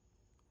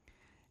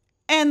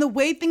 And the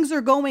way things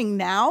are going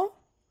now,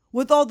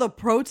 with all the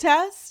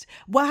protests,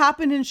 what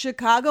happened in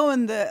Chicago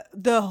and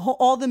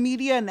all the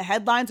media and the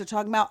headlines are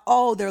talking about,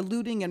 oh, they're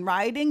looting and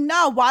rioting.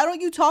 No, why don't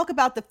you talk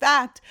about the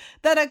fact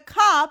that a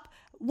cop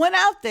went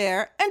out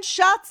there and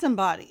shot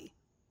somebody?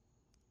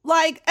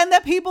 And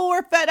that people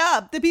were fed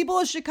up. The people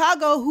of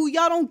Chicago who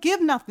y'all don't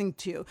give nothing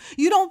to.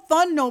 You don't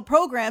fund no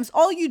programs.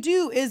 All you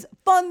do is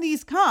fund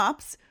these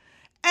cops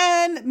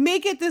and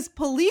make it this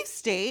police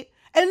state.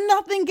 And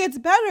nothing gets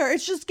better.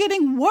 It's just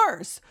getting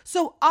worse.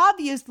 So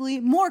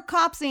obviously more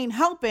cops ain't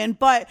helping,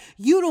 but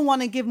you don't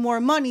want to give more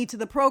money to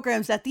the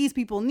programs that these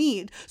people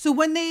need. So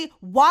when they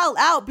wild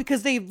out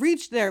because they've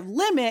reached their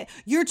limit,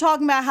 you're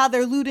talking about how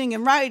they're looting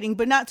and rioting,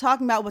 but not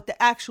talking about what the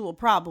actual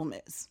problem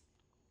is.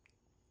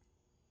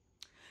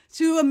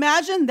 To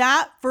imagine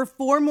that for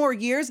 4 more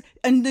years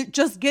and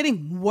just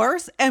getting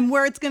worse, and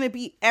where it's going to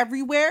be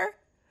everywhere,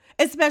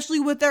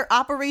 especially with their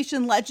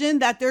Operation Legend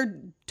that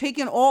they're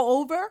taking all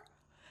over.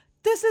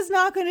 This is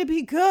not going to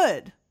be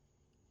good.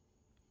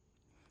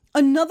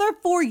 Another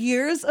 4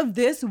 years of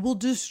this will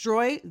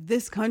destroy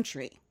this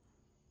country.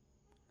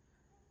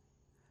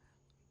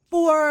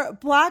 For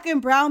Black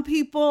and brown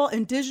people,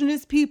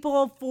 Indigenous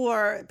people,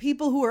 for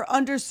people who are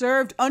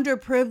underserved,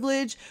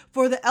 underprivileged,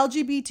 for the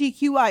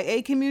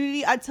LGBTQIA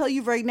community, I tell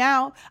you right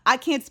now, I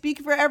can't speak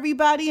for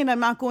everybody and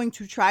I'm not going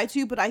to try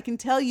to, but I can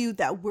tell you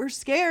that we're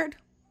scared.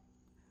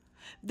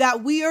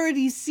 That we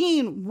already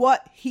seen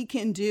what he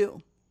can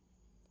do.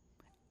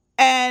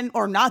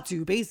 Or not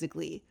do,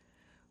 basically.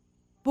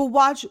 But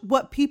watch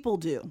what people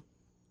do.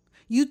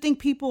 You think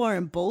people are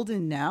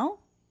emboldened now?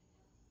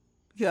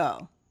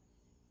 Yo.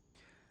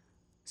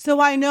 So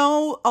I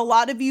know a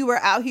lot of you are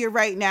out here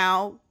right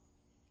now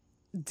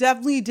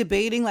definitely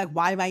debating,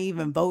 why am I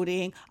even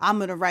voting? I'm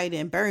going to write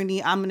in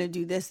Bernie. I'm going to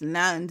do this and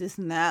that and this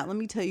and that. Let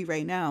me tell you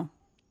right now,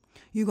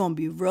 you're going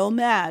to be real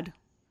mad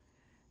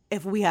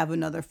if we have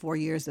another 4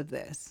 years of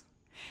this.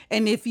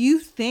 And if you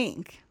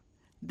think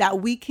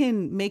that we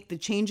can make the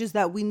changes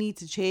that we need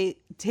to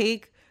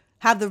take,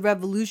 have the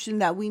revolution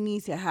that we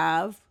need to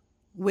have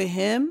with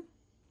him,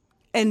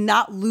 and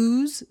not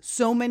lose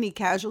so many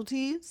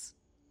casualties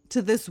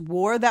to this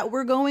war that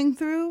we're going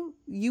through,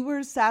 you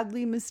were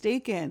sadly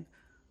mistaken.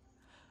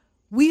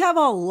 We have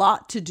a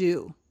lot to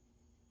do.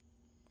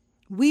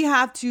 We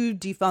have to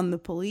defund the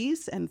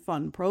police and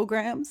fund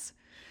programs.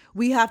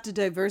 We have to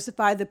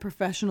diversify the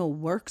professional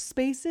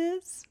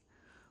workspaces.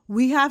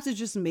 We have to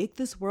just make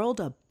this world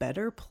a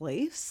better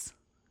place.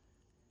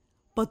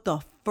 But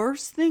the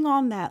first thing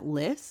on that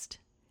list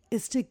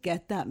is to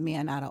get that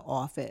man out of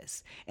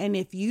office. And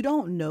if you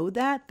don't know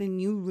that, then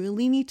you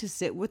really need to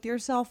sit with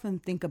yourself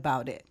and think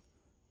about it.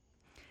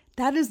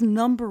 That is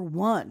number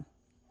one.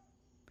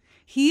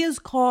 He has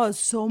caused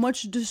so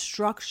much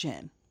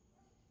destruction.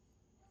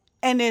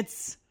 And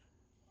it's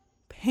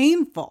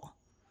painful.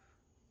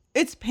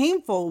 It's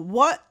painful.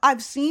 What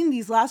I've seen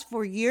these last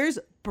 4 years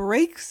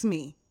breaks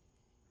me.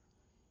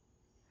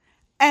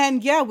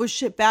 And yeah, was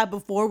shit bad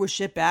before? Was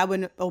shit bad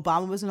when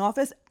Obama was in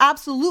office?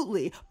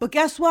 Absolutely. But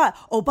guess what?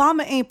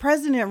 Obama ain't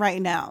president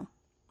right now.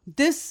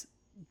 This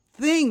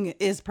thing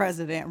is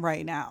president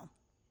right now.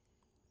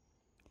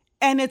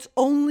 And it's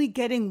only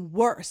getting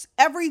worse.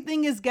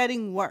 Everything is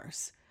getting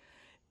worse.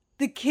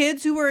 The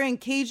kids who are in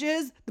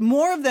cages,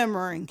 more of them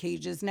are in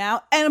cages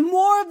now, and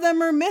more of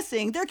them are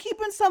missing. They're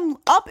keeping some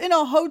up in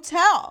a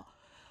hotel.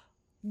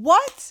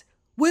 What?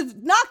 With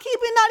not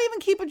even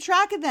keeping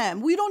track of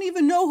them. We don't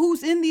even know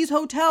who's in these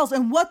hotels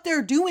and what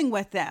they're doing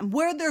with them,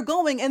 where they're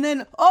going. And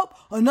then,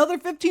 another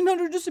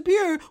 1,500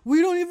 disappeared. We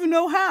don't even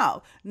know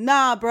how.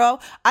 Nah, bro,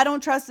 I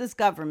don't trust this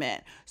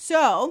government.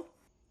 So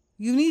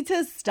you need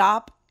to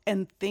stop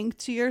and think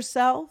to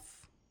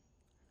yourself,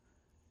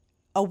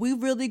 are we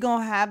really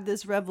going to have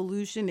this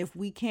revolution if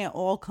we can't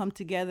all come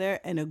together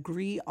and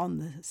agree on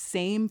the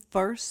same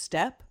first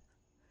step?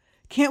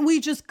 Can't we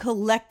just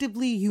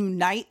collectively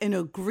unite and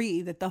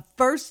agree that the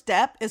first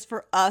step is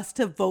for us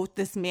to vote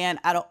this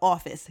man out of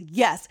office?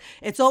 Yes,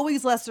 it's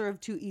always lesser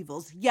of two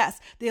evils. Yes,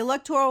 the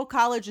Electoral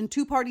College and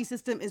two-party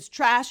system is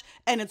trash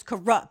and it's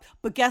corrupt.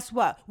 But guess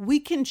what? We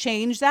can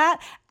change that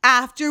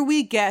after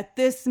we get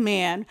this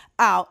man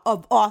out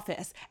of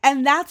office.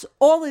 And that's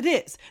all it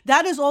is.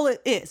 That is all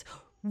it is.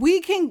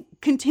 We can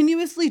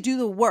continuously do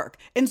the work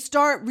and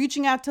start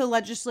reaching out to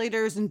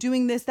legislators and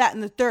doing this, that,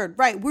 and the third.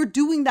 Right. We're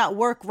doing that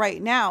work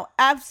right now.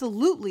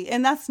 Absolutely.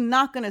 And that's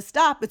not going to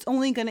stop. It's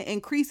only going to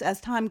increase as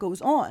time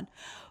goes on.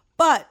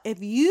 But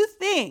if you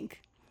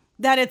think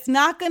that it's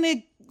not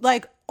going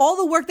to, all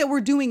the work that we're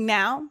doing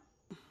now,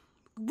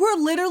 we're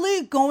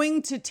literally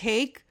going to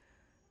take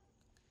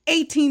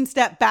 18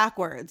 steps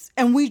backwards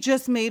and we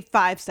just made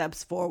 5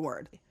 steps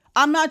forward.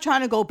 I'm not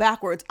trying to go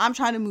backwards. I'm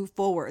trying to move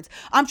forwards.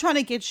 I'm trying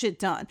to get shit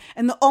done.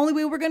 And the only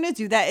way we're going to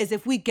do that is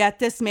if we get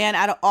this man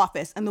out of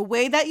office. And the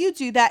way that you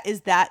do that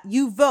is that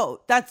you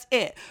vote. That's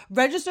it.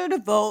 Register to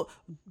vote,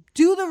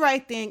 do the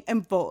right thing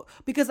and vote.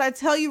 Because I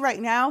tell you right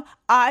now,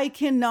 I'm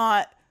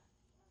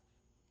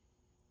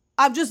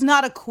just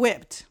not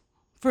equipped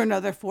for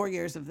another 4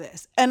 years of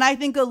this. And I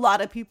think a lot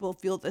of people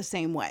feel the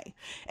same way.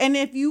 And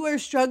if you are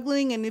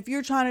struggling and if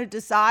you're trying to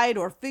decide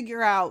or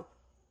figure out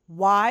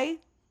why,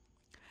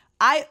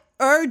 I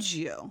urge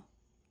you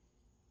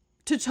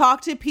to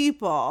talk to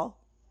people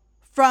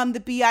from the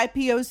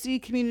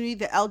BIPOC community,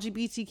 the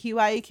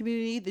LGBTQIA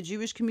community, the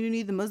Jewish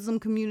community, the Muslim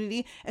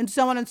community, and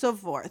so on and so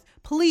forth.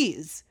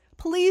 Please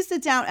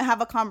sit down and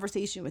have a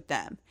conversation with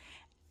them.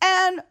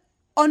 And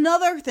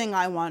another thing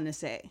I want to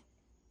say,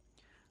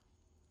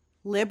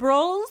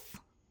 liberals,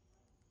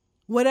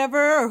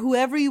 whatever or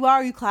whoever you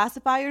are, you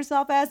classify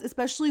yourself as,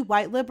 especially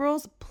white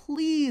liberals,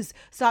 please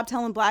stop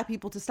telling black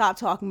people to stop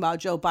talking about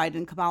Joe Biden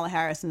and Kamala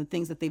Harris and the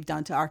things that they've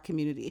done to our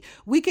community.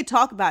 We could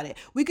talk about it.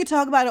 We could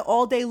talk about it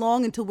all day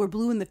long until we're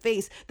blue in the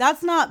face.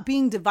 That's not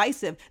being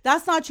divisive.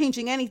 That's not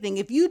changing anything.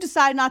 If you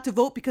decide not to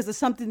vote because of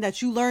something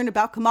that you learned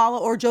about Kamala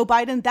or Joe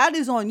Biden, that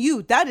is on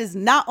you. That is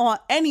not on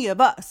any of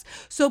us.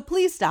 So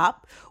please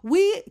stop.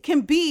 We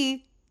can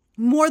be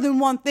more than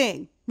one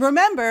thing.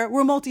 Remember,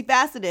 we're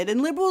multifaceted,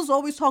 and liberals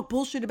always talk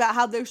bullshit about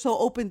how they're so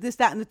open, this,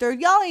 that, and the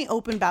third. Y'all ain't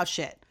open about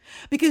shit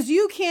because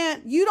you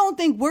don't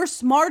think we're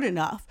smart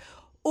enough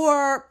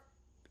or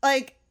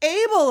like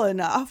able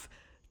enough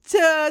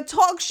to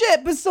talk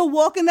shit, but still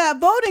walk in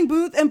that voting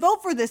booth and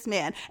vote for this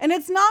man. And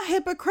it's not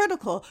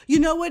hypocritical. You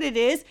know what it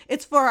is?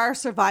 It's for our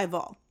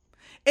survival.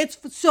 It's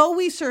so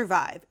we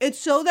survive. It's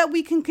so that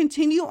we can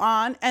continue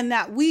on and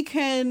that we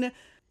can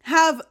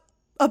have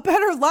a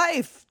better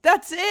life.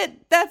 That's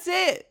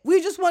it.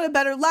 We just want a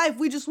better life.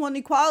 We just want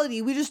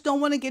equality. We just don't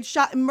want to get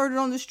shot and murdered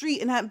on the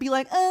street and be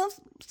like, oh,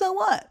 so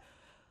what?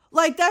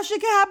 Like, that shit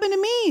could happen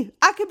to me.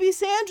 I could be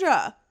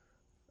Sandra.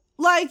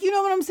 Like, you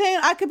know what I'm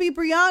saying? I could be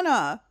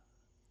Brianna.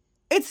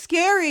 It's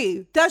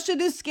scary. That shit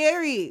is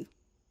scary.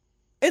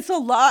 It's a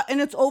lot and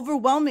it's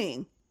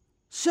overwhelming.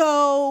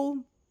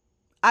 So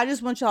I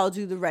just want y'all to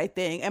do the right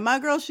thing. And my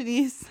girl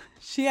Shanice,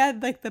 she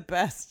had like the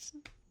best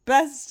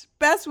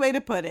way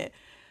to put it.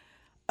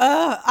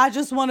 I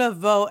just want to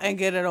vote and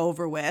get it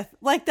over with.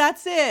 Like,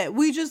 that's it.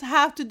 We just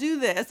have to do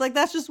this. Like,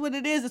 that's just what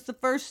it is. It's the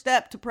first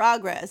step to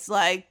progress.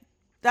 Like,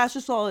 that's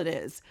just all it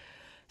is.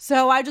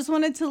 So I just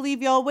wanted to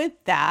leave y'all with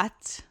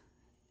that.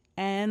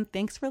 And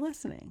thanks for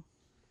listening.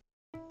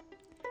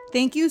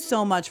 Thank you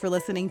so much for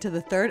listening to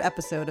the 3rd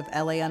episode of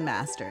LA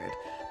Unmastered.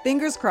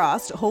 Fingers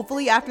crossed,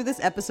 hopefully after this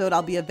episode,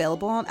 I'll be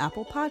available on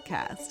Apple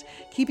Podcast.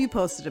 Keep you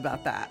posted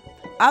about that.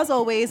 As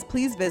always,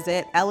 please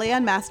visit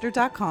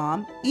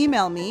launmastered.com,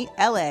 email me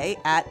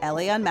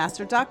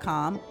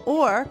la@launmastered.com,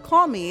 or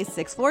call me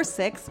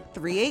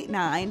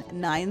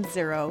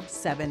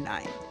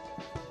 646-389-9079.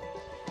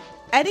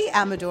 Eddie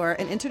Amador,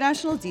 an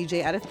international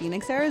DJ out of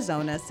Phoenix,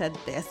 Arizona, said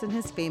this in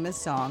his famous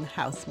song,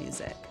 House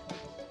Music.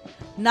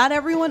 Not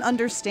everyone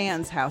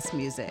understands house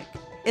music.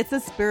 It's a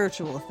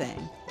spiritual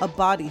thing, a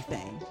body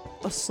thing,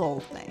 a soul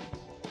thing.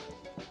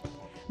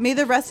 May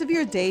the rest of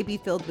your day be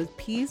filled with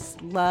peace,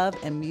 love,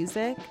 and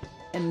music,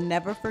 and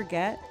never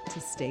forget to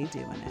stay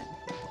doing it.